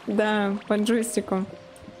 Да, по джойстику.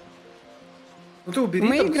 Ну ты убери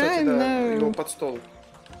мы там, играем, кстати, да. Его под стол.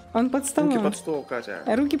 Он под столом. Руки под стол, Катя.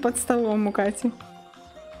 Руки под столом у Кати.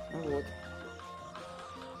 Ну вот.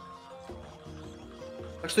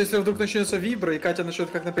 Так что если вдруг начнется вибра, и Катя начнет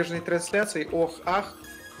как на прежней трансляции, ох, ах.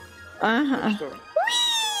 Ага. Что?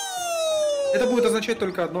 Это будет означать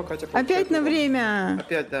только одно, Катя. Опять на время.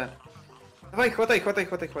 Опять, да. Давай, хватай.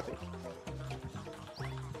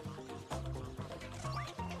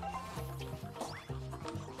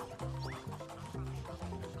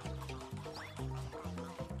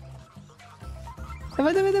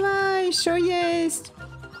 Давай, еще есть.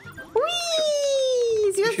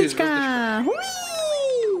 Уи! Звездочка!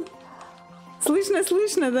 Уи!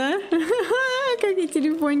 Слышно, да? Как я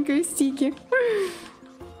телефонькаю стики.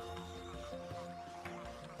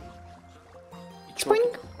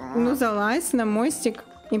 Чпоньк. Ну, залазь на мостик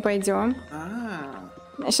и пойдем.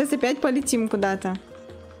 Сейчас опять полетим куда-то.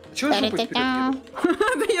 Чего жопой вперед?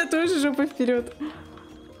 Да я тоже жопой вперед.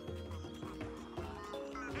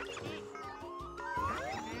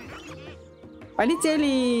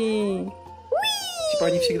 Полетели! Типа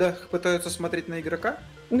они всегда пытаются смотреть на игрока?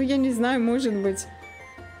 Ну, я не знаю, может быть.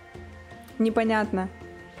 Непонятно.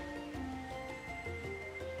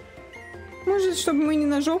 Может, чтобы мы не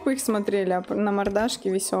на жопу их смотрели, а на мордашки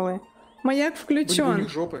веселые. Маяк включен. Были бы у них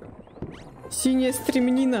жопы. Синяя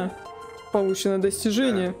стремнина. Получено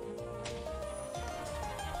достижение.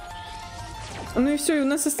 Да. Ну и все, и у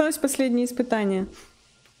нас осталось последнее испытание.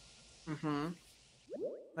 Угу.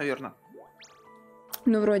 Наверное.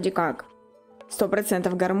 Ну, вроде как.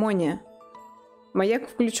 100% гармония. Маяк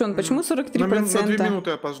включен. Почему 43%? На 2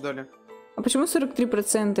 минуты опоздали. А почему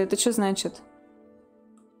 43%? Это что значит?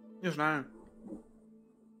 Не знаю.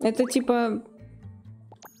 Это типа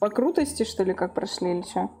по крутости, что ли, как прошли или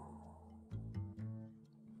что?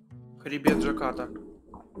 Хребет Джаката.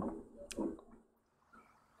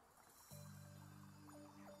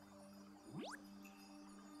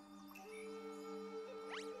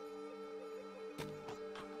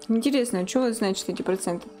 Интересно, что значит эти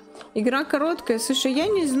проценты? Игра короткая. Слушай, я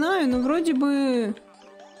не знаю, но вроде бы...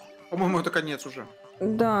 По-моему, это конец уже.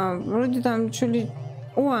 Да, вроде там что ли...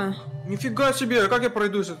 О! Нифига себе, как я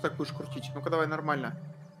пройду, если ты так будешь крутить? Ну-ка давай нормально.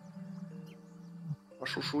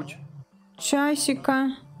 Пошушуть. Часика.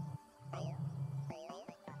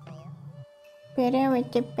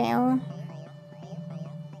 Перевытепел.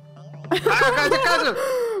 Катя!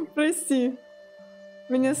 Прости.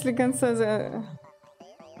 Меня слегонца за...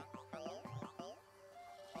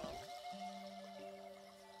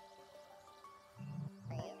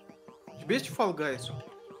 У тебя есть Fall Guys?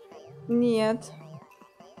 Нет.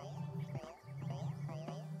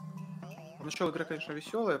 Поначалу игра, конечно,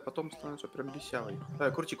 веселая, потом становится прям веселой.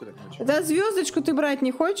 Давай, крути куда-нибудь. Да, звездочку ты брать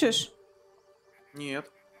не хочешь?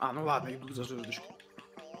 Нет. А, ну ладно, иду за звездочкой.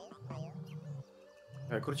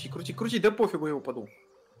 Давай, крути, да пофигу, я упаду.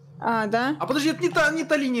 А, да? А подожди, это не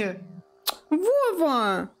та линия.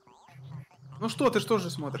 Вова! Ну что, ты что же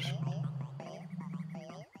смотришь?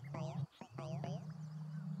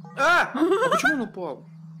 А почему он упал?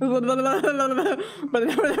 Давай,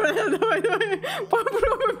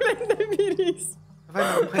 попробуй, блядь, доберись.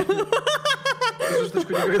 Давай нормально. Я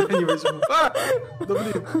звездочку никогда не возьму. Да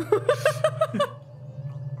блин.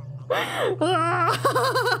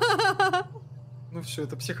 Ну все,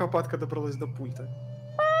 эта психопатка добралась до пульта.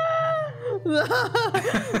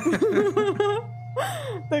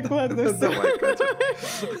 Так, ладно, все. Давай, Катя.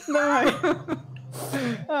 Давай.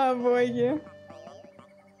 А, боги.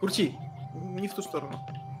 Крути. Не в ту сторону.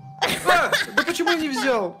 Да почему я не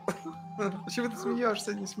взял? Почему ты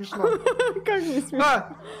смеешься? Не смешно. Как не смешно?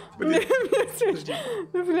 Блин. Подожди.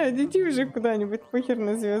 Блядь, иди уже куда-нибудь, похер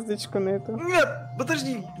на звездочку на эту. Нет,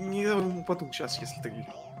 подожди. Не упаду сейчас, если ты...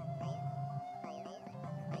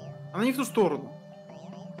 Она не в ту сторону.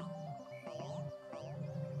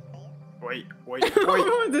 Ой.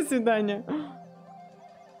 До свидания.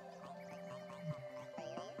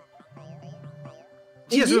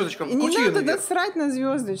 Где звездочка? Не надо досрать на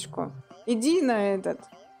звездочку. Иди на этот.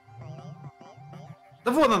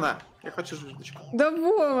 Да вон она. Я хочу звездочку. Да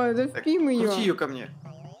Вова, да впим ее. Крути ее ко мне.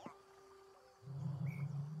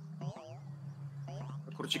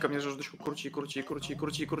 Крути ко мне звездочку. Крути.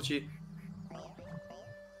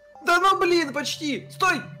 Да ну блин, почти.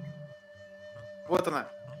 Стой. Вот она.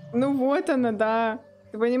 Ну вот она, да.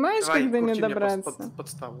 Ты понимаешь, Давай, как до нее крути меня добраться?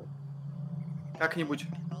 подставу. Как-нибудь.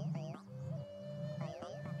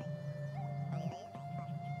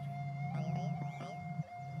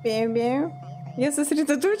 Беу-беу. Я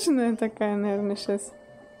сосредоточенная такая, наверное, сейчас.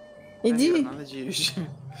 Иди. Наверное, надеюсь.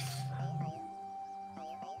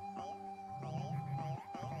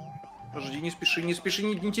 Подожди, не спеши,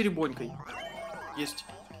 не теребонькой. Есть.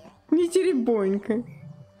 Не теребонька.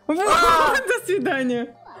 Вот, до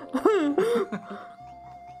свидания.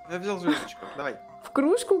 Я взял звездочку, давай. В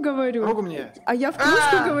кружку говорю. Руку мне. А я в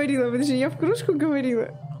кружку говорила. Подожди, я в кружку говорила.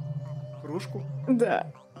 Кружку?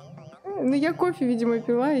 Да. Ну, я кофе, видимо,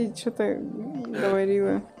 пила и что-то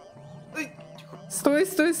говорила. Стой,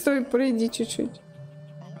 пройди чуть-чуть.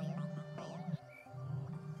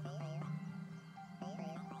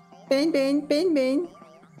 Пень.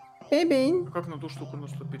 Как на ту штуку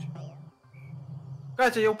наступить?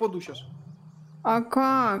 Катя, я упаду сейчас. А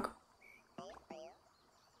как?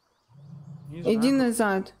 Иди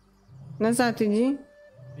назад. Назад иди.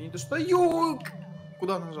 Я не достаю.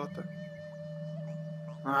 Куда назад-то?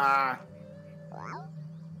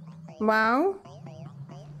 Вау.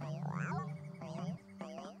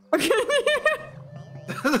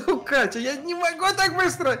 Ну, Катя, я не могу так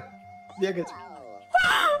быстро бегать.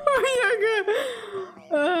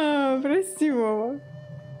 Прости, Вова.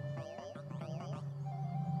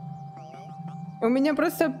 У меня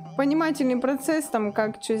просто понимательный процесс там,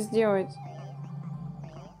 как что сделать.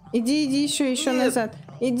 Иди еще назад.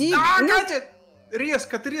 Иди. Катя! Ты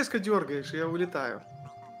резко дергаешь, я улетаю.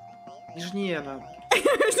 Нежнее надо.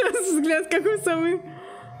 Сейчас взгляд, как у совы.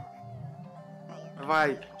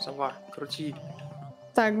 Давай, сова, крути.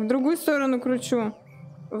 Так, в другую сторону кручу.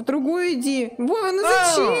 В другую иди. Вова, ну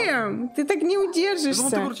зачем? Ты так не удержишься. Ну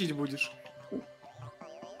ты крутить будешь.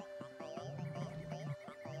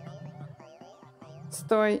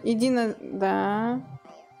 Стой, иди на... Да.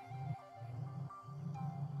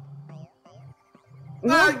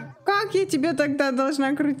 Ну, как я тебя тогда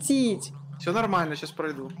должна крутить? Все нормально, сейчас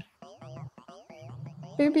пройду.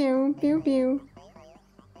 Пиу-пиу, пиу-пиу.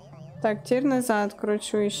 Так, теперь назад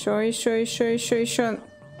кручу. Еще.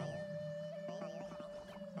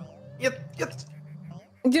 Нет.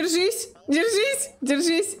 Держись.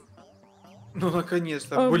 Ну,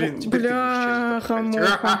 наконец-то. Блин, теперь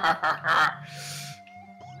бляха-муха.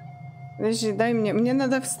 Подожди, дай мне. Мне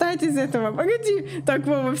надо встать из этого. Погоди. Так,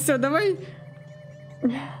 Вова, все, давай.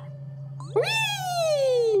 Уи!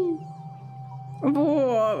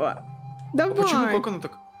 Вова. Давай. А почему, как оно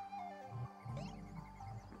так?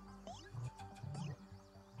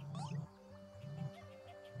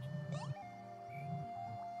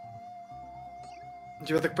 У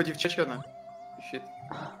тебя так по-девчачьи она пищит.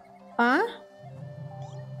 А?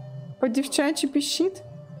 По-девчачьи пищит?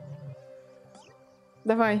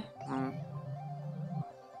 Давай.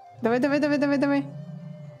 Давай.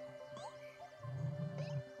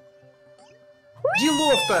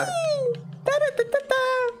 Делов-то! Та-ра-та-та-та!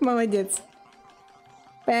 Молодец.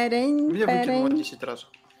 Меня выкинуло 10 раз.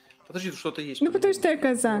 Подожди, тут что-то есть. Ну потому что я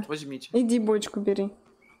коза. Вот, возьмите. Иди бочку бери.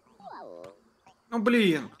 Ну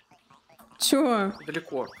блин. Чё?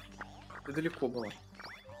 Далеко. Ты далеко было.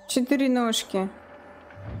 4 ножки.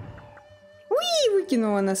 Уи,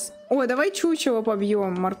 выкинула нас. О, давай чучело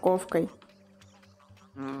побьем морковкой.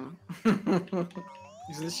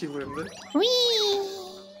 Изнасилуем, да?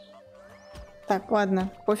 Так, ладно,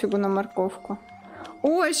 пофигу на морковку.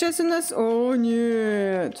 О, сейчас у нас... О,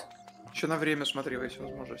 нет. Еще на время смотри, есть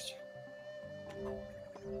возможность.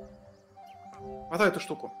 Мотай эту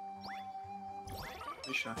штуку.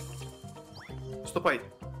 Отлично. Вступай.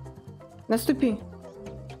 Наступи.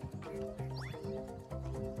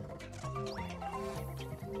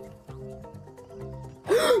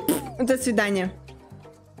 До свидания.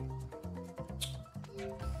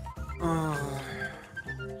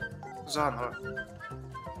 Заново.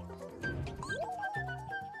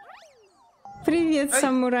 Привет,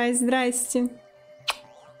 самурай, здрасте.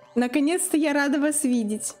 Наконец-то я рада вас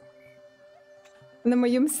видеть. На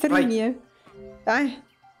моем стриме. Ай.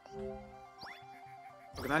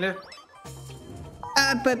 Погнали.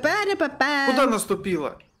 Па-па-ра-па-па. Куда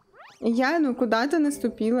наступила? Я, ну куда-то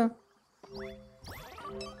наступила.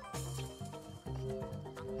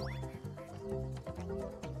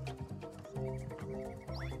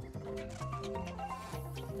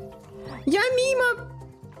 Я мимо.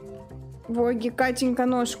 Боги, Катенька,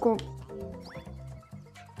 ножку.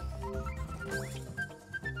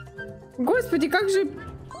 Господи, как же...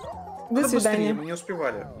 До свидания. Быстрее, мы не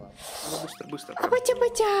успевали. Надо быстро.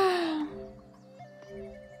 Батя-батя.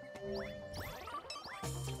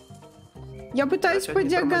 Я пытаюсь Катя, по не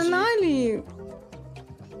диагонали.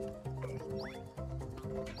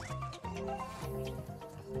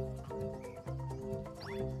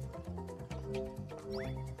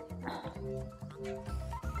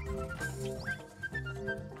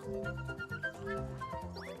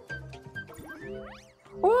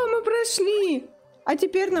 О, мы прошли. А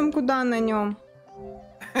теперь нам куда на нем?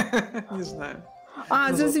 Не знаю.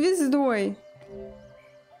 А, за звездой.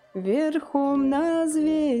 Верхом на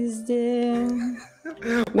звезде.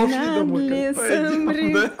 Над лесом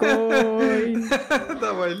рекой.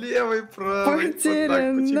 Давай, левый, правый.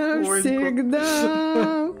 Потерян навсегда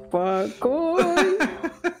покой.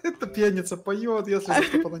 Эта пьяница поет, если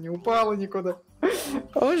чтобы она не упала никуда.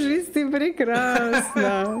 О, жизнь ты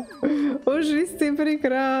прекрасна. О, жизнь ты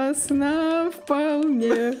прекрасна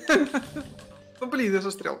вполне. Ну блин, я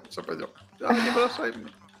застрял. Все, пойдем. Не бросай меня.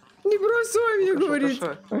 Не бросай мне, говорит.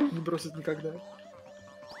 Не бросить никогда.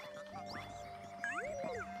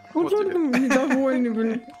 Вот недовольный,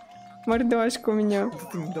 блин. Мордашка у меня. Да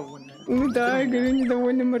ты недовольный. Ну да, я говорю,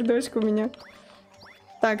 недовольная мордашка у меня.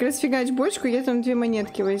 Так, расфигач бочку, я там 2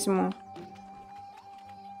 монетки возьму.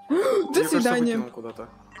 До свидания.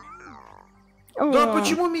 Да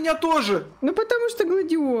почему меня тоже? Ну потому что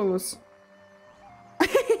гладиолус.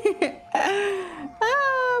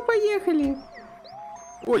 Поехали.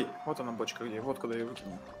 Ой, вот она бочка где, вот куда я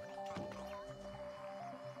выкинул.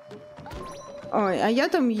 Ой, а я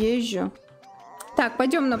там езжу. Так,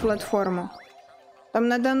 пойдем на платформу. Там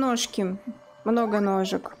надо ножки. Много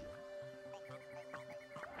ножек.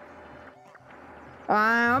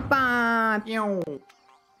 Опа!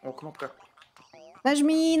 О, кнопка.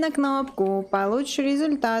 Нажми на кнопку, получишь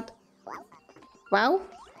результат. Вау!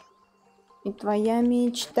 И твоя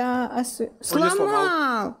мечта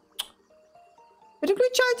сломал!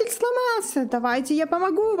 Переключатель сломался! Давайте я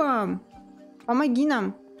помогу вам! Помоги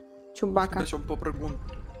нам, Чубака. Попрыгун.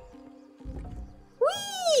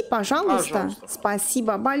 Уи, пожалуйста.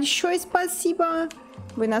 Спасибо, большое спасибо.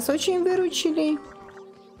 Вы нас очень выручили.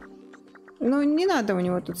 Ну, не надо у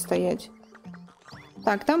него тут стоять.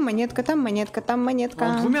 Так, там монетка, там монетка, там монетка.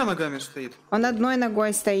 Он двумя ногами стоит. Он одной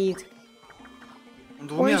ногой стоит. Он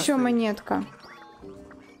двумя Ой, еще стоит. монетка.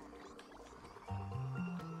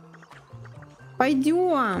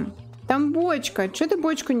 Пойдем. Там бочка. Че ты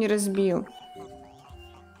бочку не разбил?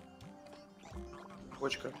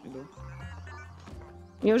 Бочка, иду.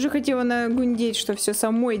 Я уже хотела нагундеть, что все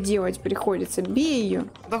самой делать приходится. Бей ее.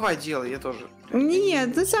 Давай, делай, я тоже.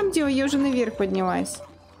 Нет, ты сам делай, я уже наверх поднялась.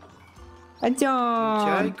 Адя.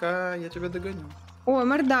 Чайка, я тебя догоню. О,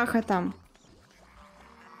 мордаха там.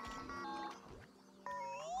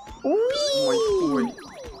 Ой.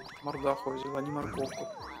 Мордаху взяла, не морковку.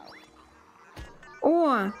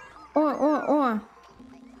 О.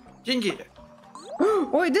 Деньги!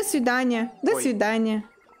 Ой, до свидания. До Ой. свидания.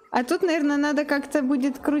 А тут, наверное, надо как-то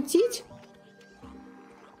будет крутить.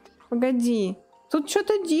 Погоди. Тут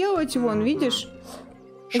что-то делать, вон, видишь?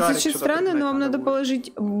 Это Шарик очень сюда странно, пригнать но вам надо будет.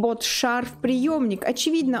 положить бот-шар в приемник.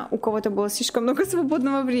 Очевидно, у кого-то было слишком много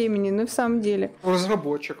свободного времени, но в самом деле. У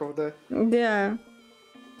разработчиков, да. Да.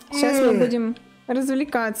 Сейчас мы будем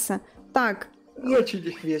развлекаться. Так, Очень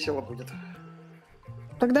весело будет.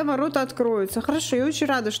 тогда ворота откроются. Хорошо, я очень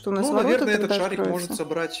рада, что у нас Ну, ворота наверное, тогда этот шарик откроются. может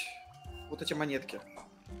собрать вот эти монетки.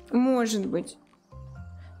 Может быть.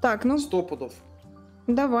 Так, ну, 100 пудов.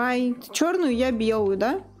 давай. Черную, я белую,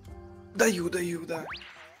 да? Даю, да.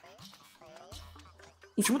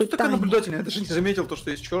 Почему ты такая Испытание. наблюдательная? Я даже не заметил то,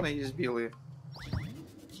 что есть черные и есть белые.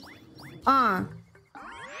 А,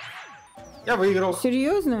 Я выиграл.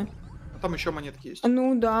 серьезно? А там еще монетки есть.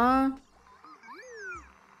 Ну да.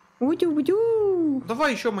 Удю-удю.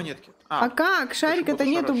 Давай еще монетки. А как? Шарика-то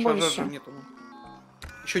нету больше.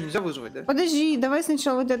 Еще нельзя вызвать, да? Подожди, давай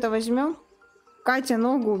сначала вот это возьмем. Катя,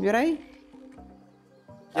 ногу убирай.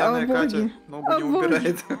 Пьяная О, боги. Катя ногу О, не боги.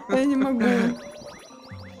 убирает. Я не могу.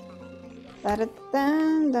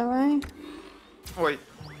 Та-ра-та, давай. Ой,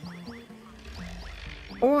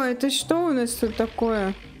 О, это что у нас тут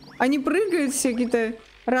такое? Они прыгают все какие-то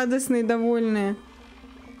радостные, довольные.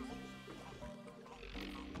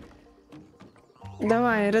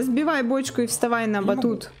 Давай, разбивай бочку и вставай на Не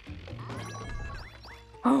батут.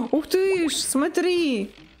 Ух ты ж,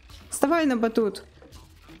 смотри! Вставай на батут.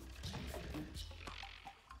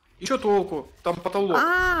 и что толку? Там потолок.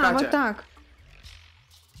 Катя. Вот так.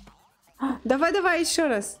 Давай еще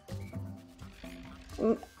раз. А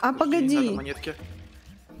Не надо погоди. монетки.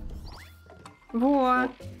 Во,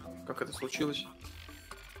 Как это случилось?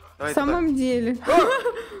 в Давай самом деле.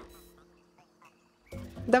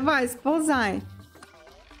 Давай, сползай.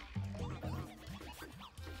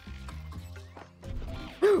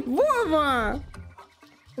 Вова!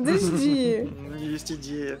 Подожди. Есть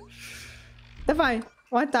идея. Давай,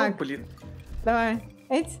 вот О, так. блин. Давай.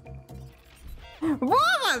 Эть. Вова!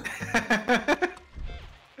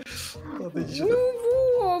 Ладно, иди сюда.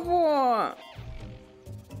 Ну, Вова!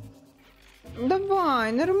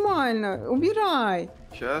 Давай, нормально. Убирай.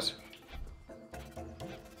 Сейчас.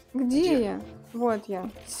 Где я? Вот я.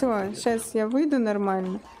 Все, сейчас я выйду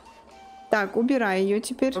нормально. Так, убирай ее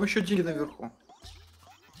теперь. Там еще деньги наверху.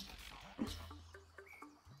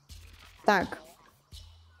 Так.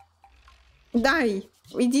 Дай.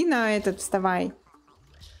 Иди на этот, вставай.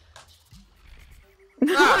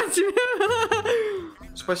 На тебе.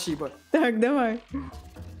 Спасибо. Так, давай.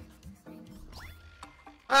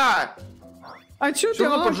 А! А чё ты Все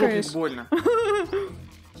равно поджопник лакаешь? больно.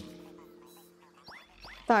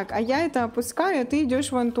 Так, а я это опускаю, а ты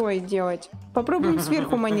идешь вон той делать. Попробуем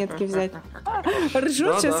сверху монетки взять.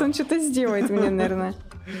 Ржет, сейчас Да-да. он что-то сделает мне, наверное.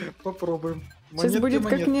 Попробуем. Сейчас будет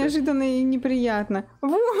как неожиданно и неприятно.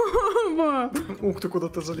 Вова! Ух ты, куда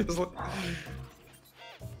ты залезла.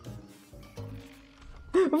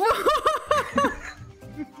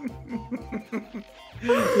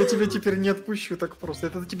 Я тебя теперь не отпущу так просто.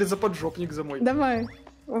 Это тебе за поджопник за мой. Давай.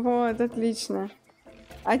 Вот, отлично.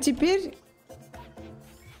 А теперь...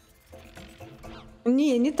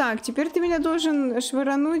 Не так. Теперь ты меня должен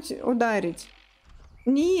швырануть, ударить.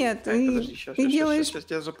 Нет, Так, подожди, сейчас ты делаешь... я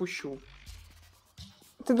тебя запущу.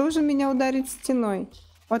 Ты должен меня ударить стеной.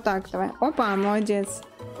 Вот так давай. Опа, молодец.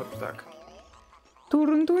 Вот так.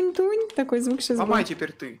 Турун-тунь-тунь. Такой звук сейчас Ломай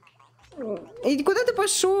теперь ты. И куда ты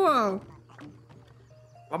пошел?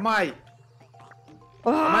 Ломай.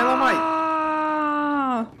 Ломай.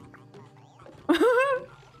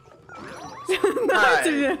 На Ай.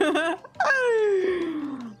 тебе.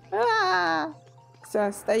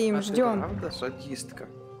 Все, стоим, А ты ждем. правда садистка?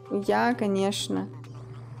 Я, конечно.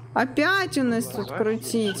 Опять у нас тут Глаза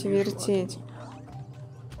крутить, есть, вертеть.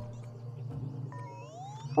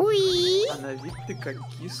 Уи! А на вид ты как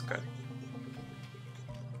киска.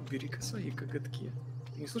 Убери-ка свои коготки.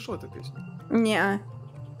 Не слышал эту песню? Не.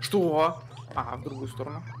 Что? А, в другую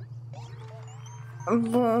сторону.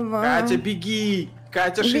 Вова. Катя, беги!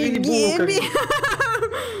 Катя, шевели Беги, булками.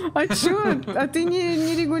 А чё? А ты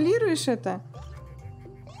не регулируешь это?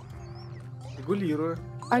 Регулирую.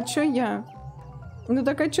 А чё я? Ну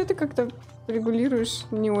так а чё ты как-то регулируешь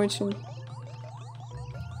не очень?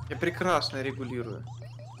 Я прекрасно регулирую.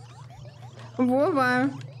 Вова.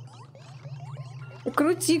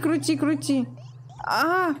 Крути, крути, крути.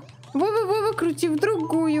 Вова, Вова, крути в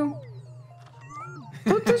другую.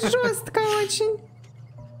 Тут и жестко очень.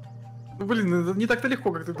 Ну, блин, это не так-то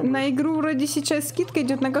легко, как ты думаешь. На игру вроде сейчас скидка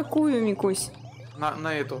идет на какую, Микусь?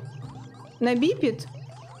 На эту. На Biped?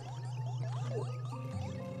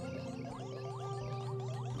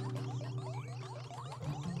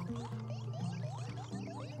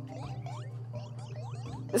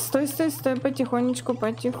 Стой, стой, стой, потихонечку,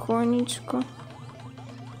 потихонечку.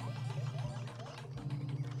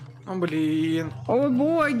 О, блин. О,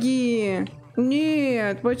 боги!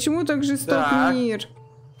 Нет, почему так жесток Так. мир?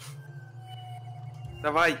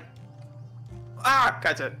 Давай.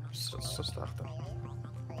 Катя, со старта.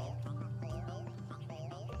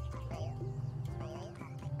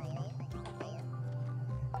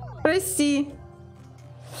 Прости.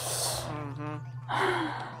 Угу.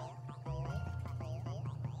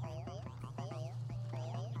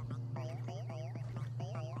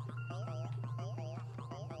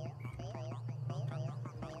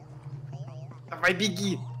 Давай,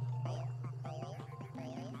 беги.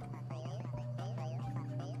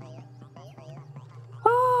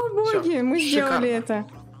 Боги, Всё, мы шикарно. сделали это.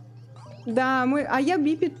 Да, а я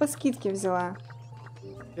Biped по скидке взяла.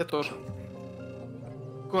 Я тоже.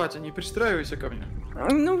 Катя, не пристраивайся ко мне.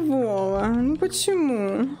 Ну, Вова, ну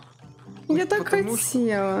почему? Ну, Я так потому что-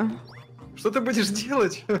 хотела. Что ты будешь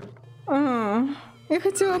делать? Я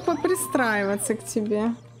хотела попристраиваться к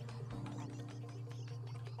тебе.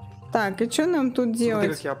 Так, и что нам тут Смотри, делать?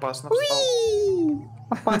 как я опасно встал. Уи!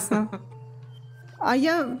 Опасно. А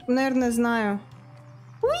я, наверное, знаю.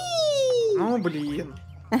 Уи! Ну, блин.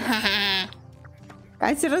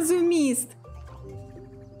 Катя разумист.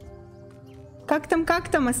 Как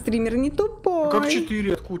там, а стример не тупой. Как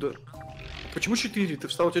 4? Откуда? Почему 4? Ты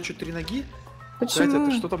встал, у тебя что, 3 ноги? Почему? Катя,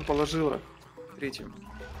 ты что там положила? Третьим.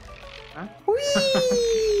 Уи!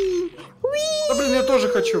 Уи! Да, блин, я тоже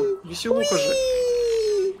хочу. Веселуха же.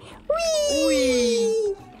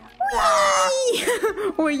 Уи!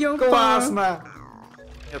 Ой, я упала. Классно!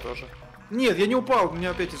 Я тоже. Нет, я не упал,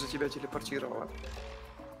 меня опять из-за тебя телепортировало.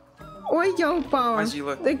 Ой, я упала.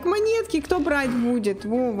 Мазила. Так монетки кто брать будет,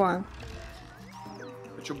 Вова?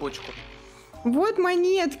 Хочу бочку. Вот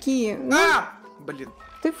монетки. Ну, Блин,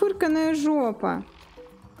 ты фырканая жопа.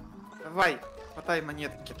 давай, хватай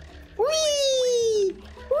монетки. Уи!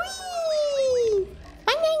 Уи!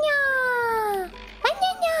 А-ня-ня!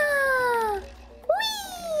 А-ня-ня!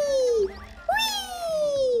 Уи!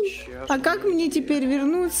 Уи! Сейчас. А как мне теперь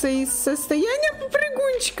вернуться из состояния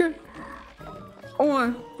попрыгунчика?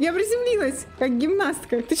 О, я приземлилась, как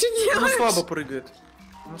гимнастка. Ты что Она делаешь? слабо прыгает.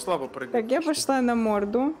 Она слабо прыгает. Так, я пошла на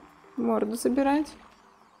морду. Морду собирать.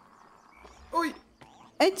 Ой,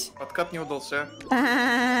 Эть. подкат не удался.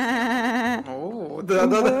 А-а-а. О,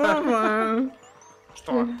 да-да-да. Вова.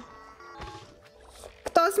 Что?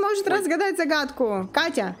 Кто сможет разгадать загадку?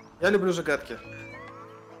 Катя. Я люблю загадки.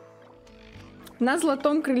 На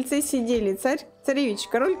золотом крыльце сидели царь, царевич,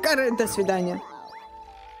 король, до свидания.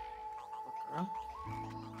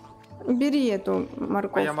 Бери эту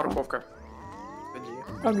морковку. Моя морковка. Ходи.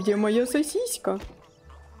 А где моя сосиска?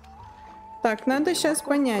 Так, надо сейчас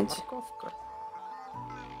понять. Морковка.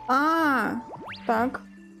 Так,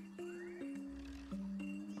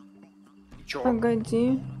 Чё?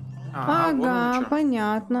 погоди. Ага, вон оно Ага, чё.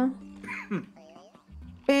 понятно.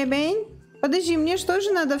 Бебень, подожди, мне что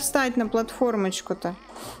же надо встать на платформочку-то?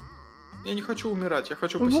 Я не хочу умирать, я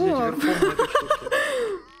хочу посидеть Вов. верхом на этой штуке.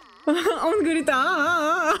 Он говорит, ты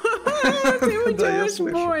ему Да, я делаешь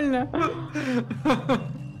слышу. больно.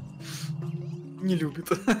 Не любит.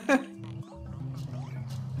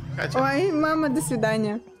 Катя, Ой, мама, до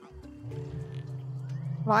свидания.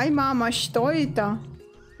 Ой, мама, что это?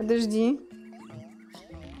 Подожди.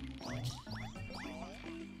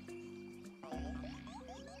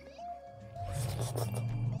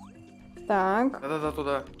 Так,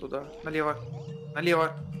 да-да-да, туда, налево,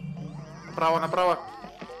 налево, направо.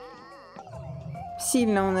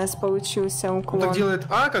 сильно у нас получился Он уклон. так делает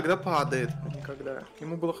когда падает, а не когда.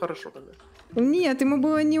 Ему было хорошо тогда. Нет, ему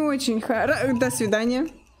было не очень хорошо. До свидания.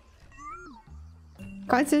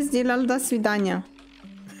 Катя сделала до свидания.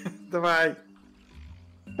 Давай.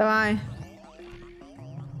 Давай.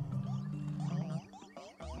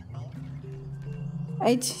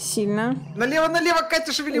 Эть, сильно. Налево, налево,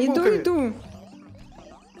 Катя, шевели булками. Иду.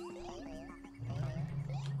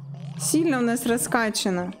 Сильно у нас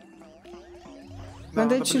раскачано. Да,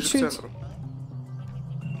 Надо чуть-чуть.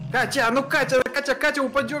 Катя, ну Катя,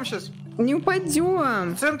 упадем сейчас. Не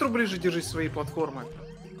упадем. К центру ближе держись своей платформы.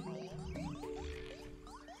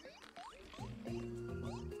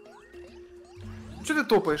 Что ты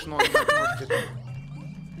топаешь ножки?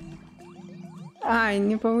 Ай,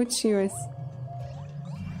 не получилось.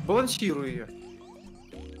 Балансируй ее.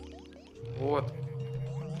 Вот.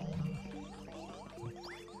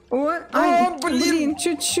 О, ай, блин,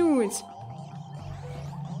 чуть-чуть.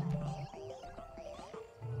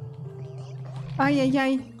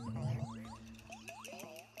 Ай-яй-яй.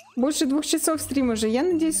 Больше 2 часов стрим уже. Я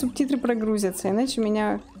надеюсь, субтитры прогрузятся, иначе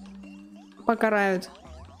меня покарают.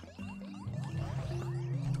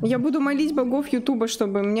 Я буду молить богов Ютуба,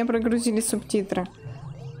 чтобы мне прогрузили субтитры.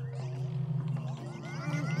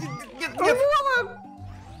 Нет.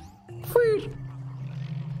 Фыр.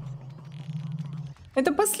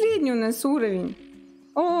 Это последний у нас уровень.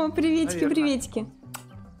 О, приветики, Наверное. приветики.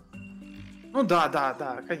 Ну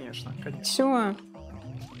да, конечно. Чё?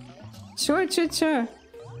 Чё?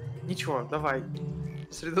 Ничего, давай.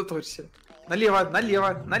 Сосредоточься.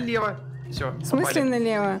 Налево. Все. В смысле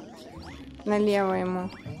налево? Налево ему.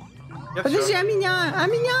 Я Подожди, всё. а меня?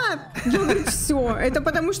 Он говорит, все. Это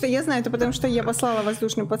потому что, я знаю, это потому что я послала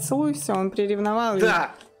воздушный поцелуй, все, он приревновал.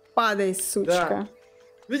 Да. И падай, сучка. Да.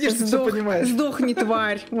 Видишь, ты все понимаешь. Сдохни,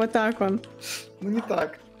 тварь. Вот так он. Ну не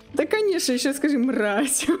так. Да, конечно, еще скажи,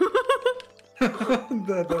 мразь.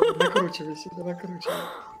 Да, накручивай себя, накручивай.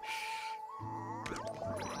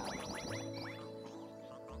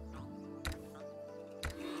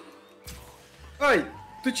 Ай,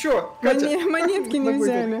 ты чё, Катя? Монетки не Ногой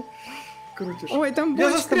взяли. Крутишь. Ой, там Я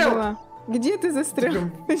бочка застрял. была. Где ты застрял?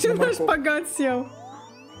 Прям Ты что на на морковь. шпагат сел?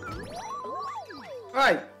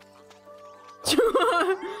 Ай,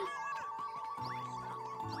 Чего?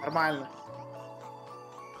 нормально.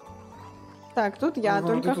 Так, тут я Ну,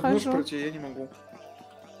 только ты тут можешь хожу. пройти, я не могу.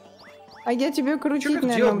 А я тебе Чё крутить, как делать,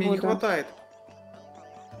 наверное, мне не буду. хватает.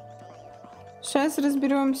 Сейчас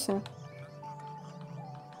разберемся.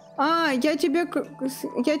 А, я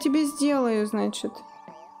тебе сделаю, значит.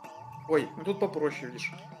 Ой, ну тут попроще,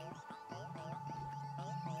 видишь.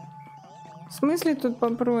 В смысле тут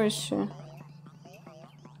попроще?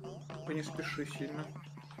 Не спеши сильно.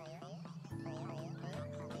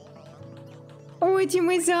 Ой, эти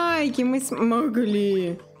мы зайки, мы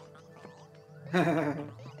смогли.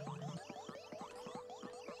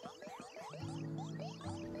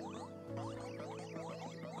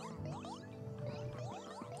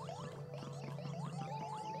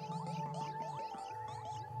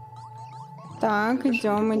 Так,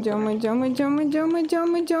 идем.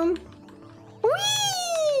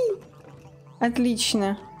 Уи!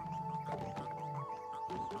 Отлично.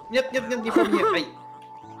 Нет, не по мне. Ай.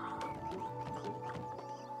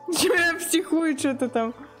 Чё я психую, что-то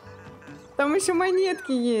там? Там еще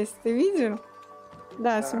монетки есть, ты видел?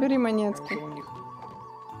 Да, собери монетки. Уже у них.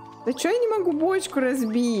 Да что я не могу бочку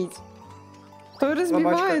разбить? То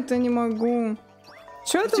разбиваю, то не могу.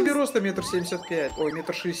 Чё А там? тебе роста 1,75 м. Ой,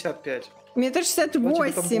 1,65 м.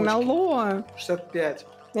 1,68 м, бочки. алло. 65.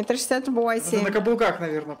 1,68 Ты на м. каблуках,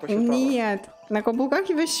 наверное, посчитала. Нет, на каблуках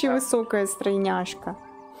и вообще Да. высокая стройняшка.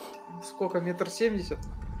 Сколько, 1,70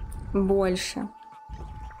 м? Больше.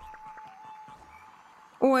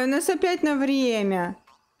 Ой, у нас опять на время.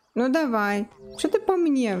 Ну давай. Что ты по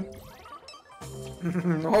мне?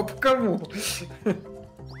 Ну а по кому? Тут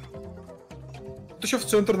еще в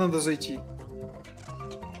центр надо зайти.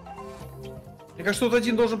 Мне кажется, тут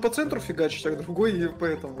один должен по центру фигачить, а другой и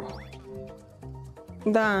поэтому.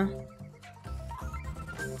 Да.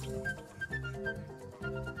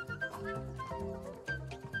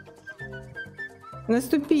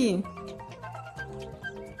 Наступи.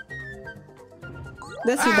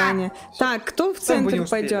 До свидания. Так, кто в Там вы не центр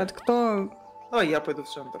успели. пойдет? Кто? А я пойду в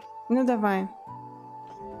центр. Ну давай.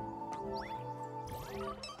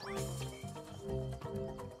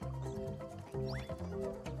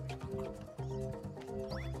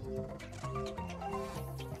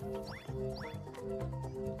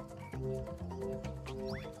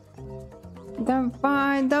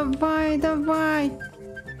 Давай.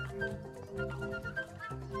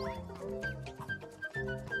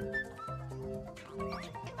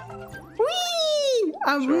 Уи!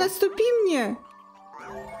 А Чё? наступи мне.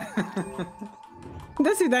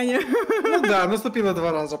 До свидания. Ну да, наступила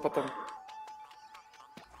 2 раза потом.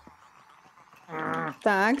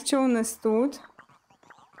 Так, что у нас тут?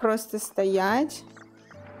 Просто стоять.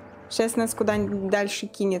 Сейчас нас куда-нибудь дальше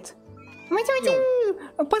кинет. Матю-матю!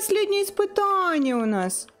 Последнее испытание у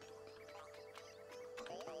нас.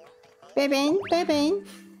 Пепень, пепень.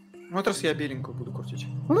 Вот раз я беленькую буду крутить.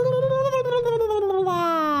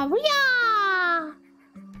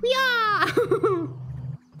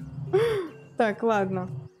 Так, ладно.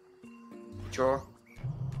 Чё?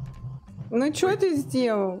 Ну что ты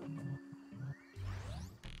сделал?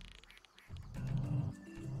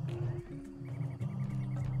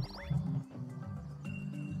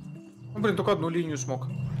 Ну, блин, только одну линию смог.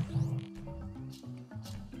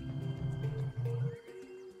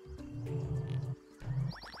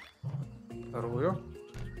 Вторую.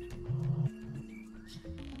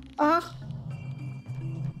 Ах.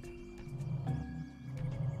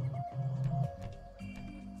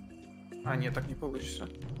 А, нет, так не получится.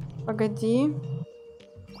 Погоди.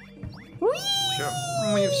 Всё.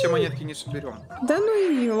 Мы все монетки не соберем. Да ну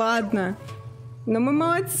и ладно. Но мы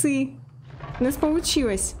молодцы. У нас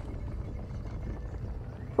получилось.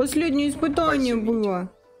 Последнее испытание было.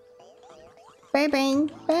 Пепень,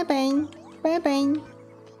 пепень, пепень.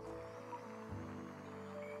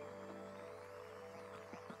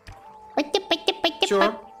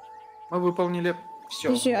 Все, мы выполнили все.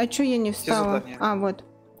 Подожди, а чё я не встала? А, вот.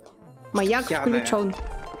 Маяк включен.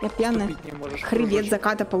 Я пьяная. Хребет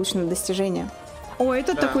заката получено достижение. О,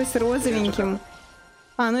 это Да. такой с розовеньким.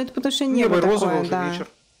 А, ну это потому что небо Небо розовое такое, уже да. вечер.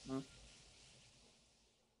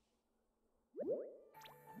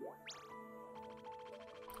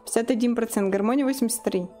 51%, гармония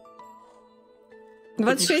 83.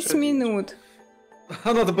 26 минут.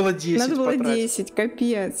 А надо было 10 Надо было потратить. 10,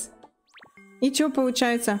 капец. И что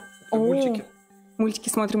получается? Это мультики. Мультики,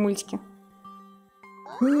 смотрим мультики.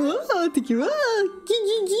 Такие,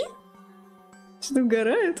 ги-ги-ги. Что-то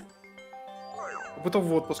угорают. Потом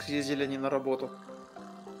в отпуск ездили они на работу.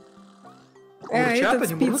 Этот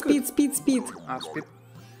спит. А, спит.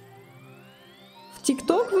 В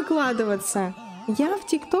ТикТок выкладываться? Я в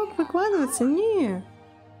ТикТок выкладываться? Не.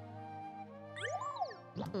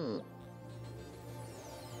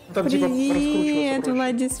 Там типа Привет, раскручиваться проще.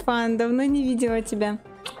 Владисфан, давно не видела тебя.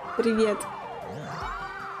 Привет.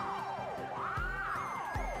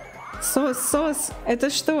 Сос. Это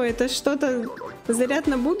что? Это что-то заряд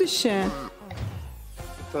на будущее?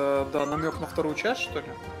 Это, да, намек на вторую часть, что ли?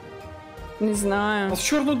 Не знаю. Нас в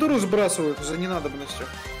черную дыру сбрасывают за ненадобностью.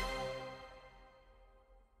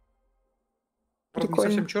 Правда, не Прикольно.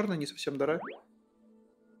 совсем черная, не совсем дыра.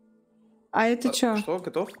 А это что? Что,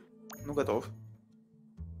 готов? Ну, готов.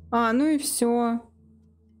 А, ну и все.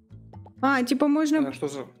 А, типа можно... Что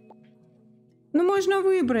за... Ну, можно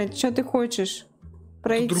выбрать, что ты хочешь.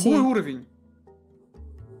 Пройти. Это другой уровень.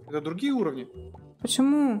 Это другие уровни.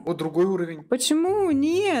 Почему? Вот другой уровень. Почему?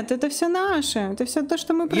 Нет, это все наше. Это все то,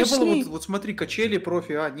 что мы прошли. Не было, вот смотри, качели,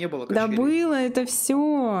 профи, не было качелей. Да было это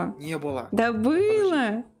все. Не было. Да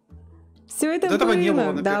было. Все это Вот этого было. не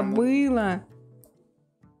было на Да первом уровне. было.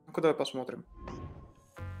 Ну-ка, давай посмотрим.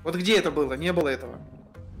 Вот где это было? Не было этого.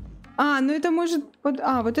 А, ну это может...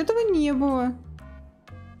 Вот этого не было.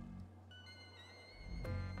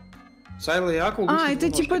 Сайла и Акул А, вышли это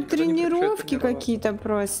немножко, типа никогда не прекращают тренировки тренироваться. какие-то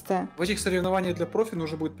просто. В этих соревнованиях для профи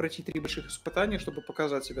нужно будет пройти 3 больших испытания, чтобы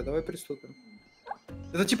показать себя. Давай приступим.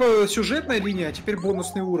 Это типа сюжетная линия, а теперь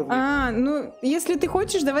бонусные уровни. А, ну, если ты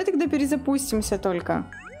хочешь, давай тогда перезапустимся только.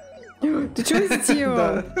 Ты что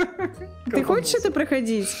сделал? Ты хочешь это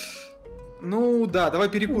проходить? Ну да, давай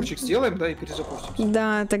перекурчик сделаем, да, и перезапустимся.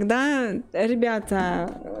 Да, тогда,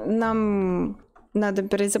 ребята, нам надо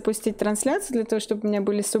перезапустить трансляцию для того, чтобы у меня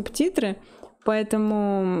были субтитры.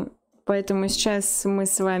 Поэтому сейчас мы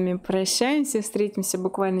с вами прощаемся, встретимся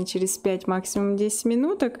буквально через 5, максимум 10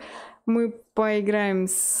 минуток. Мы поиграем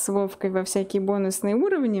с Вовкой во всякие бонусные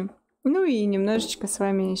уровни. Ну и немножечко с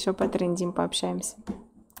вами еще потрендим, пообщаемся.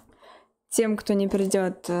 Тем, кто не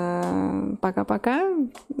придет, пока-пока.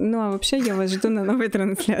 Ну а вообще я вас жду на новой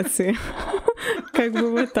трансляции. Как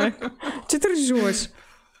бы вот так. Че ты ржешь?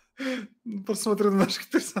 Посмотрю на наших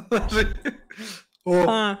персонажей.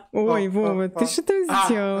 Ой, Вова, ты что там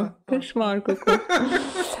сделал? Кошмар какой.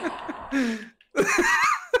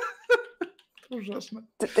 Ужасно.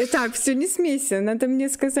 Так, все, не смейся. Надо мне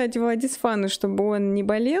сказать Владисфану, чтобы он не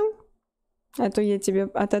болел, а то я тебе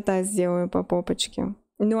а-та-та сделаю по попочке.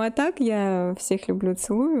 Ну а так, я всех люблю,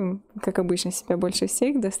 целую. Как обычно, себя больше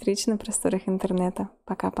всех. До встречи на просторах интернета.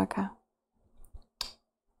 Пока-пока.